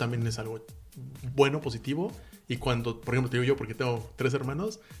 Entonces, eso también es algo bueno, positivo. Y cuando, por ejemplo, te digo yo, porque tengo 3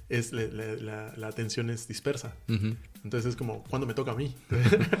 hermanos, la atención es dispersa. Entonces es como, ¿cuándo me toca a mí?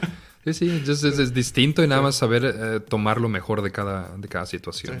 Sí, entonces es distinto y nada más saber tomar lo mejor de cada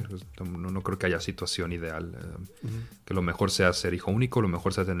situación. Sí. No creo que haya situación ideal. Que lo mejor sea ser hijo único, lo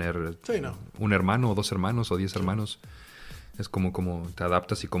mejor sea tener un hermano o 2 hermanos o 10 hermanos. Es como te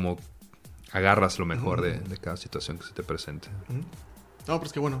adaptas y como agarras lo mejor de cada situación que se te presente. No, pero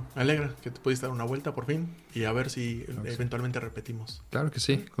es que bueno, me alegra que te pudiste dar una vuelta por fin y a ver si eventualmente repetimos. Claro que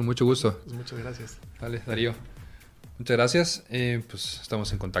sí, con mucho gusto. Pues muchas gracias. Dale, Darío. Muchas gracias. Pues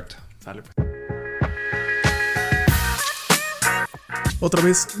estamos en contacto. Sale, pues. Otra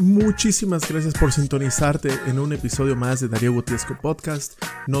vez, muchísimas gracias por sintonizarte en un episodio más de Darío Gutiesco Podcast.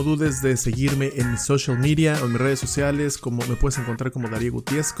 No dudes de seguirme en mis social media o en mis redes sociales, como me puedes encontrar como Darío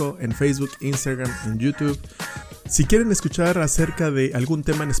Gutiesco en Facebook, Instagram, en YouTube. Si quieren escuchar acerca de algún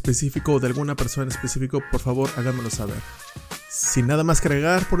tema en específico o de alguna persona en específico, por favor háganmelo saber. Sin nada más que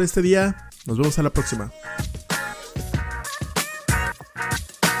agregar por este día, nos vemos a la próxima.